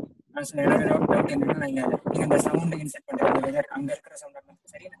சொல்லுங்க சொல்லுங்க. சார் எனக்கு டவுட் என்னன்னா நீங்க அந்த சவுண்ட் இன்சர்ட் பண்றது அங்க இருக்கிற சவுண்ட்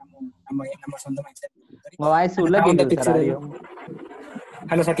சரி நம்ம சொந்தமா இன்சர்ட் உங்க வாய்ஸ் உள்ள கேக்குது சார். ஆடியோ.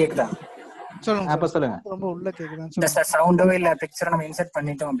 ஹலோ சார் கேக்குதா? சொல்லுங்க. அப்ப சொல்லுங்க. ரொம்ப உள்ள கேக்குதா? இந்த சார் சவுண்டோ இல்ல பிக்சர் நம்ம இன்சர்ட்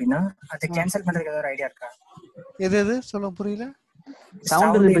பண்ணிட்டோம் அப்படினா அதை கேன்சல் பண்றதுக்கு ஏதாவது ஐடியா இருக்கா? எது சொல்லுங்க புரியல.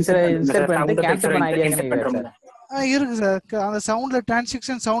 சவுண்ட் பிக்சர் இன்சர்ட் பண்ணிட்டு கேன்சல் பண்ண ஐடியா இருக்கா சார்? இருக்கு சார். அந்த சவுண்ட்ல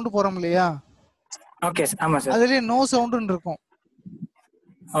டிரான்சிஷன் சவுண்ட் போறோம் இல்லையா? ஓகே ஆமா சார். அதுலயே நோ சவுண்ட்னு இருக்கும்.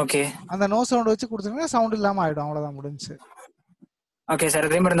 ஓகே. அந்த நோ சவுண்ட் வச்சு கொடுத்தீங்கன்னா சவுண்ட் இல்லாம ஆயிடும். அவ்வளவுதான், முடிஞ்சு. Okay sir.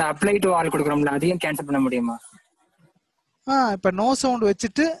 அதே மாதிரி இந்த அப்ளை டு ஆல் கொடுக்குறோம்ல, அதையும் கேன்சல் பண்ண முடியுமா? இப்ப நோ சவுண்ட்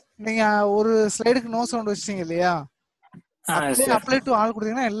வச்சுட்டு நீங்க ஒரு ஸ்லைடுக்கு நோ சவுண்ட் வச்சிட்டீங்க இல்லையா, அப்படியே அப்ளை டு ஆல்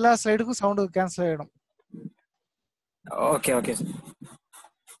கொடுத்தீங்கன்னா எல்லா ஸ்லைடுக்கும் சவுண்ட் கேன்சல் ஆயிடும். Okay okay sir.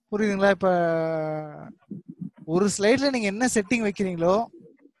 புரியுதுங்களா? இப்ப ஒரு ஸ்லைட்ல நீங்க என்ன செட்டிங் வைக்கிறீங்களோ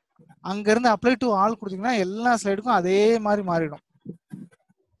அங்க இருந்து அப்ளை டு ஆல் கொடுத்தீங்கன்னா எல்லா ஸ்லைடுக்கும் அதே மாதிரி மாறிடும்.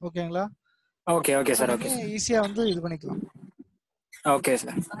 ஓகேங்களா? Okay okay sir. ஓகே ஈஸியா வந்து இது பண்ணிக்கலாம். Okay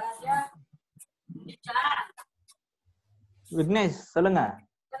sir. விக்னேஷ் சொல்லுங்க.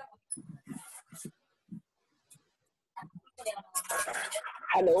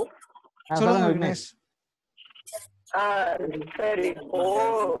 ஹலோ, சொல்லுங்க விக்னேஷ். சரி, இப்போ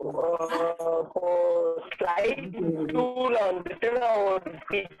ஸ்லைட் 2ல வந்துட்டு நான் ஒரு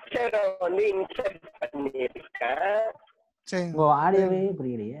பிக்சரை வந்து இன்சர்ட் பண்ணியிருக்கேன். உங்க ஆடியோவே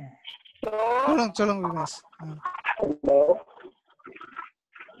புரியலையே. சொல்லுங்க விக்னேஷ்.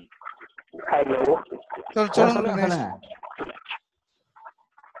 ஹலோ சொல்லுங்க விக்னேஷ்.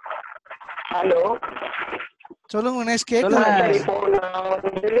 ஹலோ சொல்லுங்க விக்னேஷ், கேக்குதா? இப்போ நான்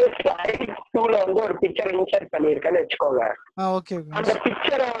வந்து ஸ்லைட் 2ல வந்து ஒரு பிக்சர் இன்சர்ட் பண்ணிருக்கேன்னு வெச்சுக்கோங்க. ஓகே. அந்த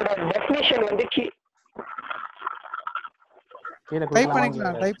பிக்சரோட டெஃபினிஷன் வந்து டைப்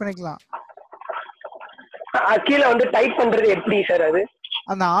பண்ணிக்கலாம். கீழ வந்து டைப் பண்றது எப்படி சார்? அது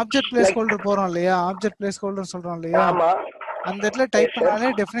அந்த ஆப்ஜெக்ட் பிளேஸ் ஹோல்டர் போறோம் இல்லையா, ஆப்ஜெக்ட் பிளேஸ் ஹோல்டர் சொல்றோம் இல்லையா, ஆமா, அந்த இடத்துல டைப்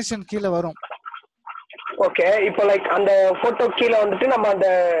பண்ணாலே டெஃபினிஷன் கீழ வரும். ஓகே. இப்போ லைக் அந்த போட்டோ கீழ வந்துட்டு நம்ம அந்த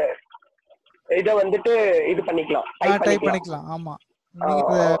இத வந்துட்டு இது பண்ணிக்கலாம், டைப் பண்ணிக்கலாம். ஆமா,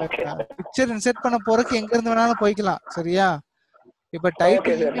 நீங்க பிக்சர் இன்சர்ட் பண்ண போறதுக்கு எங்க இருந்து வேணாலும் போய்க்கலாம். சரியா? இப்ப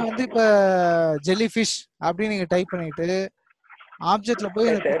டைப்பிங் வந்து இப்ப ஜெல்லி ஃபிஷ் அப்படி நீங்க டைப் பண்ணிட்டு ஆப்ஜெக்ட்ல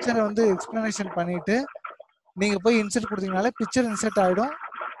போய் அந்த பிக்சரை வந்து எக்ஸ்பிளனேஷன் பண்ணிட்டு நீங்க போய் இன்சர்ட் கொடுத்தீங்கனாலே பிக்சர் இன்சர்ட் ஆயிடும்.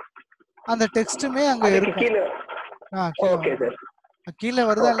 அந்த டெக்ஸ்ட்டுமே அங்க இருக்கும். கீழே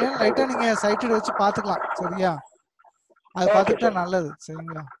வருதா இல்லையா லைட்டா நீங்க சைட்டட் வச்சு பாத்துக்கலாம். சரியா? அது பாத்துட்டா நல்லது.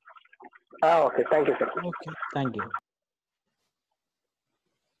 சரிங்களா? Okay, thank you sir. Okay, thank you.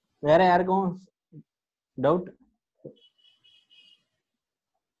 வேற யாருக்கும் டவுட்?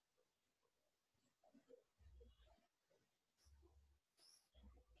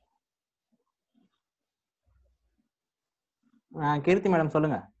 கீர்த்தி மேடம்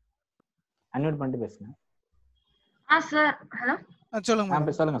சொல்லுங்க. அன்மியூட் பண்ணிட்டு பேசுங்க. Sir hello. சொல்லுங்க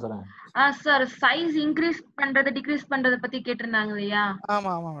மேடம். சொல்லுங்க. சார் சைஸ் இன்க்ரீஸ் பண்றது டிக்ரீஸ் பண்றத பத்தி கேட்டிருந்தாங்க இல்லையா?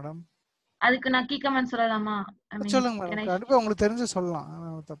 ஆமா மேடம். அதுக்கு நான் கீ கமெண்ட் சொல்லலாமா? சொல்லுங்க மேடம். கண்டிப்பா உங்களுக்கு தெரிஞ்சு சொல்லலாம்,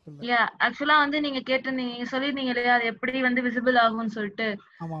 தப்பு இல்ல. யா, ஆக்சுவலா வந்து நீங்க கேட்டிருந்தீங்க, சொல்லிருந்தீங்க இல்லையா அது எப்படி வந்து விசிபிள் ஆகும்னு சொல்லிட்டு.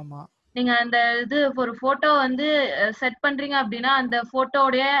 ஆமா. நீங்க அந்த இது ஒரு போட்டோ வந்து செட் பண்றீங்க அப்படின்னா அந்த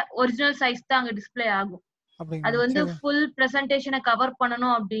போட்டோடைய ஒரிஜினல் சைஸ் தான் அங்க டிஸ்ப்ளே ஆகும். அது வந்து ஃபுல் பிரசன்டேஷனை கவர்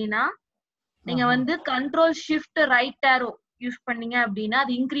பண்ணணும் அப்படின்னா நீங்க வந்து கண்ட்ரோல் ஷிஃப்ட் ரைட் ஆரோ யூஸ் பண்ணீங்க அப்படின்னா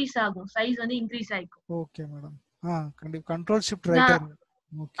அது இன்க்ரீஸ் ஆகும், சைஸ் வந்து இன்க்ரீஸ் ஆகும். Okay madam. கண்டிப்பா கண்ட்ரோல் ஷிஃப்ட் ரைட் ஆரோ.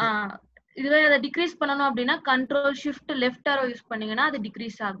 ஓகே. இதுவே அதை டிக்ரீஸ் பண்ணனும் அப்படின்னா கண்ட்ரோல் ஷிஃப்ட் லெஃப்ட் ஆரோ யூஸ் பண்ணீங்கன்னா அது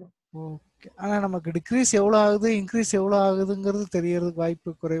டிக்ரீஸ் ஆகும். ஓகே. ஆனா நமக்கு டிக்ரீஸ் எவ்வளவு ஆகுது இன்க்ரீஸ் எவ்வளவு ஆகுதுங்கிறது தெரியறதுக்கு வாய்ப்பு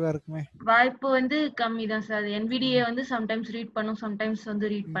குறைவா இருக்குமே. வாய்ப்பு வந்து கம்மி தான் சார். NVDA வந்து சம்டைம்ஸ் ரீட் பண்ணும், சம்டைம்ஸ் வந்து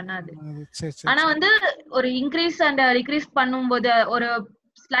ரீட் பண்ணாது. ஆனா வந்து ஒரு இன்க்ரீஸ் அண்ட் டிக்ரீஸ் பண்ணும்போது ஒரு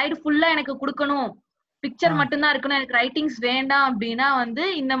ஸ்லைடு ஃபுல்லா எனக்கு கொடுக்கணும், பிக்சர் மட்டும் தான் இருக்கணும், எனக்கு ரைட்டிங்ஸ் வேண்டாம் அப்படின்னா வந்து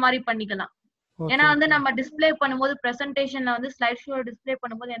இந்த மாதிரி பண்ணிக்கலாம். ஏன்னா வந்து நம்ம டிஸ்ப்ளே பண்ணும்போது பிரசன்டேஷன்ல வந்து ஸ்லைட் ஷோ டிஸ்ப்ளே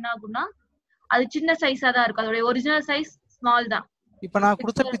பண்ணும்போது என்ன ஆகும்னா அது சின்ன சைஸா தான் இருக்கும், அதோட ஒரிஜினல் சைஸ் ஸ்மால் தான். இப்போ நான்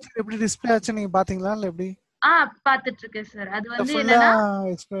கொடுத்த பிக்சர் எப்படி டிஸ்ப்ளே ஆச்சு நீங்க பாத்தீங்களா இல்ல எப்படி? பாத்துட்டு இருக்கேன் சார். அது வந்து என்னன்னா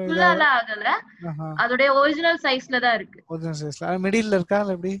ஃபுல்லால ஆகல, அதோட ஒரிஜினல் சைஸ்ல தான் இருக்கு. ஒரிஜினல் சைஸ்ல மிடில்ல இருக்கா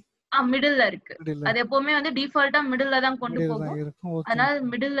இல்ல எப்படி? மிடில்ல இருக்கு. அது எப்பவுமே வந்து டிஃபால்ட்டா மிடில்ல தான் கொண்டு போகும், அதனால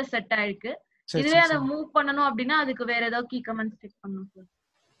மிடில்ல செட் ஆயிருக்கு. இதுவே அதை மூவ் பண்ணனும் அப்படின்னா அதுக்கு வேற ஏதாவது கீ கமெண்ட்ஸ் செட் பண்ணனும் sir.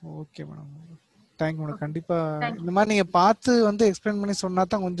 Okay madam. Thank you madam. கண்டிப்பா இந்த மாதிரி நீங்க பார்த்து வந்து எக்ஸ்பிளைன் பண்ணி சொன்னா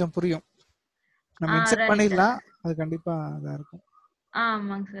தான் கொஞ்சம் புரியும். நம்ம இன்சர்ட் பண்ணிடலாம், அது கண்டிப்பா அதா இருக்கும்.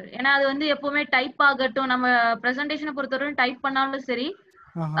 ஆமாங்க சார். ஏன்னா அது வந்து எப்பவுமே டைப் ஆகட்டும், நம்ம பிரசன்டேஷனை பொறுத்தவரை டைப் பண்ணாலும் சரி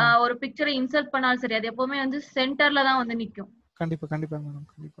ஒரு பிக்சரை இன்சர்ட் பண்ணாலும் சரி அது எப்பவுமே வந்து சென்டர்ல தான் வந்து நிக்கும். கண்டிப்பா மேடம்.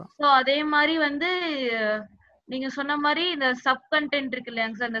 கண்டிப்பா. சோ அதே மாதிரி வந்து நீங்க சொன்ன மாதிரி இந்த சப் கண்டென்ட் இருக்கு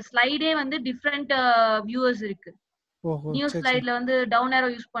இல்லையாங்க சார், இந்த ஸ்லைடே வந்து டிஃபரெண்ட் வியூவர்ஸ் இருக்கு. நியூ ஸ்லைட்ல வந்து டவுன் ஏரோ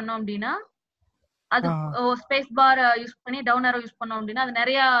யூஸ் பண்ணோம் அப்படின்னா அது ஸ்பேஸ் பார் யூஸ் பண்ணி டவுன் ஏரோ யூஸ் பண்ணோம் அப்படின்னா அது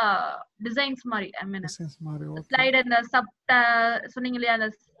நிறைய டிசைன்ஸ் மாதிரி ஐ மீன் ஸ்லைடு இந்த சப் சொன்னீங்க இல்லையா அந்த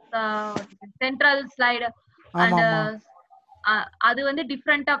சென்ட்ரல் ஸ்லைடு அண்ட் அது வந்து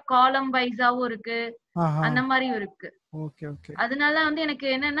டிஃபரெண்டா காலம் வைஸாவும் இருக்கு, அந்த மாதிரியும் இருக்கு. Okay okay. அதனால வந்து எனக்கு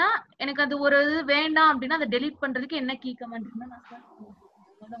என்னன்னா, எனக்கு அது ஒரு இது வேண்டாம் அப்படின்னா அதை டெலீட் பண்றதுக்கு என்ன கீ கமாண்ட் இருந்தா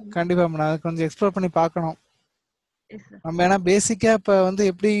நான் கண்டிப்பா மேடம், அதை கொஞ்சம் எக்ஸ்ப்ளோர் பண்ணி பார்க்கணும். நம்ம ஏன்னா பேசிக்கா இப்ப வந்து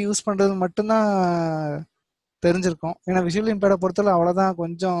எப்படி யூஸ் பண்றது மட்டும்தான் தெரிஞ்சிருக்கோம். ஏன்னா விஷுவல் இம்பேர்டை பொறுத்தளவு அவ்வளவுதான்.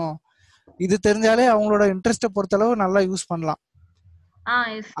 கொஞ்சம் இது தெரிஞ்சாலே அவங்களோட இன்ட்ரெஸ்ட்டை பொறுத்தளவு நல்லா யூஸ் பண்ணலாம்.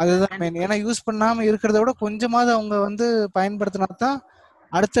 அதுதான் மெயின். ஏன்னா யூஸ் பண்ணாம இருக்கிறத விட கொஞ்சமாவது அவங்க வந்து பயன்படுத்தினா தான்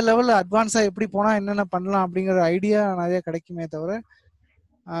அடுத்த லெவல் அட்வான்ஸா எப்படி போனா என்னென்ன பண்ணலாம் அப்படிங்கிற ஐடியா நிறைய கிடைக்குமே தவிர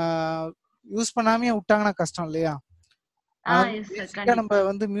யூஸ் பண்ணாமே விட்டாங்கன்னா கஷ்டம் இல்லையா? நம்ம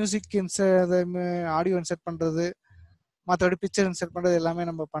வந்து மியூசிக் ஆடியோ இன்சர்ட் பண்றது, மற்றபடி பிக்சர் இன்சர்ட் பண்றது எல்லாமே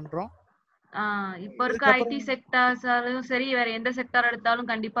நம்ம பண்றோம். இப்போ இருக்க ஐடி செக்டார்ஸாலும் சரி, வேற எந்த செக்டார் எடுத்தாலும்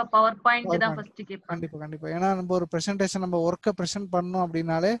கண்டிப்பா பவர் பாயிண்ட் தான் ஃபர்ஸ்ட் கேட்பாங்க. கண்டிப்பா கண்டிப்பா. ஏன்னா நம்ம ஒரு பிரசன்டேஷன் நம்ம ஒர்க்கை பிரசன்ட் பண்ணோம்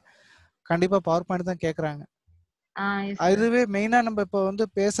அப்படின்னாலே கண்டிப்பா பவர் பாயிண்ட் தான் கேக்குறாங்க. அதுவே மெயினா நம்ம இப்போ வந்து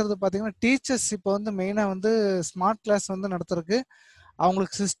பேசுறது பாத்தீங்கன்னா டீச்சர்ஸ் இப்போ வந்து மெயினா வந்து ஸ்மார்ட் கிளாஸ் வந்து நடத்துறதுக்கு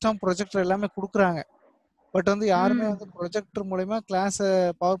அவங்களுக்கு சிஸ்டம் ப்ரொஜெக்டர் எல்லாமே கொடுக்குறாங்க. பட் வந்து யாருமே வந்து ப்ரொஜெக்டர் மூலமா கிளாஸை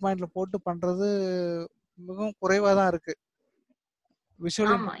பவர் பாயிண்ட்ல போட்டு பண்றது மிகவும் குறைவா தான் இருக்கு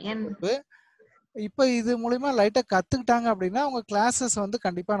விஷுவல். இப்ப இது மூலமா லைட்டா கத்துக்கிட்டாங்க அப்படின்னா அவங்க கிளாஸஸ் வந்து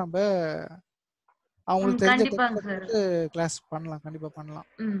கண்டிப்பா நம்ம அவங்களுக்கு தெரிஞ்ச கிளாஸ் பண்ணலாம், கண்டிப்பா பண்ணலாம்.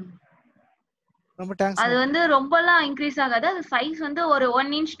 ரொம்ப தேங்க்ஸ். அது வந்து ரொம்பலாம் இன்க்ரீஸ் ஆகாது. அது சைஸ் வந்து ஒரு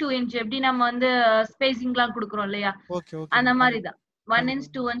 1 inch 2 inch எப்படி நம்ம வந்து ஸ்பேசிங்லாம் கொடுக்குறோம் இல்லையா, அந்த மாதிரி தான் 1 inch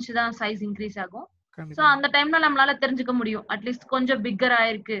 2 inch தான் சைஸ் இன்க்ரீஸ் ஆகும். சோ அந்த டைம்ல நம்மளால தெரிஞ்சுக்க முடியும் அட்லீஸ்ட் கொஞ்சம் பிக்கர்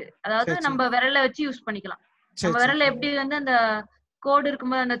ஆயிருக்கு. அதாவது நம்ம விரல வச்சு யூஸ் பண்ணிக்கலாம். நம்ம விரல்ல எப்படி வந்து அந்த கோட்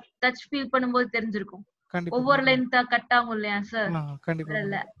இருக்கும்போது அந்த டச் ஃபீல் பண்ணும்போது தெரிஞ்சிருக்கும். ஒவ்வொரு லென்த்தா கட் ஆகும் இல்லையா சார்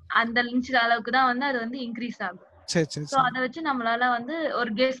விரல்ல, அந்த இன்ச் அளவுக்கு தான் வந்து அது வந்து இன்க்ரீஸ் ஆகும். சோ அத வச்சு நம்மளால வந்து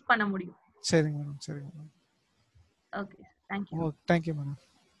ஒரு கெஸ் பண்ண முடியும். சரிங்க மேடம், சரிங்க madam. Okay, thank you. Thank you madam.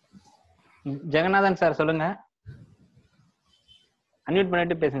 Jeganathan sir சொல்லுங்க. அன்மியூட்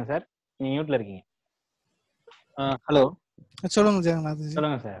பண்ணிட்டு பேசுங்க சார், நீங்க மியூட்ல இருக்கீங்க. ஹலோ சொல்லுங்க ஜெகநாதன்.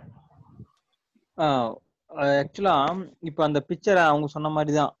 சொல்லுங்க சார். ஆக்சுவலா இப்போ அந்த பிக்சரை அவங்க சொன்ன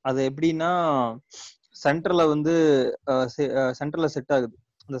மாதிரி தான். அது எப்படின்னா சென்டர்ல வந்து சென்டர்ல செட் ஆகுது.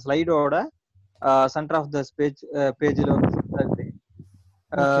 அந்த ஸ்லைடோட சென்டர் ஆஃப் த பேஜ்ல வந்து செட் ஆகுது.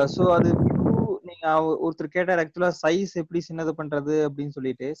 ஸோ அது நீங்க ஒருத்தர் கேட்டார் ஆக்சுவலா சைஸ் எப்படி சின்னது பண்றது அப்படின்னு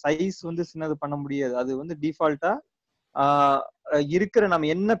சொல்லிட்டு. சைஸ் வந்து சின்னது பண்ண முடியாது. அது வந்து டிஃபால்ட்டா இருக்கிற நம்ம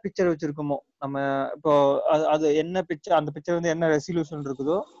என்ன பிக்சர் வச்சிருக்கோமோ, நம்ம இப்போ அது என்ன பிக்சர், அந்த பிக்சர் வந்து என்ன ரெசல்யூஷன்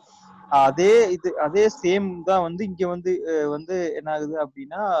இருக்குதோ அதே சேம் தான் வந்து இங்க வந்து என்ன ஆகுது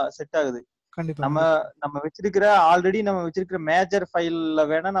அப்படின்னா செட் ஆகுது. நம்ம வச்சிருக்கிற ஆல்ரெடி நம்ம வச்சிருக்கிற மேஜர் ஃபைல்ல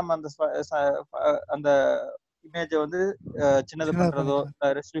வேணா நம்ம அந்த இமேஜை வந்து சின்னது பண்றதோ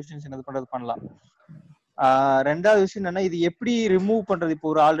ரெசல்யூஷன் சின்னது பண்றது பண்ணலாம். ரெண்டாவது விஷயம் என்னன்னா, இது எப்படி ரிமூவ் பண்றது. இப்போ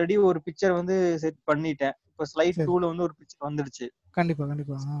ஒரு ஆல்ரெடி ஒரு பிக்சர் வந்து செட் பண்ணிட்டேன். இப்போ ஸ்லைட் 2ல வந்து ஒரு பிக்சர் வந்துருச்சு. கண்டிப்பா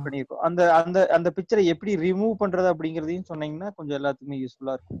கண்டிப்பா பண்ணிருக்கோம். அந்த அந்த அந்த பிக்சரை எப்படி ரிமூவ் பண்றது அப்படிங்கறதையும் சொன்னீங்கன்னா கொஞ்சம் எல்லாத்துக்குமே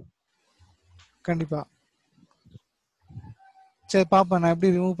யூஸ்ஃபுல்லா இருக்கும். கண்டிப்பா. சரி பாப்பேன், நான்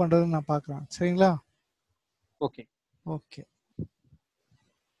எப்படி ரிமூவ் பண்றதுன்னு நான் பாக்குறேன். சரிங்களா? Okay okay.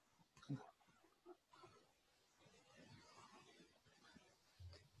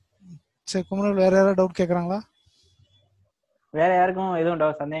 சரி குமரன், வேற யாராவது டவுட் கேக்குறாங்களா? வேற யாருக்கும்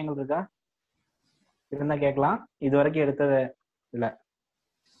எதுவும் சந்தேகங்கள் இருக்கா? இருந்தா கேட்கலாம். இது வரைக்கும் எடுத்தது இல்ல,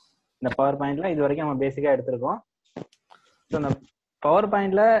 இந்த பவர் பாயிண்ட்ல இது வரைக்கும் நம்ம பேசிக்கா எடுத்திருக்கோம். ஸோ இந்த பவர்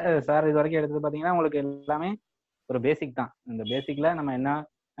பாயிண்ட்ல சார் இது வரைக்கும் எடுத்தது பாத்தீங்கன்னா உங்களுக்கு எல்லாமே ஒரு பேசிக் தான். இந்த பேசிக்ல நம்ம என்ன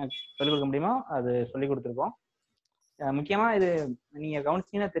சொல்லிக் கொடுக்க முடியுமோ அது சொல்லி கொடுத்துருக்கோம். முக்கியமா இது நீங்க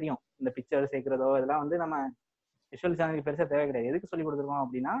கவனிச்சீங்கன்னா தெரியும், இந்த பிக்சர் சேர்க்கிறதோ இதெல்லாம் வந்து நம்ம விஷுவல் சேனலுக்கு பெருசா தேவை கிடையாது. எதுக்கு சொல்லி கொடுத்துருக்கோம்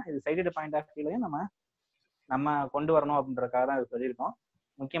அப்படின்னா, இது சைடட் பாயிண்ட் ஆஃப் வியூலையும் நம்ம கொண்டு வரணும் அப்படின்றதுக்காக தான் இது சொல்லியிருக்கோம்.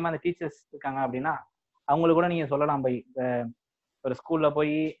 முக்கியமா இந்த டீச்சர்ஸ் இருக்காங்க அப்படின்னா அவங்களுக்கு கூட நீங்க சொல்லலாம், போய் ஒரு ஸ்கூல்ல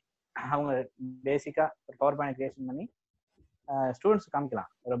போய் அவங்க பேசிக்கா ஒரு பவர் பாயிண்ட் கிரியேஷன் பண்ணி ஸ்டூடெண்ட்ஸ் காமிக்கலாம்.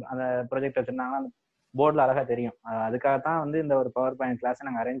 ஒரு அந்த ப்ரொஜெக்ட் வச்சிருந்தாங்கன்னா அந்த போர்டில் அழகா தெரியும். அதுக்காகத்தான் வந்து இந்த ஒரு பவர் பாயிண்ட் கிளாஸை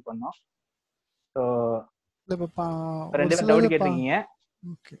நாங்கள் அரேஞ்ச் பண்ணோம். ஸோ 2 பேரும் டவுட் கேட்டிருக்கீங்க.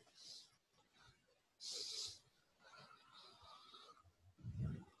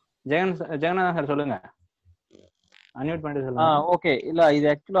 ஜெகநாதன் சார் சொல்லுங்க, அன்மியூட் பண்ணிட்டு சொல்லுங்க. ஓகே. இல்ல இது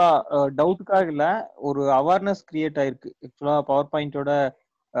ஆக்சுவலா டவுட்டுக்காக இல்ல, ஒரு அவேர்னஸ் கிரியேட் ஆயிருக்கு. ஆக்சுவலா பவர் பாயிண்டோட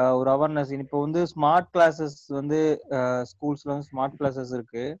ஒரு அவேர்னஸ். இப்போ வந்து ஸ்மார்ட் கிளாஸஸ் வந்து ஸ்கூல்ஸ்ல வந்து ஸ்மார்ட் கிளாஸஸ்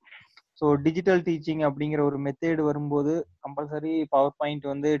இருக்கு. ஸோ டிஜிட்டல் டீச்சிங் அப்படிங்கிற ஒரு மெத்தேடு வரும்போது கம்பல்சரி பவர் பாயிண்ட்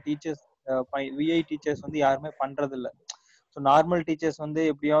வந்து டீச்சர்ஸ் விஐ டீச்சர்ஸ் வந்து யாருமே பண்றது இல்லை. ஸோ நார்மல் டீச்சர்ஸ் வந்து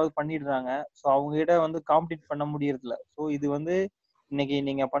எப்படியாவது பண்ணிடுறாங்க. ஸோ அவங்க கிட்ட வந்து காம்படிட் பண்ண முடியறது இல்லை. ஸோ இது வந்து இன்னைக்கு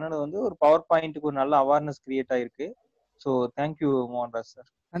நீங்க பண்ணது வந்து ஒரு பவர் பாயிண்ட்டுக்கு ஒரு நல்ல அவேர்னஸ் கிரியேட் ஆயிருக்கு. So thank you Mohanraj sir.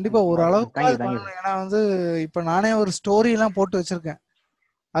 கண்டிப்பா ஒரு அளவுக்கு பண்ணணும். ஏன்னா வந்து இப்ப நானே ஒரு ஸ்டோரி எல்லாம் போட்டு வச்சிருக்கேன்.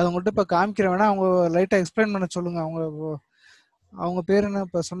 அது உங்கள்கிட்ட இப்ப காமிக்கிறேன், வேணா அவங்க லைட்டா எக்ஸ்பிளைன் பண்ண சொல்லுங்க. அவங்க பேர் என்ன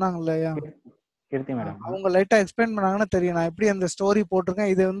இப்ப சொன்னாங்க இல்லையா, கீர்த்தி மேடம், அவங்க லைட்டா எக்ஸ்பிளைன் பண்ணாங்கன்னா தெரியும் நான் எப்படி அந்த ஸ்டோரி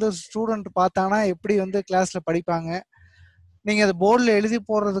போட்டிருக்கேன். இது வந்து ஸ்டூடெண்ட் பார்த்தாங்கன்னா எப்படி வந்து கிளாஸ்ல படிப்பாங்க. நீங்க அதை போர்டில் எழுதி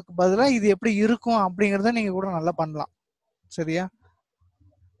போடுறதுக்கு பதிலாக இது எப்படி இருக்கும் அப்படிங்கிறத நீங்க கூட நல்லா பண்ணலாம். சரியா?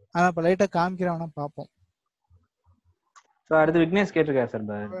 ஆனா இப்ப லைட்டா காமிக்கிறேன், வேணா பார்ப்போம். அடுத்து விக்னேஷ் கேட்டிருக்காரு சார்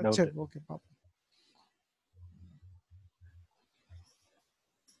டவுட். சரி, ஓகே பாப்போம்.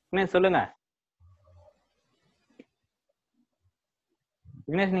 விக்னேஷ் சொல்லுங்க.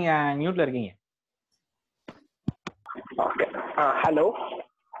 விக்னேஷ் நீங்க மியூட்ல இருக்கீங்க. ஓகே. ஹலோ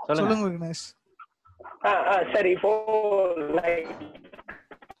சொல்லுங்க விக்னேஷ். சரி, இப்போ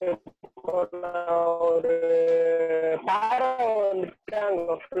ஒரு பேரா வந்துட்டு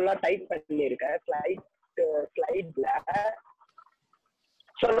அங்க ஃபுல்லா டைப் பண்ணிருக்கேன் ஸ்லைட்ல.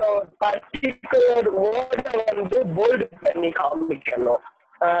 ஸோ பர்டிகுலர் வேர்டை வந்து போல்டு பண்ணி காமிக்கணும்.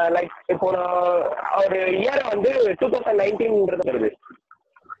 லைக் இப்போ ஒரு இயர் வந்து 2019 வருது.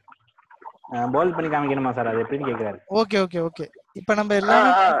 போல்ட் பண்ணி காமிக்கணுமா சார்? அது எப்படின்னு கேக்குறாரு. Okay okay okay. இப்போ நம்ம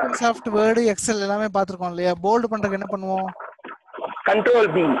எல்லாமே மைக்ரோசாஃப்ட் வேர்ட், எக்ஸல் எல்லாமே பாத்துறோம் இல்லையா? போல்ட் பண்றதுக்கு என்ன பண்ணுவோம்? கண்ட்ரோல்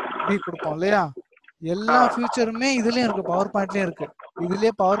பி கொடுப்போம் இல்லையா? எல்லா ஃபியூச்சருமே இதுலயும் இருக்கு, பவர் பாயிண்ட்லயும் இருக்கு.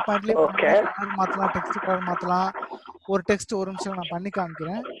 இதுலயே பவர் பாயிண்ட்லயே கலர் மாத்தலாம், டெக்ஸ்ட் கலர் மாத்தலாம். ஒரு டெக்ஸ்ட் ஒரு நிமிஷம் நான் பண்ணி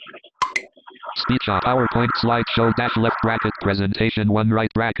காமிக்கிறேன். Speech on PowerPoint slideshow dash left bracket presentation 1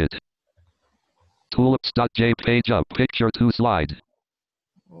 right bracket. Tulips.jpg up picture 2 slide.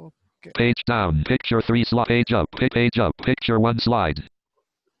 Okay. Page down picture 3 slide. Page up picture 1 slide.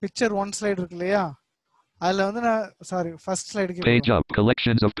 Picture 1 slide இருக்கு இல்லையா? அதுல வந்து நான் sorry first ஸ்லைடுக்கு Page up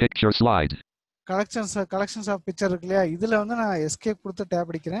collections of picture slide. collections of picture இருக்கு இல்லையா? இதுல வந்து நான் எஸ்கேப் கொடுத்து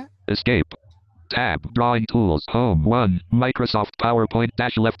டேப் அடிக்கிறேன். Escape. Tab drawing tools home 1 Microsoft PowerPoint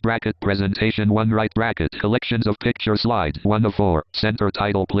dash left bracket presentation 1 right bracket collections of picture slide 1 of 4 center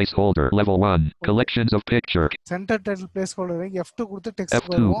title placeholder level 1 collections of picture center title placeholder F2 கொடுத்து text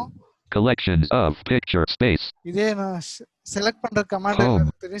F2 வருவோம். collections of picture space. இதே நான் select பண்ற command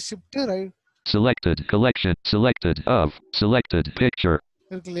என்ன shift right selected collection selected of selected picture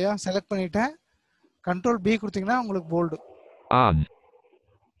இருக்கு இல்லையா? Select பண்ணிட்டேன். Control B கொடுத்தீங்கன்னா உங்களுக்கு போல்ட் on.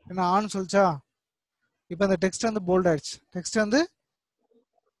 என்ன ஆன் சொல்ச்சா? இப்போ அந்த டெக்ஸ்ட் வந்து போல்ட் ஆயிடுச்சு. டெக்ஸ்ட் வந்து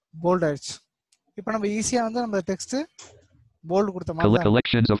போல்ட் ஆயிடுச்சு. இப்போ நம்ம ஈஸியா வந்து நம்ம டெக்ஸ்ட் போல்ட் கொடுத்த மாதிரி தான்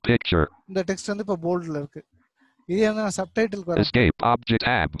collections of picture இந்த டெக்ஸ்ட் வந்து இப்போ போல்ட்ல இருக்கு. இதே வந்து நான் சப்டைட்டிலுக்கு வரேன். escape object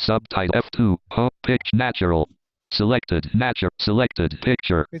tab subtitle F2 home pitch natural selected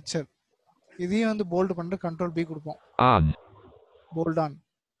picture இதையும் வந்து போல்ட் பண்ணிட்டு கண்ட்ரோல் B கொடுப்போம். on bolt on.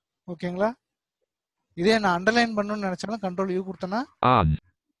 ஓகேங்களா? இதே நான் அண்டர்லைன் பண்ணணும்னு நினைச்சாலும் கண்ட்ரோல் U கொடுத்தனா on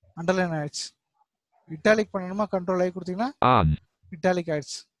அண்டர்லைன் ஆயிடுச்சு. இட்டாலிக் பண்ணணுமா கண்ட்ரோல் I கொடுத்தீங்கன்னா on இட்டாலிக்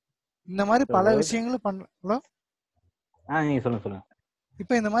ஆயிடுச்சு. இந்த மாதிரி பல விஷயங்களும் பண்ணலாம். நீங்க சொல்லுங்க.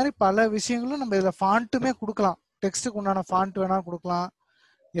 இப்போ இந்த மாதிரி பல விஷயங்களும் நம்ம இதுல ஃபாண்ட்டுமே கொடுக்கலாம். டெக்ஸ்ட்டுக்கு உண்டான ஃபாண்ட் வேணா கொடுக்கலாம்.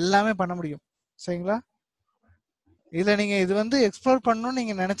 எல்லாமே பண்ண முடியும். சரிங்களா? இதுல நீங்க இது வந்து எக்ஸ்ப்ளோர் பண்ணணும்னு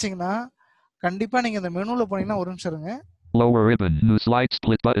நீங்க நினைச்சீங்கன்னா கண்டிப்பா நீங்க இந்த மெனுல போனீங்கன்னா ஒரு நிமிஷம் இருங்க. lower ribbon new slide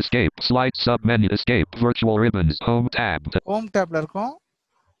split but escape slide sub menu escape virtual ribbons home tabல இருக்கும்.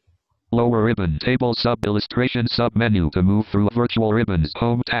 lower ribbon table sub illustration sub menu to move through virtual ribbons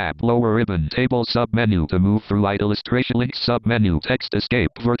home tab lower ribbon table sub menu to move through illustration link sub menu text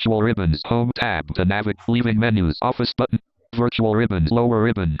escape virtual ribbons home tab to navigate leaving menus office button virtual ribbons lower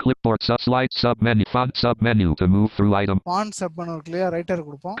ribbon clipboard slide sub menu font sub menu to move through item font sub menu இருக்குல writer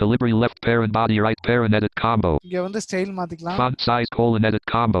கொடுப்போம். calibri left parent body right parent edit combo இங்க வந்து style மாத்திக்கலாம். font size edit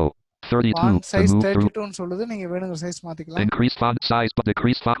combo 32 font size 32 ன்னு சொல்லுது. நீங்க வேணுங்கிற size மாத்திக்கலாம். increase font size but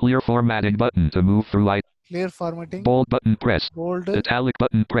decrease font clear formatting button to move through clear formatting bold button pressed bold italic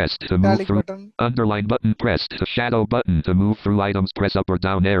button pressed to move through underline button pressed the shadow button to move through items press up or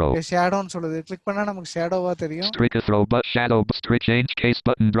down arrow shadow ன்னு சொல்லுது. Click பண்ணா நமக்கு ஷேடோவா தெரியும். strict throw but shadow strict change case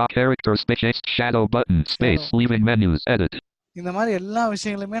button draw character space shadow button space leaving menus edit இந்த மாதிரி எல்லா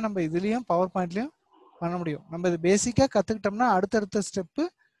விஷயங்களுமே நம்ம இதுலயும் பவர் பாயிண்ட்லயும் பண்ண முடியும். நம்ம இது பேசிக்கா கத்துக்கிட்டோம்னா அடுத்த ஸ்டெப்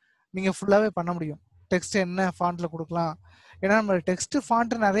நீங்க ஃபுல்லாவே பண்ண முடியும். டெக்ஸ்ட் என்ன ஃபாண்ட்ல கொடுக்கலாம். ஏன்னா நம்ம டெக்ஸ்ட்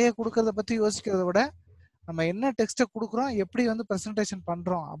ஃபாண்ட் நிறைய கொடுக்கறத பத்தி யோசிக்கிறத விட நம்ம என்ன டெக்ஸ்ட்டை கொடுக்குறோம், எப்படி வந்து ப்ரெசன்டேஷன்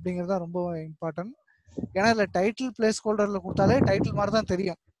பண்றோம் அப்படிங்கிறது தான் ரொம்ப இம்பார்ட்டன்ட். ஏன்னா இதுல டைட்டில் பிளேஸ் ஹோல்டர்ல கொடுத்தாலே டைட்டில் மாதிரி தான்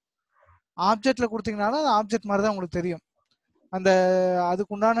தெரியும். ஆப்ஜெக்ட்ல கொடுத்தீங்கனாலும் அது ஆப்ஜெக்ட் மாதிரி தான் உங்களுக்கு தெரியும். அந்த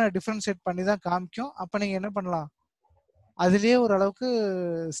அதுக்குண்டான டிஃபரன்ஷியேட் பண்ணி தான் காமிக்கும். அப்ப நீங்க என்ன பண்ணலாம், அதுலயே ஓரளவுக்கு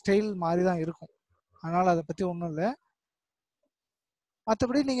ஸ்டைல் மாதிரி தான் இருக்கும். அதனால அதை பத்தி ஒன்றும் இல்லை.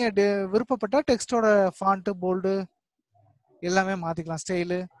 மற்றபடி நீங்க விருப்பப்பட்டா டெக்ஸ்டோட ஃபாண்ட் போல்டு எல்லாமே மாத்திக்கலாம்.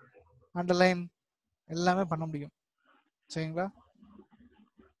 ஸ்டைலு அண்டர்லைன் எல்லாமே பண்ண முடியும். சரிங்களா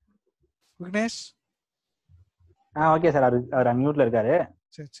விக்னேஷ்? Okay sir. அவர் அன்மியூட்ல இருக்காரு.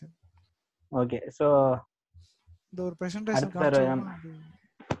 சரி. ஓகே. சோ இந்த ஒரு பிரசன்டேஷன்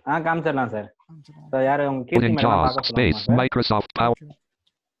காமிச்சிடலாம் சார். சோ யாரு உங்க கீர்த்தி மேடம் பார்க்க சொல்லுங்க சார். மைக்ரோசாஃப்ட் பவர்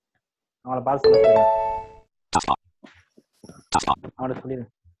அவங்கள பார்க்க சொல்லுங்க சார். அவங்கள சொல்லிடுங்க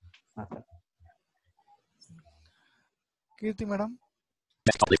சார். கீர்த்தி மேடம்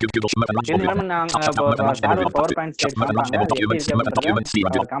நாங்க சார் ஒரு பவர் பாயிண்ட் ஸ்லைட் காமிப்பாங்க. அது எப்படி இருக்கு அப்படிங்கறத காமிச்சு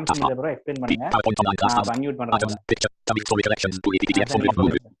முடிஞ்ச அப்புறம் எக்ஸ்பிளைன் பண்ணுங்க. நான் அன்மியூட் பண்றேன்.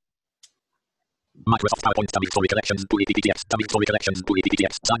 Microsoft PowerPoint dubbing story collections to APTX dubbing story collections to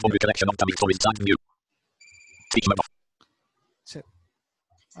APTX sample collection of dubbing stories tag new teach member. சரி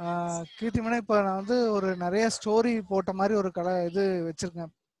கீர்த்தி மேடம் இப்போ நான் வந்து ஒரு நிறைய ஸ்டோரி போட்ட மாதிரி ஒரு இது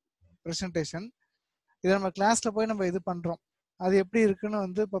வச்சிருக்கேன் பிரசன்டேஷன். இதை நம்ம கிளாஸ்ல போய் நம்ம இது பண்றோம். அது எப்படி இருக்குன்னு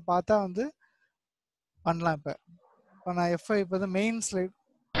வந்து இப்போ பார்த்தா வந்து பண்ணலாம். இப்போ நான் F5 இப்போ மெயின் ஸ்லைட்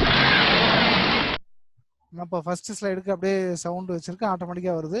நான் இப்போ ஃபர்ஸ்ட் ஸ்லைடுக்கு அப்படியே சவுண்ட் வச்சிருக்கேன்,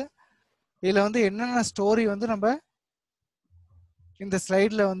 ஆட்டோமேட்டிக்காக வருது. இதில் வந்து என்னென்ன ஸ்டோரி வந்து நம்ம இந்த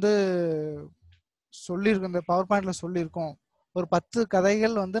ஸ்லைடில் வந்து சொல்லியிருக்கோம், இந்த பவர் பாயிண்ட்ல சொல்லியிருக்கோம். ஒரு 10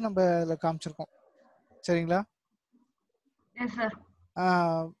 கதைகள் வந்து நம்ம இதில் காமிச்சிருக்கோம். சரிங்களா?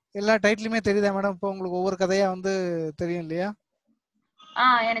 எல்லா டைட்டிலுமே தெரியுதா மேடம்? இப்போ உங்களுக்கு ஒவ்வொரு கதையா வந்து தெரியும் இல்லையா?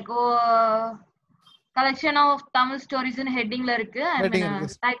 எனக்கு கலெக்ஷன் ஆஃப் தமிழ் ஸ்டோரிஸ்னு ஹெட்டிங்ல இருக்கு,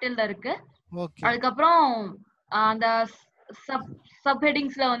 டைட்டில்ல இருக்கு. ஓகே. அதுக்கப்புறம் அந்த சப்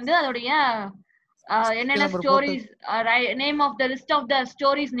ஹெட்டிங்ஸ்ல வந்து அதோடைய என்னென்ன stories name of the list of the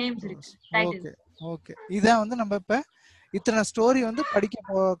stories names இருக்கு டைட்டில். ஓகே. இதான் வந்து நம்ம இப்ப இத்தனை ஸ்டோரி வந்து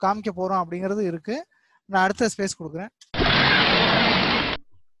காமிக்க போறோம் அப்படிங்கிறது இருக்கு. நான் அடுத்த ஸ்பேஸ் கொடுக்குறேன்.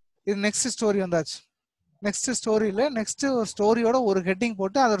 இது நெக்ஸ்ட் ஸ்டோரி வந்தாச்சு. நெக்ஸ்ட் ஸ்டோரியில நெக்ஸ்ட் ஒரு ஸ்டோரியோட ஒரு ஹெட்டிங்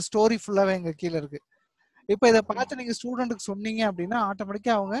போட்டு அதோட ஸ்டோரி ஃபுல்லாவே இங்க கீழே இருக்கு. இப்போ இதை பார்த்து நீங்க ஸ்டூடெண்ட்டுக்கு சொன்னீங்க அப்படின்னா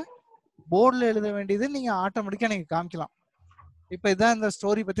ஆட்டோமேட்டிக்கா அவங்க போர்டில் எழுத வேண்டியது நீங்க ஆட்டோமேட்டிக்கா நீங்க காமிக்கலாம். இப்போ இதான் இந்த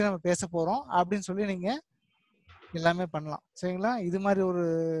ஸ்டோரி பத்தி நம்ம பேச போறோம் அப்படின்னு சொல்லி நீங்க எல்லாமே பண்ணலாம். சரிங்களா? இது மாதிரி ஒரு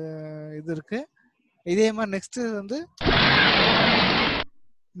இது இருக்கு. இதே மாதிரி நெக்ஸ்ட் வந்து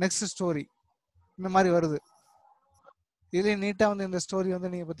நெக்ஸ்ட் ஸ்டோரி இந்த மாதிரி வருது. இதுலயே நீட்டா வந்து இந்த ஸ்டோரி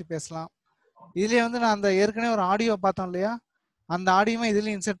வந்து நீங்க பத்தி பேசலாம். இதுலயே வந்து நான் அந்த ஏற்கனவே ஒரு ஆடியோ பார்த்தோம் இல்லையா, அந்த ஆடியோவை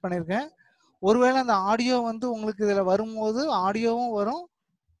இதுலயும் இன்சர்ட் பண்ணியிருக்கேன். ஒருவேளை அந்த ஆடியோ வந்து உங்களுக்கு இதுல வரும்போது ஆடியோவும் வரும்,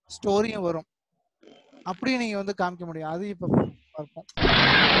 ஸ்டோரியும் வரும். அப்படியே நீங்க வந்து காமிக்க முடியும். அது இப்ப பார்ப்போம்.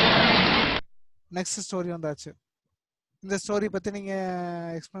 நெக்ஸ்ட் ஸ்டோரி வந்தாச்சு. இந்த ஸ்டோரி பத்தி நீங்க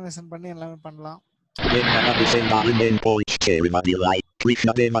எக்ஸ்பிளனேஷன் பண்ணி எல்லாமே பண்ணலாம்.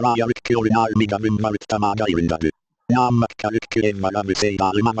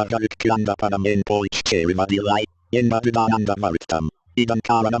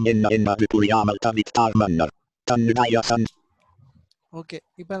 ஓகே.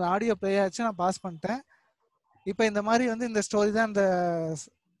 இப்போ இந்த ஆடியோ ப்ளே ஆச்சு, நான் பாஸ் பண்ணிட்டேன். இப்போ இந்த மாதிரி வந்து இந்த ஸ்டோரி தான் இந்த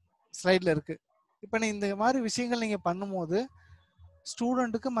ஸ்லைட்ல இருக்கு. இப்போ நீ இந்த மாதிரி விஷயங்கள் நீங்க பண்ணும்போது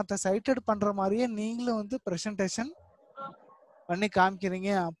ஸ்டூடெண்ட்டுக்கு மற்ற சைட்டட் பண்ற மாதிரியே நீங்களும் வந்து ப்ரெசன்டேஷன் பண்ணி காமிக்கிறீங்க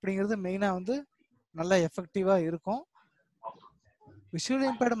அப்படிங்கிறது மெயினா வந்து நல்லா எஃபெக்டிவா இருக்கும். விஷுவல்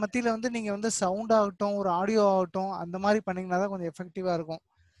இம்பேர்டு மத்தியில வந்து நீங்க வந்து சவுண்ட் ஆகட்டும், ஒரு ஆடியோ ஆகட்டும், அந்த மாதிரி பண்ணீங்கன்னா தான் கொஞ்சம் எஃபெக்டிவா இருக்கும்.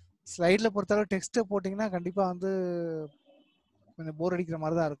 ஸ்லைட்ல பொறுத்தளவு டெக்ஸ்ட்டை போட்டிங்கன்னா கண்டிப்பா வந்து கொஞ்சம் போர் அடிக்கிற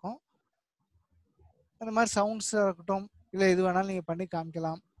மாதிரி தான் இருக்கும். அந்த மாதிரி சவுண்ட்ஸ் இருக்கட்டும், இல்லை எது வேணாலும் நீங்க பண்ணி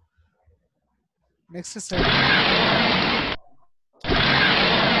காமிக்கலாம். Next slide.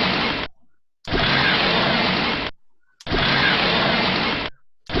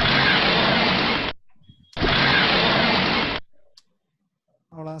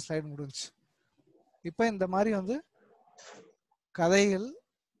 அவ்வளோதான், ஸ்லைடு முடிஞ்சு. இப்போ இந்த மாதிரி வந்து கதைகள்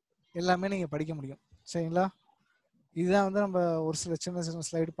எல்லாமே நீங்க படிக்க முடியும். சரிங்களா? இதுதான் வந்து நம்ம ஒரு சில சின்ன சின்ன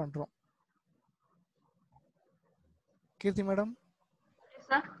ஸ்லைடு பண்றோம். கீர்த்தி மேடம்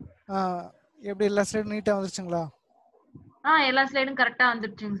எப்படி எல்லா ஸ்லைடும் நீட்டா வந்துருச்சுங்களா? எல்லா ஸ்லைடும் கரெக்ட்டா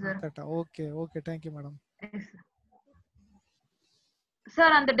வந்துருச்சுங்க சார். கரெக்ட்டா? Okay okay, thank you madam.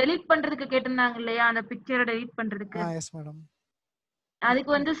 Sir அந்த டெலீட் பண்றதுக்கு கேட்டிருந்தாங்க இல்லையா, அந்த பிக்சரை டெலீட் பண்றதுக்கு. Yes madam.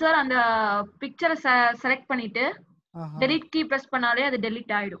 அதுக்கு வந்து சார் அந்த பிக்சரை செலக்ட் பண்ணிட்டு டெலீட் கீ பிரஸ் பண்ணாலே அது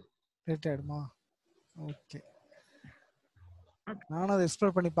டெலீட் ஆயிடும். டெலீட் ஆயிடுமா? ஓகே. நானும் அதை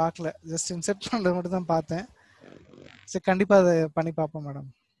எக்ஸ்ப்ளோர் பண்ணி பார்க்கல, ஜஸ்ட் இன்சர்ட் பண்றது மட்டும் தான் பார்த்தேன். சரி, கண்டிப்பா அதை பண்ணி பார்ப்போம் மேடம்.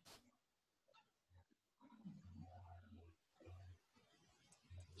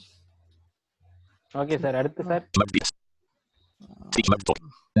 Okay sir. அடுத்து சார்.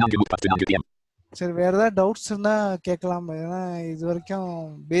 சரி, வேற ஏதாவது டவுட்ஸ் இருந்தா கேட்கலாம். ஏன்னா இது வரைக்கும்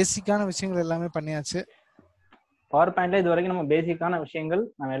பேசிக்கான விஷயங்கள் எல்லாமே பண்ணியாச்சு. பவர் பாயிண்ட்ல இது வரைக்கும் நம்ம பேசிக்கான விஷயங்கள்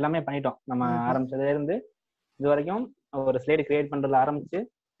நம்ம எல்லாமே பண்ணிட்டோம். நம்ம ஆரம்பிச்சதுல இருந்து இது வரைக்கும் ஒரு ஸ்லைடு கிரியேட் பண்றதுல ஆரம்பிச்சு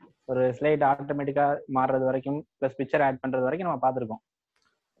ஒரு ஸ்லைட் ஆட்டோமேட்டிக்கா மாறுறது வரைக்கும் ப்ளஸ் பிக்சர் ஆட் பண்றது வரைக்கும் நம்ம பார்த்துருக்கோம்.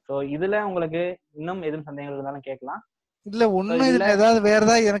 ஸோ இதுல உங்களுக்கு இன்னும் எதுவும் சந்தேகங்கள் இருந்தாலும் கேட்கலாம். இல்ல ஒண்ணு இதுல ஏதாவது வேற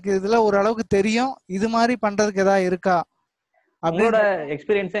ஏதாவது எனக்கு இதுல ஒரு அளவுக்கு தெரியும், இது மாதிரி பண்றதுக்கு ஏதாவது இருக்கா? உங்களோட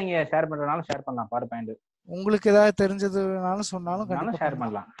எக்ஸ்பீரியன்ஸை இங்க ஷேர் பண்றதுனாலும் ஷேர் பண்ணலாம். பவர் பாயிண்ட் உங்களுக்கு ஏதாவது தெரிஞ்சதுனாலும் சொன்னாலும் கண்டிப்பா ஷேர்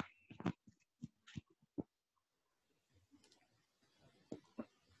பண்ணலாம்.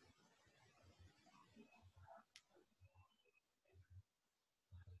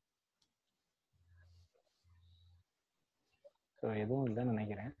 ஸோ எதுவும் இல்லைன்னு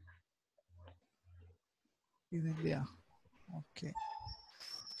நினைக்கிறேன். இது இல்லையா? ஓகே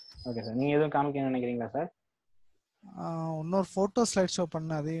ஓகே சார், நீங்க எதுவும் காமிக்கணும்னு நினைக்கிறீங்களா சார்? இன்னொரு போட்டோ ஸ்லைட் ஷோ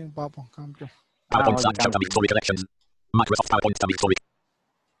பண்ண அதையும் பார்ப்போம், காமிக்கும். PowerPoint slide show dummy story collection. Microsoft PowerPoint dummy story.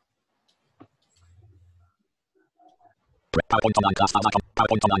 PowerPoint online class files icon.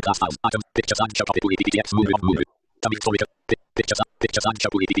 PowerPoint online class files item. Picture slide show copy to PDFs. Move on move. Dummy story. Picture slide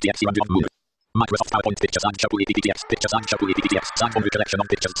show to PDFs. Run move. Microsoft PowerPoint picture slide show to PDFs. Picture slide show to PDFs. Slide on collection on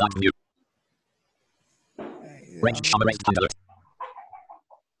pictures. Slide new. Range camera raised hand alert.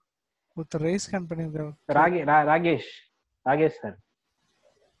 with raise hand பண்ணிருக்காரு. Rakesh sir.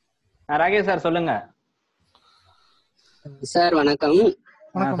 Rakesh sir சொல்லுங்க sir. வணக்கம்.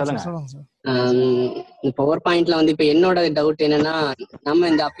 Power பாயிண்ட்ல வந்து இப்ப என்னோட doubt என்னன்னா, நம்ம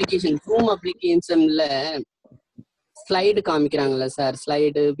இந்த application zoom அப்ளிகேஷன்ல slide காமிக்கிறாங்கல்ல sir,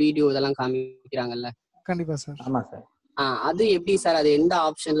 slide video இதெல்லாம் காமிக்கிறாங்கல்ல. கண்டிப்பா சார். ஆமா சார். அது எப்படி சார், அது எந்த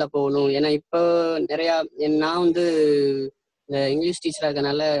ஆப்ஷன்ல போகணும்? ஏன்னா இப்போ நிறைய நான் வந்து இங்கிலீஷ் டீச்சரா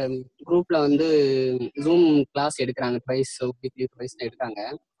இருக்கனால குரூப்ல வந்து ஜூம் கிளாஸ் எடுக்கிறாங்க, வீக்லி ட்வைஸ் எடுக்காங்க.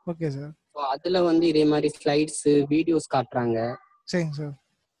 Okay sir. அதுல வந்து இதே மாதிரி ஸ்லைட்ஸ் வீடியோஸ் காட்டுறாங்க. சரிங்க சார்.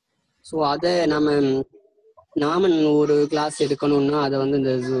 ஸோ அதை நாம ஒரு கிளாஸ் எடுக்கணும்னா அதை வந்து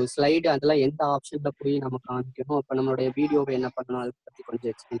இந்த ஸ்லைடு அதெல்லாம் எந்த ஆப்ஷன்ல போய் நம்ம காமிக்கணும்? அப்ப நம்மளுடைய வீடியோவை என்ன பண்ணணும், அதை பத்தி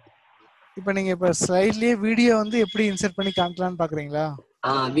கொஞ்சம் எக்ஸ்பிளைன். இப்போ நீங்க இப்ப ஸ்லைட்லயே வீடியோ வந்து எப்படி இன்சர்ட் பண்ணி காமிக்கலாம்னு பாக்குறீங்களா?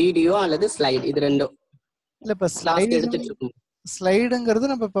 வீடியோ அல்லது ஸ்லைட், இது ரெண்டும். இல்ல இப்ப ஸ்லைடு எடுத்துட்டு இருக்கோம். ஸ்லைடுங்கிறது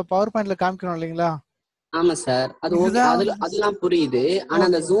நம்ம இப்ப பவர் பாயிண்ட்ல காமிக்கணும் இல்லீங்களா? ஆமா சார். அது அதெல்லாம் புரியுது. ஆனா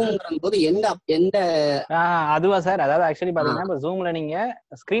அந்த ஜூம் போது எந்த அதுவா சார்? அதாவது ஆக்சுவலி பாத்தீங்கன்னா இப்ப ஜூம்ல நீங்க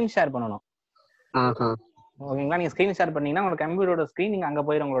ஸ்கிரீன் ஷேர் பண்ணணும். ஓகேங்களா? நீங்க ஸ்கிரீன் ஷேர் பண்ணீங்கன்னா உங்க கம்ப்யூட்டரோட ஸ்கிரீன் நீங்க அங்க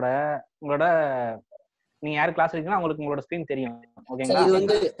போயிடும். உங்களோட நீங்க யாரு கிளாஸ் இருக்கீங்களோ அவங்களுக்கு உங்களோட ஸ்கிரீன் தெரியும். ஓகேங்களா? இது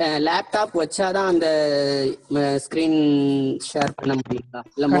வந்து லேப்டாப் வச்சாதான் அந்த ஸ்கிரீன் ஷேர் பண்ண முடியுங்களா?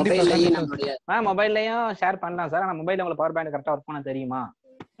 இல்ல மொபைல்லயே நம்மளுடைய மொபைல்லயும் ஷேர் பண்ணலாம் சார். ஆனா மொபைல்ல உங்களுக்கு பவர் பாயிண்ட் கரெக்டா ஒர்க் பண்ண தெரியுமா?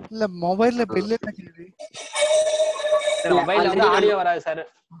 இல்ல மொபைல்ல பில்ல கேக்குது. மொபைல்ல வந்து ஆடியோ வராது சார்.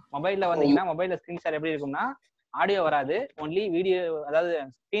 மொபைல்ல வந்தீங்கன்னா மொபைல்ல ஸ்கிரீன் ஷேர் எப்படி இருக்கும்னா ஆடியோ வராது, ஒன்லி வீடியோ, அதாவது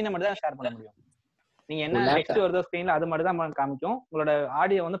ஸ்கிரீனை மட்டும் தான் ஷேர் பண்ண முடியும். நீங்க என்ன டெக்ஸ்ட் வருதோ ஸ்கிரீன்ல அது மட்டும் தான் காமிக்கும். உங்களோட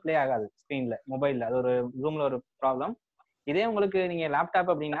ஆடியோ வந்து பிளே ஆகாது ஸ்கிரீன்ல, மொபைல்ல. அது ஒரு ஜூம்ல ஒரு ப்ராப்ளம். இதே உங்களுக்கு நீங்க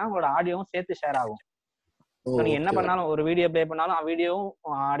லேப்டாப் அப்படின்னா உங்களோட ஆடியோவும் சேர்த்து ஷேர் ஆகும். நீங்க என்ன பண்ணாலும் ஒரு வீடியோ பிளே பண்ணாலும் வீடியோவும்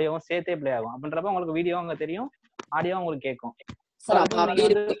ஆடியோவும் சேர்த்தே பிளே ஆகும். அப்படின்றப்ப உங்களுக்கு வீடியோ அங்க தெரியும், ஆடியோ உங்களுக்கு கேட்கும்.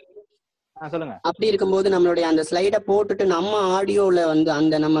 சொல்லுங்க. அப்படி இருக்கும்போது நம்மளுடைய அந்த ஸ்லைட போட்டுட்டு நம்ம ஆடியோல வந்து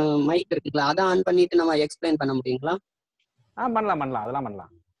அந்த நம்ம மைக் இருக்குங்களா அதை ஆன் பண்ணிட்டு நம்ம எக்ஸ்பிளைன் பண்ண முடியுங்களா? பண்ணலாம், அதெல்லாம்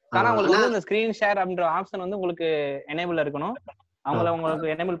பண்ணலாம். ஆனா உங்களுக்கு வந்து இந்த ஸ்கிரீன் ஷேர் அப்படின்ற ஆப்ஷன் வந்து உங்களுக்கு எனேபிள் இருக்கணும்.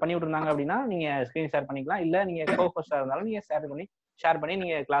 உங்களுக்கு எனேபிள் பண்ணி விட்டுருந்தாங்க அப்படின்னா நீங்க ஸ்கிரீன் ஷேர் பண்ணிக்கலாம். இல்ல நீங்க கோ ஹோஸ்டா இருந்தாலும் நீங்க ஷேர் பண்ணி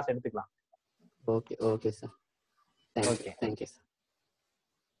நீங்க கிளாஸ் எடுத்துக்கலாம். Okay sir. Thank you sir.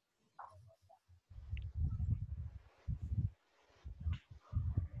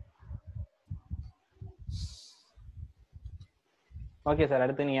 Okay sir.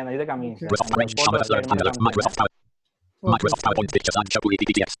 அடுத்து நீங்க அந்த இத காமிங்க. Microsoft PowerPoint pictures and show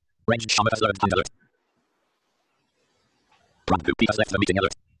PDFs. Range camera alert hand alert. Prompt Peter left the meeting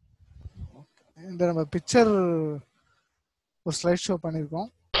alert. இந்த நம்ம பிக்சர் ஒரு ஸ்லைட் ஷோ பண்ணிருக்கோம்.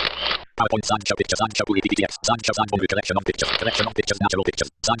 PowerPoint slide show pictures and show PDFs. Slide show slide on collection on pictures. Collection on pictures natural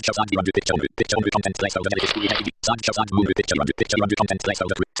pictures. Slide show slide on picture on picture on content placeholder edit screen. Slide show slide on picture on content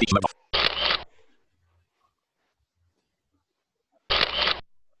placeholder speech mode.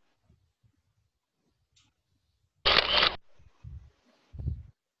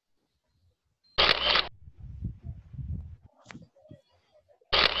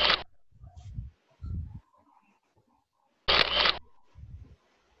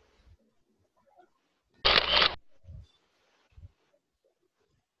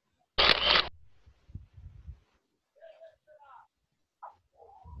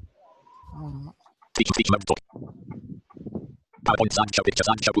 Speech mode talk. PowerPoint slide show pictures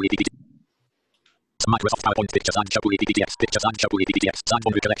and show PDFs. Microsoft PowerPoint pictures and show PDFs. Pictures and show PDFs. Slide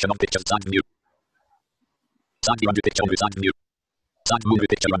on collection on pictures. Slide new. Slide on picture on slide new. Slide move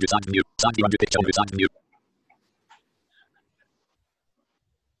picture on slide new. Slide on picture on slide new.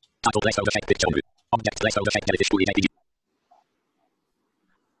 Title placeholder effect picture move. Object placeholder effect edit screen APG.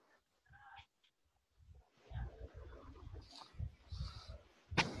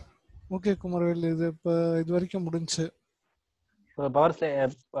 Okay Kumaravel, இது இப்போ இது வரைக்கும் முடிஞ்சு. Power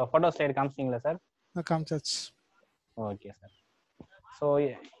photo slide காமிச்சிங்களா sir? காமிச்சாச்சு. Okay sir. So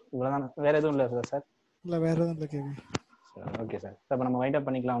இவ்வளோதான், வேற எதுவும் இல்லை sir? இல்லை, வேற எதுவும் இல்லை கேவி. Okay sir. இப்போ நம்ம வைண்ட் அப்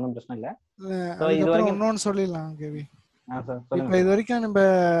பண்ணிக்கலாம், ஒன்றும் பிரச்சனை இல்லை. இதுக்கப்புறம் இன்னொன்று சொல்லிடலாம் கேவி. இப்போ இது வரைக்கும் நம்ம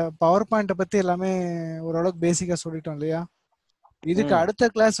பவர் பாயிண்ட்டை பற்றி எல்லாமே ஓரளவுக்கு பேசிக்காக சொல்லிட்டோம் இல்லையா? இதுக்கு அடுத்த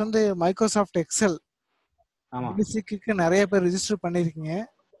கிளாஸ் வந்து மைக்ரோசாஃப்ட் எக்ஸல் பேசிக்கு நிறைய பேர் ரிஜிஸ்டர் பண்ணியிருக்கீங்க.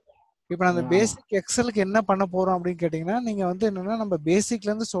 இப்போ அந்த பேசிக் எக்ஸலுக்கு என்ன பண்ண போறோம் அப்படின்னு கேட்டீங்கன்னா, நீங்க வந்து என்னன்னா நம்ம பேசிக்ல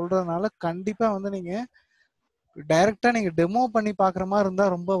இருந்து சொல்றதுனால கண்டிப்பா வந்து நீங்க டைரக்டா நீங்க டெமோ பண்ணி பாக்குற மாதிரி இருந்தா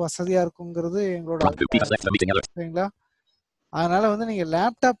ரொம்ப வசதியா இருக்குங்கிறது எங்களோட சரிங்களா. அதனால வந்து நீங்க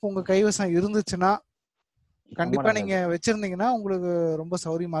லேப்டாப் உங்க கைவசம் இருந்துச்சுன்னா கண்டிப்பா நீங்க வச்சிருந்தீங்கன்னா உங்களுக்கு ரொம்ப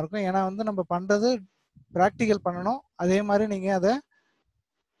சௌரியமா இருக்கும். ஏன்னா வந்து நம்ம பண்றது பிராக்டிக்கல் பண்ணணும். அதே மாதிரி நீங்க அதை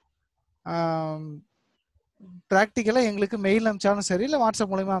ப்ராக்டிக்கலாக எங்களுக்கு மெயில் அனுப்பிச்சாலும் சரி, இல்லை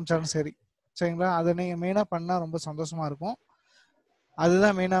வாட்ஸ்அப் மூலமா அனுப்பிச்சாலும் சரி, சரிங்களா. அதை நீங்கள் மெயினாக பண்ணால் ரொம்ப சந்தோஷமா இருக்கும்.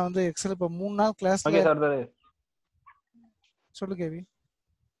 அதுதான் மெயினாக வந்து எக்ஸல். இப்போ 3 நாள் கிளாஸ்ல சொல்லு கேவி.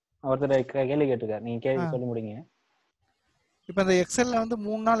 ஒருத்தர் கேள்வி கேட்டுருக்காரு, நீங்க கேள்வி சொல்லி முடிங்க. இப்போ இந்த எக்ஸல்ல வந்து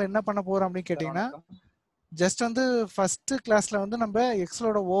 3 நாள் என்ன பண்ண போறோம் அப்படின்னு கேட்டிங்கன்னா, ஜஸ்ட் வந்து ஃபர்ஸ்ட் கிளாஸ்ல வந்து நம்ம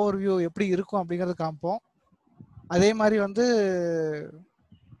எக்ஸலோட ஓவர் வியூ எப்படி இருக்கும் அப்படிங்கறது காமிப்போம். அதே மாதிரி வந்து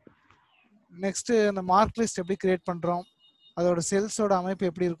நெக்ஸ்ட் அந்த மார்க் லிஸ்ட் எப்படி கிரியேட் பண்றோம், அதோட செல்ஸோட அமைப்பு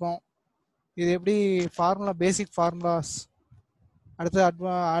எப்படி இருக்கும், இது எப்படி ஃபார்முலா பேசிக் ஃபார்முலாஸ்,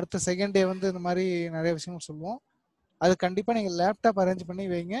 அடுத்த செகண்ட் டே வந்து இந்த மாதிரி நிறைய விஷயங்கள் சொல்லுவோம். அது கண்டிப்பா நீங்க லேப்டாப் அரேஞ்ச் பண்ணி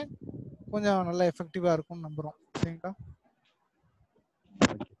வைங்க, கொஞ்சம் நல்லா எஃபெக்டிவா இருக்கும்னு நம்புறோம். சரிங்களா.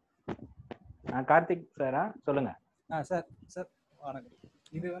 கார்த்திக் சாரா சொல்லுங்க. சார் சார் வணக்கம்.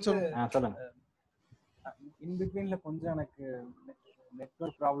 இது வந்து சொல்லுங்க. இன் பிட்வீன்ல கொஞ்சம் எனக்கு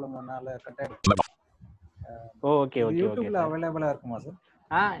நெட்வொர்க் ப்ராப்ளம்னால கட் ஆயிடுச்சு. Okay okay. யூடியூப்ல அவைலபிளா இருக்குமா சார்?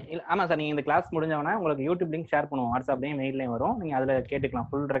 ஆமா சார், நீங்க இந்த கிளாஸ் முடிஞ்சவனா உங்களுக்கு யூடியூப் லிங்க் ஷேர் பண்ணுவோம், வாட்ஸ்அப்லயும் மெயில்லயும் வரும், நீங்க அதுல கேட்டுக்கலாம்.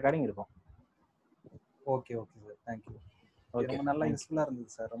 ஃபுல் ரெக்கார்டிங் இருக்கும். Okay okay sir, thank you. Okay, ரொம்ப நல்லா யூஸ்ஃபுல்லா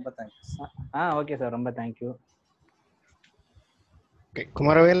இருந்துச்சு சார், ரொம்ப தேங்க்ஸ். ஓகே சார், ரொம்ப thank you. Okay,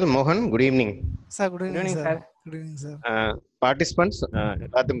 Kumaravelu Mohan, good evening. Sir, good evening sir. Good evening sir. Participants,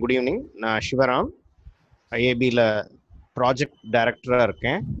 good evening. நான் சிவராம், IAB ல ப்ராஜெக்ட் டைரக்டரா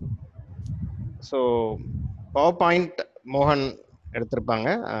இருக்கேன். ஸோ பவர் பாயிண்ட் மோகன் எடுத்திருப்பாங்க,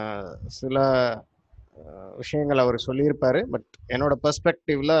 சில விஷயங்கள் அவர் சொல்லியிருப்பாரு. பட் என்னோட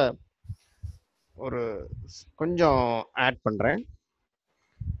பெர்ஸ்பெக்டிவ்ல ஒரு கொஞ்சம் ஆட் பண்றேன்.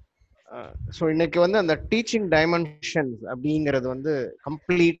 ஸோ இன்னைக்கு வந்து அந்த டீச்சிங் டைமென்ஷன்ஸ் அப்படிங்கிறது வந்து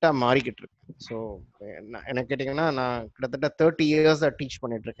கம்ப்ளீட்டாக மாறிக்கிட்டு இருக்கு. ஸோ என்ன கேட்டிங்கன்னா, நான் கிட்டத்தட்ட 30 இயர்ஸாக டீச்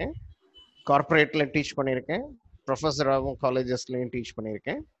பண்ணிட்டு இருக்கேன். கார்பரேட்டில் டீச் பண்ணியிருக்கேன், ப்ரொஃபஸராகவும் காலேஜஸ்லையும் டீச்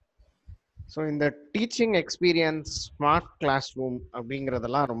பண்ணியிருக்கேன். ஸோ இந்த teaching experience, smart class room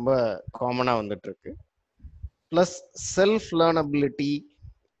அப்படிங்கிறதெல்லாம் ரொம்ப காமனாக வந்துட்டு இருக்கு. Plus self learnability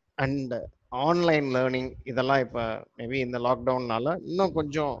and online learning, இதெல்லாம் இப்போ மேபி இந்த லாக்டவுன்னால இன்னும்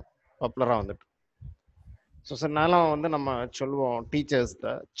கொஞ்சம் பாப்புலராக வந்துட்டு. ஸோ சில நேரம் வந்து நம்ம சொல்லுவோம் டீச்சர்ஸ்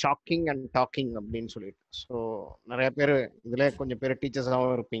சாக்கிங் அண்ட் டாக்கிங் அப்படின்னு சொல்லிட்டு. ஸோ நிறைய பேர் இதில் கொஞ்சம் பேர்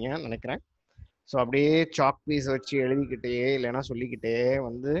டீச்சர்ஸாகவும் இருப்பீங்கன்னு நினைக்கிறேன். ஸோ அப்படியே சாக் பீஸ் வச்சு எழுதிக்கிட்டே இல்லைன்னா சொல்லிக்கிட்டே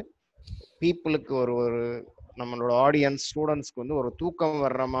வந்து பீப்புளுக்கு ஒரு நம்மளோட ஆடியன்ஸ் ஸ்டூடெண்ட்ஸ்க்கு வந்து ஒரு தூக்கம்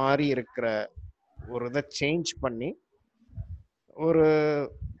வர்ற மாதிரி இருக்கிற ஒரு இதை சேஞ்ச் பண்ணி ஒரு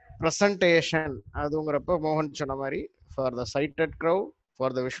ப்ரெசன்டேஷன் அதுங்கிறப்ப மோகன் சொன்ன மாதிரி for the cited crowd,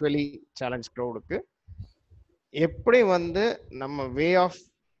 for the visually challenge க்ரௌடுக்கு எப்படி வந்து நம்ம way of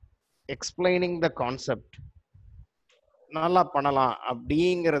explaining the concept நல்லா பண்ணலாம்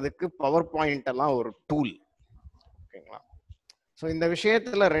அப்படிங்கிறதுக்கு பவர் பாயிண்ட் எல்லாம் ஒரு டூல். ஓகேங்களா. ஸோ இந்த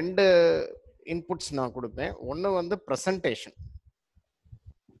விஷயத்துல 2 இன்புட்ஸ் நான் கொடுப்பேன். ஒன்று வந்து ப்ரெசன்டேஷன்,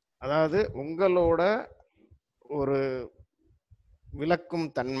 அதாவது உங்களோட ஒரு விளக்கும்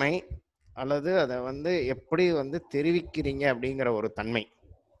தன்மை அல்லது அதை வந்து எப்படி வந்து தெரிவிக்கிறீங்க அப்படிங்கிற ஒரு தன்மை.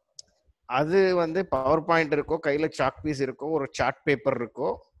 அது வந்து பவர் பாயிண்ட் இருக்கோ, கையில சாக் பீஸ் இருக்கோ, ஒரு சார்ட் பேப்பர் இருக்கோ,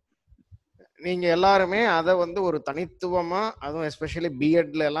 நீங்க எல்லாருமே அதை வந்து ஒரு தனித்துவமா, அதுவும் எஸ்பெஷலி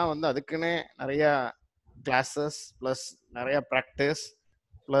பிஎட்ல எல்லாம் வந்து அதுக்குன்னே நிறைய கிளாஸஸ் ப்ளஸ் நிறைய ப்ராக்டிஸ்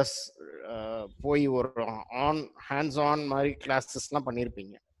ப்ளஸ் போய் ஒரு ஹேண்ட்ஸ் ஆன் மாதிரி கிளாஸஸ்லாம்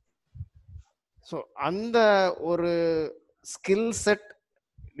பண்ணியிருப்பீங்க. ஸோ அந்த ஒரு ஸ்கில் செட்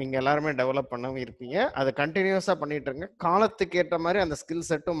நீங்க எல்லாருமே டெவலப் பண்ண இருப்பீங்க. அதை கண்டினியூஸா பண்ணிட்டு இருங்க. காலத்துக்கு ஏற்ற மாதிரி அந்த ஸ்கில்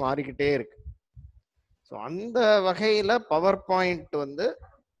செட்டும் மாறிக்கிட்டே இருக்கு. ஸோ அந்த வகையில பவர் பாயிண்ட் வந்து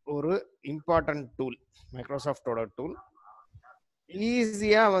ஒரு இம்பார்ட்டன்ட் டூல், மைக்ரோசாஃப்டோட டூல்.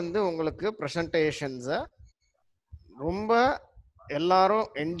 ஈஸியா வந்து உங்களுக்கு ப்ரெசன்டேஷன்ஸை ரொம்ப எல்லாரும்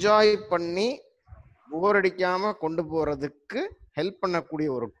என்ஜாய் பண்ணி போர் அடிக்காம கொண்டு போறதுக்கு ஹெல்ப் பண்ணக்கூடிய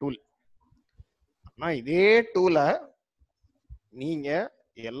ஒரு டூல். ஆனா இதே டூலை நீங்க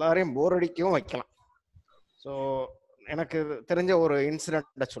எல்லாரையும் போர் அடிக்கவும் வைக்கலாம். ஸோ எனக்கு தெரிஞ்ச ஒரு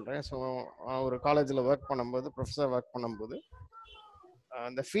இன்சிடென்ட்டை சொல்றேன். ஸோ ஒரு காலேஜில் ஒர்க் பண்ணும்போது, ப்ரொஃபஸர் ஒர்க் பண்ணும்போது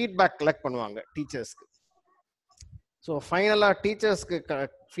அந்த ஃபீட்பேக் கலெக்ட் பண்ணுவாங்க டீச்சர்ஸ்க்கு. ஸோ ஃபைனலாக டீச்சர்ஸ்க்கு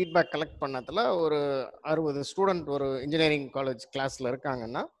ஃபீட்பேக் கலெக்ட் பண்ணதில் ஒரு 60 ஸ்டூடெண்ட் ஒரு இன்ஜினியரிங் காலேஜ் கிளாஸில்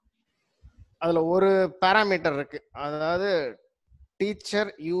இருக்காங்கன்னா அதில் ஒரு பேராமீட்டர் இருக்கு. அதாவது teacher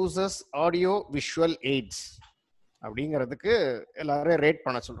uses audio visual AIDS அப்படிங்கிறதுக்கு எல்லாரும் ரேட்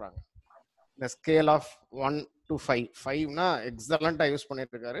பண்ண சொல்றாங்க. இந்த ஸ்கேல் ஆஃப் 1 to 5. 5னா எக்ஸலண்ட்டாக யூஸ்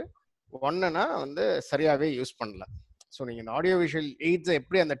பண்ணிட்டு இருக்காரு, 1னா வந்து சரியாகவே யூஸ் பண்ணல. ஸோ நீங்கள் இந்த ஆடியோ விஷுவல் எய்ட்ஸை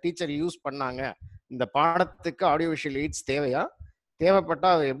எப்படி அந்த டீச்சர் யூஸ் பண்ணாங்க, இந்த பாடத்துக்கு ஆடியோ விஷுவல் எய்ட்ஸ் தேவையா,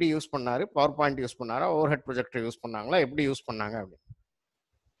 தேவைப்பட்டால் அதை எப்படி யூஸ் பண்ணாரு, பவர் பாயிண்ட் யூஸ் பண்ணாரா, ஓவர் ஹெட் ப்ரொஜெக்டர் யூஸ் பண்ணாங்களா, எப்படி யூஸ் பண்ணாங்க அப்படின்னு.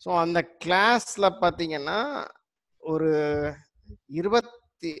 ஸோ அந்த கிளாஸ்ல பார்த்தீங்கன்னா ஒரு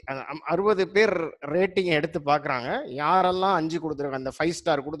 60 பேர் ரேட்டிங் எடுத்து பார்க்குறாங்க. யாரெல்லாம் 5 கொடுத்துருக்காங்க, அந்த 5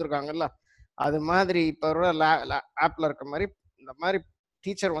 ஸ்டார் கொடுத்துருக்காங்கல்ல, அது மாதிரி இப்போ ஆப்ல இருக்க மாதிரி இந்த மாதிரி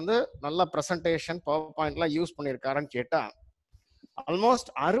டீச்சர் வந்து நல்ல ப்ரெசன்டேஷன் பவர் பாயிண்ட்லாம் யூஸ் பண்ணியிருக்காருன்னு கேட்டா ஆல்மோஸ்ட்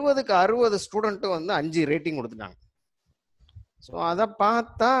 60க்கு 60 ஸ்டூடெண்ட்டும் வந்து 5 ரேட்டிங் கொடுத்துட்டாங்க. ஸோ அதை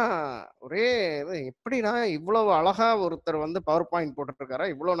பார்த்தா ஒரே எப்படின்னா இவ்வளவு அழகா ஒருத்தர் வந்து பவர் பாயிண்ட் போட்டுருக்காரா,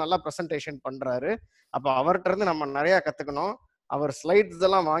 இவ்வளோ நல்லா ப்ரெசன்டேஷன் பண்றாரு, அப்போ அவர்கிட்ட இருந்து நம்ம நிறைய கத்துக்கணும், அவர் ஸ்லைட்ஸ்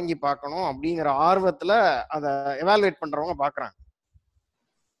எல்லாம் வாங்கி பார்க்கணும் அப்படிங்கிற ஆர்வத்துல அதை எவாலுவேட் பண்றவங்க பாக்குறாங்க.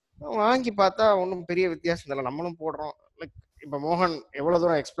 வாங்கி பார்த்தா ஒன்றும் பெரிய வித்தியாசம் இல்லை, நம்மளும் போடுறோம். லைக் இப்போ மோகன் எவ்வளவு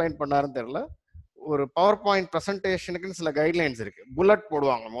தூரம் எக்ஸ்பிளைன் பண்ணாருன்னு தெரியல. ஒரு பவர் பாயிண்ட் ப்ரெசன்டேஷனுக்குன்னு சில கைட்லைன்ஸ் இருக்கு, புல்லட்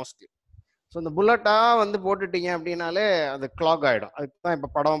போடுவாங்க மோஸ்ட்லி. ஸோ இந்த புல்லட்டா வந்து போட்டுட்டீங்க அப்படின்னாலே அது கிளாக் ஆகிடும். அதுக்கு தான் இப்போ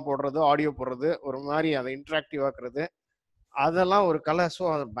படம் போடுறது, ஆடியோ போடுறது, ஒரு மாதிரி அதை இன்ட்ராக்டிவ் ஆக்குறது, அதெல்லாம் ஒரு கலை. ஸோ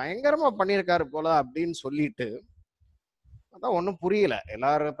அது பயங்கரமாக பண்ணியிருக்காரு போல அப்படின்னு சொல்லிட்டு அதான் ஒன்றும் புரியல.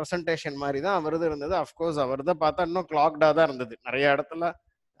 எல்லாரும் ப்ரெசன்டேஷன் மாதிரி தான் அவரது இருந்தது. அஃப்கோர்ஸ் அவரது பார்த்தா இன்னும் கிளாக்டாக தான் இருந்தது, நிறைய இடத்துல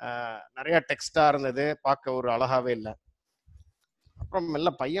நிறைய டெக்ஸ்டாக இருந்தது, பார்க்க ஒரு அழகாவே இல்லை. அப்புறம் மெல்ல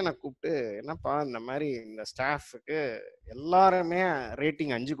பையனை கூப்பிட்டு, என்னப்பா இந்த மாதிரி இந்த ஸ்டாஃபுக்கு எல்லாருமே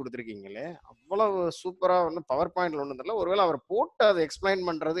ரேட்டிங் 5 கொடுத்துருக்கீங்களே, அவ்வளவு சூப்பராக வந்து பவர் பாயிண்ட்ல ஒன்றும் தெரியல, ஒருவேளை அவர் போட்டு அதை எக்ஸ்பிளைன்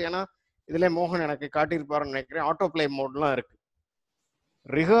பண்றது, ஏன்னா இதுல மோகன் எனக்கு காட்டியிருப்பாருன்னு நினைக்கிறேன், ஆட்டோ பிளே மோட்லாம் இருக்கு,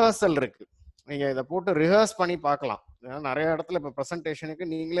 ரிஹர்சல் இருக்கு, நீங்க இதை போட்டு ரிஹர்ஸ் பண்ணி பார்க்கலாம். ஏன்னா நிறைய இடத்துல இப்போ ப்ரெசன்டேஷனுக்கு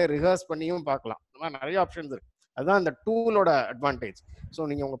நீங்களே ரிஹர்ஸ் பண்ணியும் பார்க்கலாம், இந்த மாதிரி நிறைய ஆப்ஷன்ஸ் இருக்கு. அதுதான் இந்த டூலோட அட்வான்டேஜ். ஸோ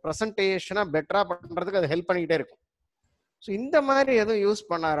நீங்க உங்க ப்ரெசன்டேஷனை பெட்டரா பண்றதுக்கு அது ஹெல்ப் பண்ணிக்கிட்டே இருக்கும். ஸோ இந்த மாதிரி எதுவும் யூஸ்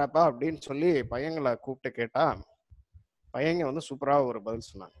பண்ணாராப்பா அப்படின்னு சொல்லி பையங்களை கூப்பிட்டு கேட்டா பையங்க வந்து சூப்பராக ஒரு பதில்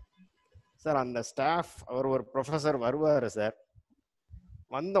சொன்னாங்க. சார் அந்த ஸ்டாஃப் அவர் ஒரு ப்ரொஃபஸர் வருவார் சார்,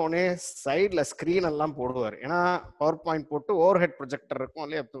 வந்த உடனே சைடில் ஸ்க்ரீன் எல்லாம் போடுவார். ஏன்னா பவர் பாயிண்ட் போட்டு ஓவர் ஹெட் ப்ரொஜெக்டர் இருக்கும்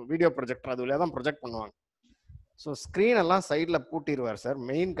இல்லையா, வீடியோ ப்ரொஜெக்டர், அது வழியாக தான் ப்ரொஜெக்ட் பண்ணுவாங்க. ஸோ ஸ்க்ரீன் எல்லாம் சைடில் பூட்டிடுவார் சார்,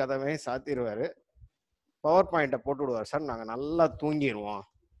 மெயின் கதவை சாத்திடுவார், பவர் பாயிண்ட்டை போட்டு விடுவார் சார், நாங்கள் நல்லா தூங்கிடுவோம்.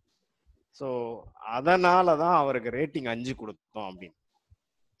 ஸோ அதனால தான் அவருக்கு ரேட்டிங் 5 கொடுத்தோம் அப்படின்னு.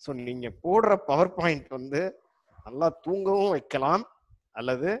 ஸோ நீங்க போடுற பவர் பாயிண்ட் வந்து நல்லா தூங்கவும் வைக்கலாம்,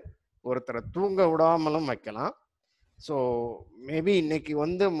 அல்லது ஒருத்தரை தூங்க விடாமலும் வைக்கலாம். ஸோ மேபி இன்னைக்கு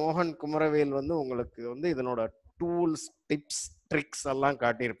வந்து மோகன் குமரவேல் வந்து உங்களுக்கு வந்து இதனோட டூல்ஸ், டிப்ஸ், ட்ரிக்ஸ் எல்லாம்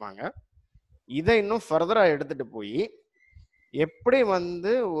காட்டியிருப்பாங்க. இதை இன்னும் ஃபர்தரா எடுத்துட்டு போய் எப்படி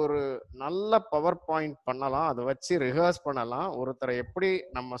வந்து ஒரு நல்ல பவர் பாயிண்ட் பண்ணலாம், அதை வச்சு ரிஹர்ஸ் பண்ணலாம், ஒருத்தரை எப்படி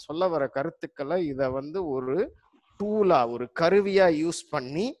நம்ம சொல்ல வர கருத்துக்களை இதை வந்து ஒரு டூலா, ஒரு கருவியா யூஸ்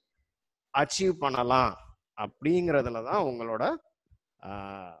பண்ணி அச்சீவ் பண்ணலாம் அப்படிங்கிறதுல தான் உங்களோட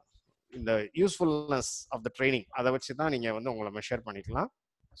இந்த யூஸ்ஃபுல்னஸ் ஆஃப் த ட்ரைனிங், அதை வச்சு தான் நீங்கள் வந்து உங்களை மெஷர் பண்ணிக்கலாம்.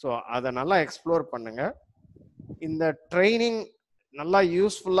 ஸோ அதை நல்லா எக்ஸ்ப்ளோர் பண்ணுங்க. இந்த ட்ரைனிங் நல்லா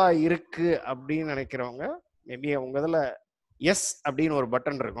யூஸ்ஃபுல்லாக இருக்கு அப்படின்னு நினைக்கிறவங்க மேபி உங்க இதில் எஸ் அப்படின்னு ஒரு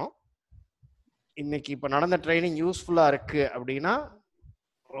பட்டன் இருக்கும். இன்னைக்கு இப்போ நடந்த ட்ரைனிங் யூஸ்ஃபுல்லாக இருக்கு அப்படின்னா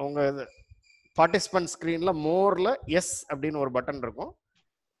உங்க பார்ட்டிசிபென்ட் ஸ்க்ரீனில் மோரில் எஸ் அப்படின்னு ஒரு பட்டன் இருக்கும்,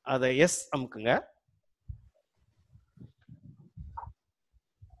 அதை எஸ் அமுக்குங்க.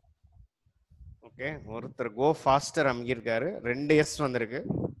 ஓகே, ஒருத்தர் கோ ஃபாஸ்டர் அமுக்கியிருக்காரு, 2 எஸ் வந்திருக்கு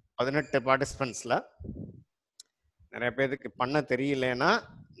 18 பார்ட்டிசிபென்ட்ஸ்ல. நிறைய பேருக்கு பண்ண தெரியலன்னா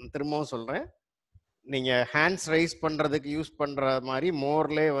திரும்பவும் சொல்றேன், நீங்க ஹேண்ட்ஸ் ரைஸ் பண்றதுக்கு யூஸ் பண்ற மாதிரி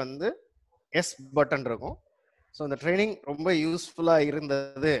மோர்லே வந்து எஸ் பட்டன் இருக்கும். ஸோ இந்த ட்ரைனிங் ரொம்ப யூஸ்ஃபுல்லா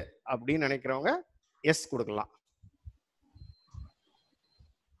இருந்தது அப்படின்னு நினைக்கிறவங்க எஸ் கொடுக்கலாம்.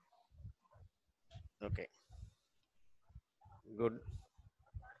 Okay, good.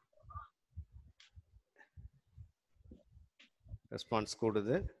 ரெஸ்பான்ஸ்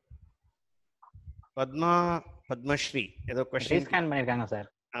கூடுது. பத்மஸ்ரீ ஏதோ क्वेश्चन ஸ்கேன் பண்ணிருக்காங்க சார்.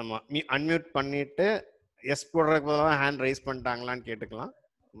 ஆமா, அன்மியூட் பண்ணிட்டு எஸ் போடுறதுக்கு பதிலாக ஹேண்ட் ரைஸ் பண்ணிட்டாங்களான்னு கேட்டுக்கலாம்.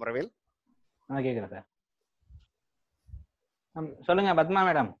 முரவேல் கேக்குறேன் சார். சொல்லுங்க பத்மா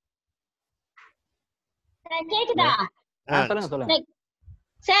மேடம். கேக்குதா? சொல்லுங்க சொல்லுங்க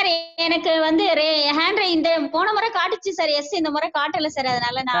சார். எனக்கு வந்து ஹேண்ட் இந்த போன முறை காட்டுச்சு சார் எஸ், இந்த முறை காட்டல சார்.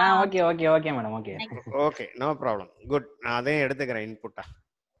 அதனால நான் okay okay okay madam. Okay okay, no problem. Good. நான் அதையும் எடுத்துக்கிறேன் இன்புட்டா.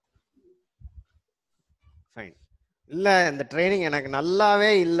 ஃபைன். இல்ல இந்த ட்ரைனிங் எனக்கு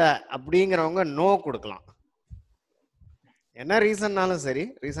நல்லாவே இல்ல அப்படிங்கிறவங்க நோ கொடுக்கலாம். என்ன ரீசன்னாலும் சரி,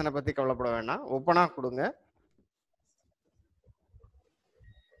 ரீசனை பத்தி கவலைப்பட வேண்டாம், ஓப்பனா கொடுங்க.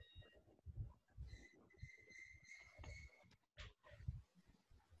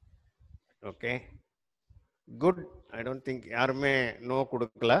 Okay good. I don't think யாருமே நோ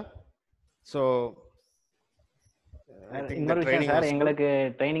கொடுக்கல. ஸோ இன்னொரு விஷயம் சார், எங்களுக்கு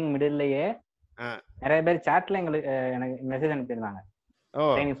ட்ரைனிங் மிடில்லையே நிறைய பேர் சாட்ல எங்களுக்கு எனக்கு மெசேஜ் அனுப்பியிருந்தாங்க.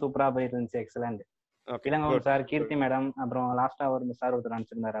 ட்ரைனிங் சூப்பரா போயிட்டு இருந்துச்சு, எக்ஸலண்ட். இளங்கோவன் சார், கீர்த்தி மேடம், அப்புறம் லாஸ்டா ஒரு சார் ஒருத்தர்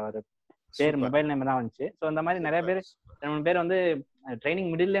அனுப்பிச்சிருந்தாரு. அவர் பேர் மொபைல் நேம் தான் வந்துச்சு. ஸோ அந்த மாதிரி நிறைய பேர் 2 பேர் வந்து ட்ரைனிங்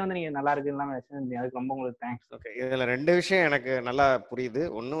மிடில்ல வந்து நீங்க நல்லா இருக்குன்னு அதுக்கு ரொம்ப உங்களுக்கு தேங்க்ஸ். ஓகே, இதுல 2 விஷயம் எனக்கு நல்லா புரியுது.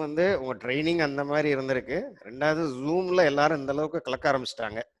 ஒண்ணு வந்து உங்க ட்ரைனிங் அந்த மாதிரி இருந்திருக்கு. 2வது ஜூம்ல எல்லாரும் இந்த அளவுக்கு கலக்க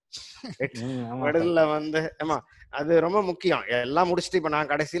ஆரம்பிச்சிட்டாங்க. மிடில்ல வந்து ஆமா, அது ரொம்ப முக்கியம். எல்லாம் முடிச்சுட்டு இப்ப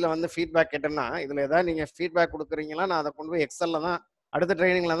நான் கடைசியில வந்து ஃபீட்பேக் கேட்டேன்னா, இதுல ஏதாவது நீங்க ஃபீட்பேக் கொடுக்குறீங்களா, நான் அதை கொண்டு போய் எக்ஸல்ல தான் அடுத்த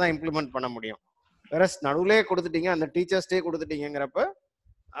ட்ரைனிங்ல தான் இம்ப்ளிமெண்ட் பண்ண முடியும். வேற நடுவுலே கொடுத்துட்டீங்க, அந்த டீச்சர்ஸ்டே கொடுத்துட்டீங்கிறப்ப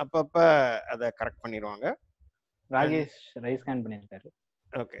அப்பப்ப அதை கரெக்ட் பண்ணிடுவாங்க. ராகேஷ் ரைஸ் ஹேண்ட் பண்ணிருக்காரு.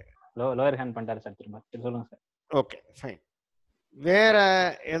 ஓகே, லோயர் ஹேண்ட் பண்ணிட்டாரு சார். திரும்ப சொல்லுங்க சார். Okay fine. வேற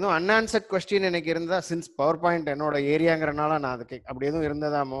எதுவும் அன்ஆன்சர்ட் கொஸ்டின் எனக்கு இருந்தா, சின்ஸ் பவர் பாயிண்ட் என்னோட ஏரியாங்கிறனால நான் அதுக்கு அப்படி எதுவும்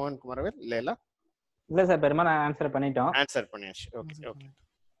இருந்ததா மோகன் குமரவேல்? இல்ல இல்ல சார், பெரும்பாலும் ஆன்சர் பண்ணிட்டோம். ஆன்சர் பண்ணியாச்சு. Okay okay.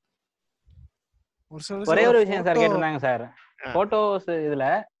 ஒரே ஒரு விஷயம் சார் கேட்டிருந்தாங்க சார். போட்டோஸ் இதுல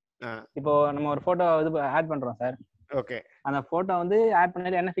இப்போ நம்ம ஒரு போட்டோ இது ஆட் பண்றோம் சார். ஓகே, அந்த போட்டோ வந்து ஆட்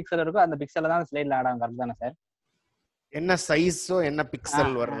பண்ணி என்ன பிக்சல் இருக்கோ அந்த பிக்சல்ல தான் ஸ்லைட்ல ஆட் ஆகும். கரெக்ட் தானே சார்? என்ன சைஸோ என்ன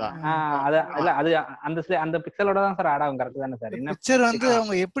பிக்சல் வருதா? அது இல்ல, அது அந்த பிக்சலோட தான் சார் ஆட் ஆகும். கரெக்ட் தானே சார்? என்ன பிக்சர் வந்து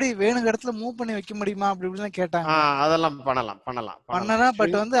அவங்க எப்படி வேணுங்க இடத்துல மூவ் பண்ணி வைக்க முடியுமா அப்படி இப்படிலாம் கேட்டாங்க. அதெல்லாம் பண்ணலாம்.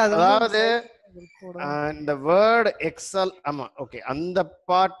 பட் வந்து அதாவது இந்த வேர்ட் எக்ஸல், ஆமா ஓகே, அந்த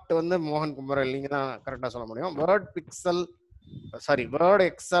பார்ட் வந்து மோகன் குமரல் நீங்க தான் கரெக்டா சொல்ல முடியும். Word pixel, sorry word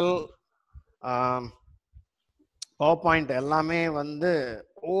XL, power point எல்லாமே வந்து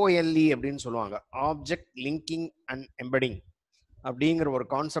OLE அப்படின்னு சொல்லுவாங்க, ஆப்ஜெக்ட் லிங்கிங் அண்ட் எம்பெடிங் அப்படிங்கிற ஒரு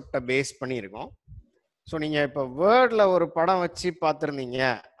கான்செப்டை பேஸ் பண்ணியிருக்கோம். ஸோ நீங்கள் இப்போ வேர்டில் ஒரு படம் வச்சு பார்த்துருந்தீங்க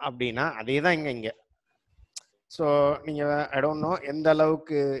அப்படின்னா அதே தான் இங்கே. ஸோ நீங்கள் ஐ டோன்ட் நோ எந்த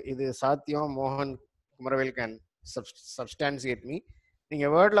அளவுக்கு இது சாத்தியம். மோகன் குமரவேல் கேன் சப்ஸ்டான்சியேட் மீ.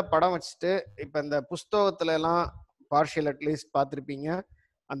 நீங்கள் வேர்டில் படம் வச்சுட்டு இப்போ இந்த புஸ்தகத்துல எல்லாம் பார்ஷியல் அட்லீஸ்ட் பார்த்துருப்பீங்க,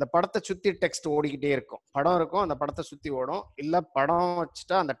 அந்த படத்தை சுற்றி டெக்ஸ்ட் ஓடிக்கிட்டே இருக்கும். படம் இருக்கும், அந்த படத்தை சுற்றி ஓடும். இல்லை படம்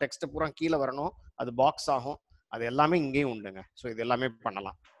வச்சுட்டா அந்த டெக்ஸ்ட் பூரா கீழே வரணும், அது பாக்ஸ் ஆகும். அது எல்லாமே இங்கேயும் உண்டுங்க. ஸோ இது எல்லாமே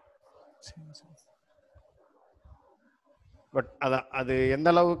பண்ணலாம். பட் அதான் அது எந்த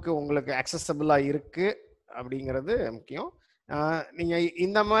அளவுக்கு உங்களுக்கு அக்சசபிளாக இருக்கு அப்படிங்கிறது முக்கியம். நீங்கள்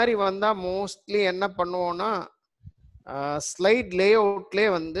இந்த மாதிரி வந்தால் மோஸ்ட்லி என்ன பண்ணுவோன்னா, ஸ்லைட் லே அவுட்லேயே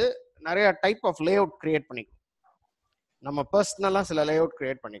வந்து நிறைய type of lay out create பண்ணிக்கலாம். நம்ம பர்சனலாக சில லே அவுட்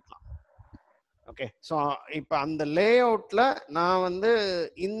கிரியேட் பண்ணிக்கலாம். ஓகே, ஸோ இப்போ அந்த லே அவுட்டில் நான் வந்து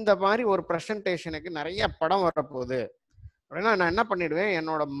இந்த மாதிரி ஒரு ப்ரெசன்டேஷனுக்கு நிறைய படம் வரப்போகுது அப்படின்னா நான் என்ன பண்ணிடுவேன்,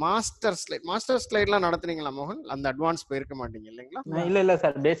 என்னோட மாஸ்டர் ஸ்லைட்லாம் நடத்துறீங்களா மோகன்? அந்த அட்வான்ஸ் போயிருக்க மாட்டீங்க இல்லைங்களா? இல்ல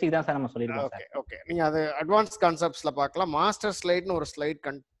சார், பேசிக் தான் சார் நம்ம சொல்லிருக்கோம். ஓகே ஓகே, நீங்கள் அது அட்வான்ஸ் கான்செப்ட்ஸில் பார்க்கலாம். மாஸ்டர் ஸ்லைட்னு ஒரு ஸ்லைட்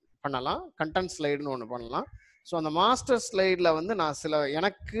பண்ணலாம், கண்டென்ட் ஸ்லைடுன்னு ஒன்று பண்ணலாம். ஸோ அந்த மாஸ்டர் ஸ்லைடில் வந்து நான் சில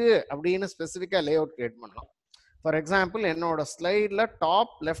எனக்கு அப்படின்னு ஸ்பெசிஃபிக்காக லே அவுட் கிரியேட் பண்ணலாம். ஃபார் எக்ஸாம்பிள், என்னோட ஸ்லைடில்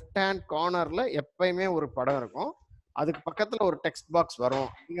டாப் லெஃப்ட் ஹேண்ட் கார்னரில் எப்பயுமே ஒரு படம் இருக்கும், அதுக்கு பக்கத்தில் ஒரு டெக்ஸ்ட் பாக்ஸ் வரும்.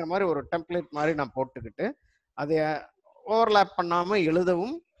 இந்த மாதிரி ஒரு டெம்ப்ளேட் மாதிரி நான் போட்டுக்கிட்டு அதை ஓவர்லேப் பண்ணாமல்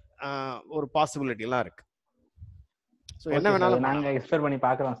எழுதவும் ஒரு பாசிபிலிட்டிலாம் இருக்கு. ஸோ என்ன வேணாலும் நாங்கள் எக்ஸ்ப்ளோர் பண்ணி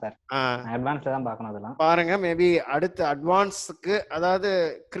பார்க்குறோம் சார். அட்வான்ஸில் தான் பார்க்கணும். அதெல்லாம் பாருங்க. மேபி அடுத்த அட்வான்ஸுக்கு, அதாவது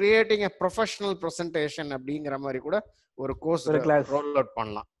கிரியேட்டிங் எ ப்ரொஃபஷனல் ப்ரெசன்டேஷன் அப்படிங்கிற மாதிரி கூட ஒரு கோர்ஸ் ரோல் அவுட்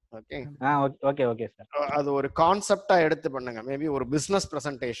பண்ணலாம். Okay okay okay sir. அது ஒரு கான்செப்டா எடுத்து பண்ணுங்க. மேபி ஒரு பிசினஸ்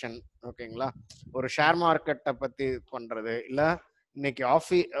பிரசன்டேஷன், ஓகேங்களா, ஒரு ஷேர் மார்க்கெட்டை பத்தி பண்றது, இல்ல இன்னைக்கு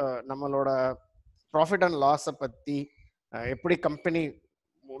நம்மளோட ப்ராஃபிட் அண்ட் லாஸை பத்தி, எப்படி கம்பெனி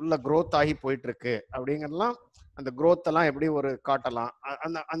உள்ள growth ஆகி போயிட்டு இருக்கு அப்படிங்கறதெல்லாம், அந்த growth எல்லாம் எப்படி ஒரு காட்டலாம்,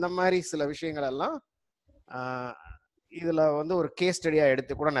 அந்த மாதிரி சில விஷயங்கள் எல்லாம் இதுல வந்து ஒரு கேஸ் ஸ்டடியா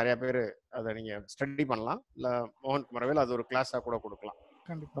எடுத்து கூட நிறைய பேர் அதை நீங்க ஸ்டடி பண்ணலாம். இல்ல மோகன் குமரவேல் அது ஒரு கிளாஸா கூட கொடுக்கலாம்.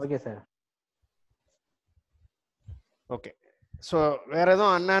 Okay sir. ஓகே. ஸோ வேற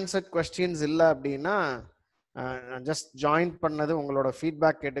எதுவும் அன்ஆன்சர்ட் கொஸ்டின்ஸ் இல்லை அப்படின்னா ஜஸ்ட் ஜாயின் பண்ணது உங்களோட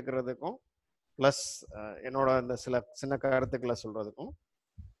ஃபீட்பேக் கேட்டுக்கிறதுக்கும் ப்ளஸ் என்னோட இந்த சின்ன கருத்துக்களை சொல்றதுக்கும்.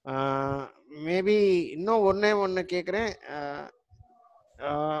 மேபி இன்னும் ஒன்று கேட்குறேன்.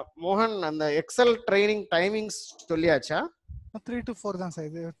 மோகன், அந்த எக்ஸல் ட்ரைனிங் டைமிங்ஸ் சொல்லியாச்சா? 3 to 4 தான் சார்.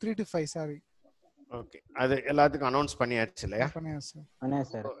 இது 3 to 5 சாரி. ஓகே, அது எல்லாத்துக்கும் அனௌன்ஸ் பண்ணியாச்சு இல்லையா? பண்ணியாச்சு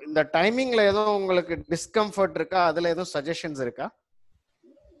சார். இந்த டைமிங்ல எதுவும் உங்களுக்கு டிஸ்கம்ஃபர்ட் இருக்கா? அதுல எதுவும் சஜஷன்ஸ் இருக்கா?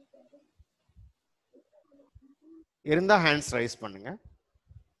 இருந்தா ஹேண்ட்ஸ் ரைஸ் பண்ணுங்க.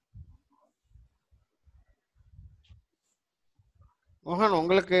 மோகன்,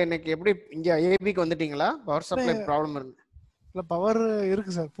 உங்களுக்கு இன்னைக்கு எப்படி இங்க ஐஏபிக்கு வந்துட்டீங்களா? பவர் சப்ளை ப்ராப்ளம் இருக்கு? இல்ல, பவர்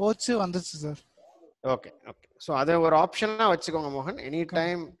இருக்கு சார், போச்சு வந்துச்சு சார். Okay okay. ஸோ அதை ஒரு ஆப்ஷனா வச்சுக்கோங்க மோகன். எனி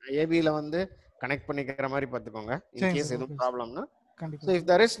டைம் ஐஏபியில் வந்து கனெக்ட் பண்ணிக்கிற மாதிரி பார்த்துக்கோங்க, இன் கேஸ் எதுவும் ப்ராப்ளம்னா. So if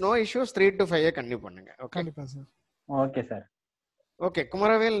there is no issues 3 to 5 continue பண்ணுங்க. ஓகே. கண்டிப்பா sir. Okay sir. Okay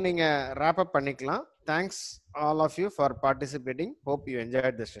Kumaravel, நீங்க ராப் அப் பண்ணிக்கலாம். Thanks all of you for participating. Hope you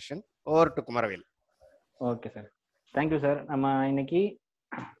enjoyed the session. Over to Kumaravel. Okay sir, thank you sir. நம்ம இன்னைக்கு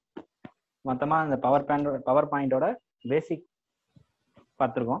மொத்தமாக இந்த power பாயிண்டோட பேசிக்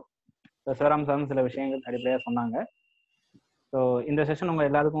பார்த்துருக்கோம். So Sivaram சில விஷயங்கள் அடிப்படையாக சொன்னாங்க. ஸோ இந்த செஷன் உங்கள்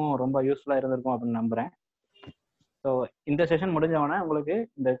எல்லாருக்கும் ரொம்ப யூஸ்ஃபுல்லாக இருந்திருக்கும் அப்படின்னு நம்புகிறேன். ஸோ இந்த செஷன் முடிஞ்சவொடனே உங்களுக்கு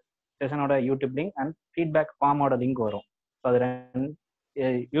இந்த செஷனோட YouTube link and feedback ஃபார்மோட link வரும். ஸோ அது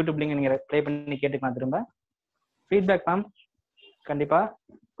யூடியூப் லிங்க் நீங்கள் ப்ளே பண்ணி கேட்டுக்கலாம். திரும்ப ஃபீட்பேக் ஃபார்ம் கண்டிப்பாக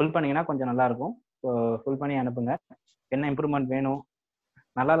ஃபில் பண்ணிங்கன்னா கொஞ்சம் நல்லாயிருக்கும். ஸோ ஃபில் பண்ணி அனுப்புங்க. என்ன இம்ப்ரூவ்மெண்ட் வேணும்,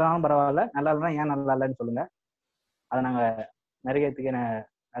 நல்லா இல்லைனாலும் பரவாயில்ல, நல்லா இல்லைனா ஏன் நல்லா இல்லைன்னு சொல்லுங்கள். அதை நாங்கள் நிறையத்துக்கு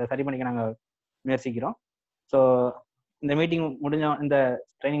அதை சரி பண்ணிக்க நாங்கள் முயற்சிக்கிறோம். ஸோ இந்த மீட்டிங் இந்த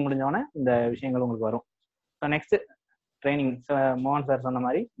ட்ரைனிங் முடிஞ்சோடனே இந்த விஷயங்கள் உங்களுக்கு வரும். ஸோ நெக்ஸ்ட் ட்ரைனிங் மோகன் சார் சொன்ன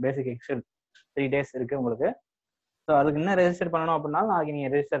மாதிரி பேசிக் எக்ஸல் 3 days இருக்குது உங்களுக்கு. ஸோ அதுக்கு இன்னும் ரெஜிஸ்டர் பண்ணணும் அப்படின்னா நாளைக்கு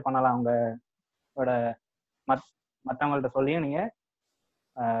நீங்கள் ரெஜிஸ்டர் பண்ணலாம். உங்களோட மற்றவங்கள்ட்ட சொல்லியும் நீங்கள்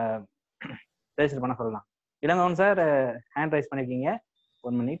ரெஜிஸ்டர் பண்ண சொல்லலாம். இளங்கவன் சார் ஹேண்ட் ரைஸ் பண்ணியிருக்கீங்க,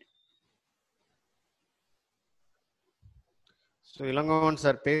 1 minute. ஸோ இளங்கோவன்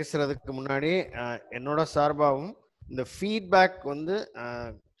சார் பேசுறதுக்கு முன்னாடி என்னோட சார்பாகவும் இந்த ஃபீட்பேக் வந்து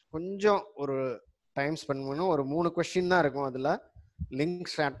கொஞ்சம் ஒரு டைம் ஸ்பெண்ட் பண்ணணும். ஒரு 3 கொஸ்டின் தான் இருக்கும், அதில்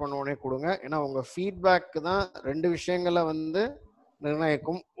லிங்க் ஷேர் பண்ண உடனே கொடுங்க. ஏன்னா உங்கள் ஃபீட்பேக் தான் 2 விஷயங்களை வந்து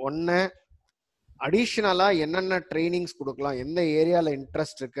நிர்ணயிக்கும். ஒன்று, அடிஷ்னலாக என்னென்ன ட்ரைனிங்ஸ் கொடுக்கலாம், எந்த ஏரியாவில்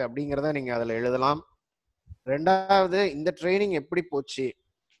இன்ட்ரெஸ்ட் இருக்குது அப்படிங்கிறத நீங்கள் அதில் எழுதலாம். 2வது, இந்த ட்ரைனிங் எப்படி போச்சு,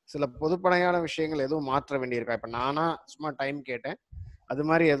 சில பொதுப்படையான விஷயங்கள் எதுவும் மாற்ற வேண்டியிருக்கா. இப்போ நானா சும்மா டைம் கேட்டேன், அது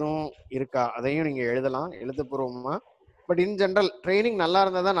மாதிரி எதுவும் இருக்கா, அதையும் நீங்கள் எழுதலாம் எழுத்துப்பூர்வமாக. பட் இன் ஜென்ரல் ட்ரைனிங் நல்லா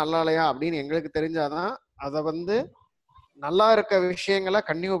இருந்ததா நல்லா இல்லையா அப்படின்னு எங்களுக்கு தெரிஞ்சாதான் அதை வந்து நல்லா இருக்க விஷயங்களை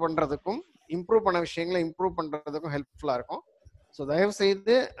கன்டினியூ பண்ணுறதுக்கும் இம்ப்ரூவ் பண்ண விஷயங்களை இம்ப்ரூவ் பண்ணுறதுக்கும் ஹெல்ப்ஃபுல்லாக இருக்கும். ஸோ தயவு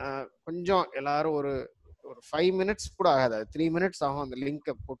செய்து கொஞ்சம் எல்லாரும் ஒரு 5 minutes கூட ஆகாது, 3 minutes ஆகும். அந்த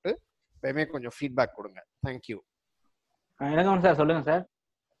லிங்கை போட்டு எப்பயுமே கொஞ்சம் ஃபீட்பேக் கொடுங்க. தேங்க்யூ. இளங்கவன் சார் சொல்லுங்க சார்.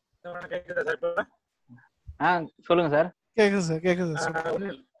 சொல்லுங்க சார். கேக்குது சார், கேக்குது சார்.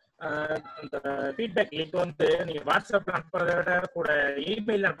 அந்த ஃபீட்பேக் லிங்க் வந்து நீங்க வாட்ஸ்அப்ல அனுப்புறதை விட கூட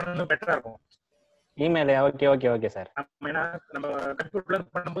இமெயில் அனுப்புறது பெட்டரா இருக்கும். Email? Okay okay okay sir. நம்ம கம்ப்யூட்டர்ல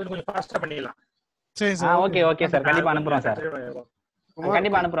பண்ணும்போது கொஞ்சம் ஃபாஸ்டா பண்ணிடலாம். சரி சார். ஓகே ஓகே சார், கண்டிப்பா அனுப்புறோம் சார்.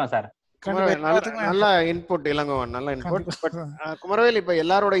 கண்டிப்பா அனுப்புறோம் சார். நல்ல இன்புட் இளங்கோவன், நல்ல இன்புட். பட் குமரவேல், இப்ப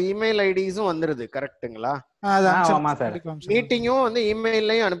எல்லாரோட இமெயில் ஐடிஸும் வந்துருது கரெக்ட்டுங்களா? ஆமா சார். மீட்டிங்கும் வந்து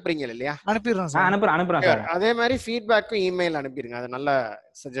இமெயிலையும் அனுப்புறீங்க இல்லையா? அனுப்பிடுறோம் சார். அனுப்புறோம் சார். அதே மாதிரி ஃபீட்பேக்கும் இமெயில் அனுப்பிடுங்க, அது நல்ல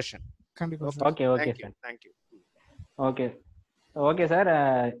சஜஷன். கண்டிப்பா. Okay okay sir. Thank you. Okay okay sir.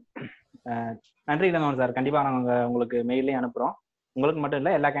 நன்றி இளங்கவன் சார். கண்டிப்பா நாங்க உங்களுக்கு மெயிலையும் அனுப்புறோம். உங்களுக்கு மட்டும்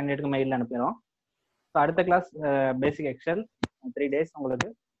இல்ல, எல்லா கேண்டிடேட்டுக்கும் மெயில அனுப்புறோம். ஸோ அடுத்த கிளாஸ் பேசிக் எக்ஸல் 3 days உங்களுக்கு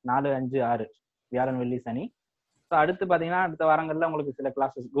 4, 5, 6 வியாழன் வெள்ளி சனி. ஸோ அடுத்து பார்த்தீங்கன்னா அடுத்த வாரங்களில் உங்களுக்கு சில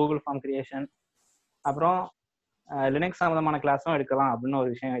கிளாஸஸ் கூகுள் ஃபார்ம் கிரியேஷன், அப்புறம் லினக்ஸ் சம்மந்தமான கிளாஸும் எடுக்கலாம் அப்படின்னு ஒரு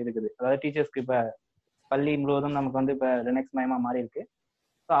விஷயம் இருக்குது. அதாவது டீச்சர்ஸ்க்கு இப்போ பள்ளி முழுவதும் நமக்கு வந்து இப்போ லினக்ஸ் மயமாக மாறி இருக்கு.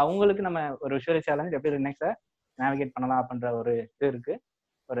 ஸோ அவங்களுக்கு நம்ம ஒரு விஷுவல் சேலஞ்ச் எப்படி லினக்ஸை நேவிகேட் பண்ணலாம் அப்படின்ற ஒரு இது இருக்கு,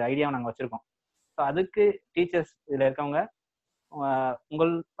 ஒரு ஐடியாவை நாங்கள் வச்சுருக்கோம். ஸோ அதுக்கு டீச்சர்ஸ் இதில் இருக்கவங்க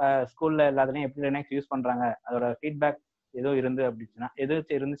உங்கள் ஸ்கூலில் எல்லாத்துலேயும் எப்படி லினக்ஸ் யூஸ் பண்ணுறாங்க, அதோட ஃபீட்பேக் எதுவும்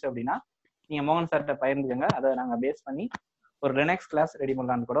இருந்துச்சு அப்படின்னா நீங்கள் மோகன் சார்கிட்ட பகிர்ந்துக்கங்க. அதை நாங்கள் பேஸ் பண்ணி ஒரு லினக்ஸ் கிளாஸ் ரெடி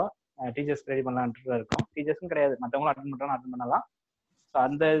பண்ணலான்னு கூட டீச்சர்ஸ் ரெடி பண்ணலான்ட்டு இருக்கோம். டீச்சர்ஸும் கிடையாது, மற்றவங்களும் அட்டன் பண்ணலாம். ஸோ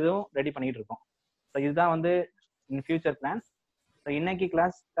அந்த இதுவும் ரெடி பண்ணிட்டு இருக்கோம். ஸோ இதுதான் வந்து இன் ஃபியூச்சர் பிளான். ஸோ இன்னைக்கு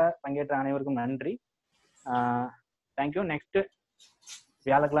கிளாஸ்ல பங்கேற்ற அனைவருக்கும் நன்றி. தேங்க்யூ. நெக்ஸ்ட்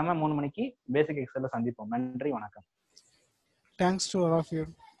வியாழக்கிழமை 3 மணிக்கு பேசிக் எக்ஸல்ல சந்திப்போம். நன்றி, வணக்கம். Thanks to all of you.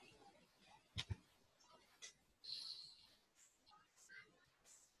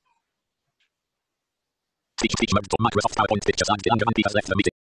 Speech mode. Microsoft PowerPoint pictures and has left the meeting.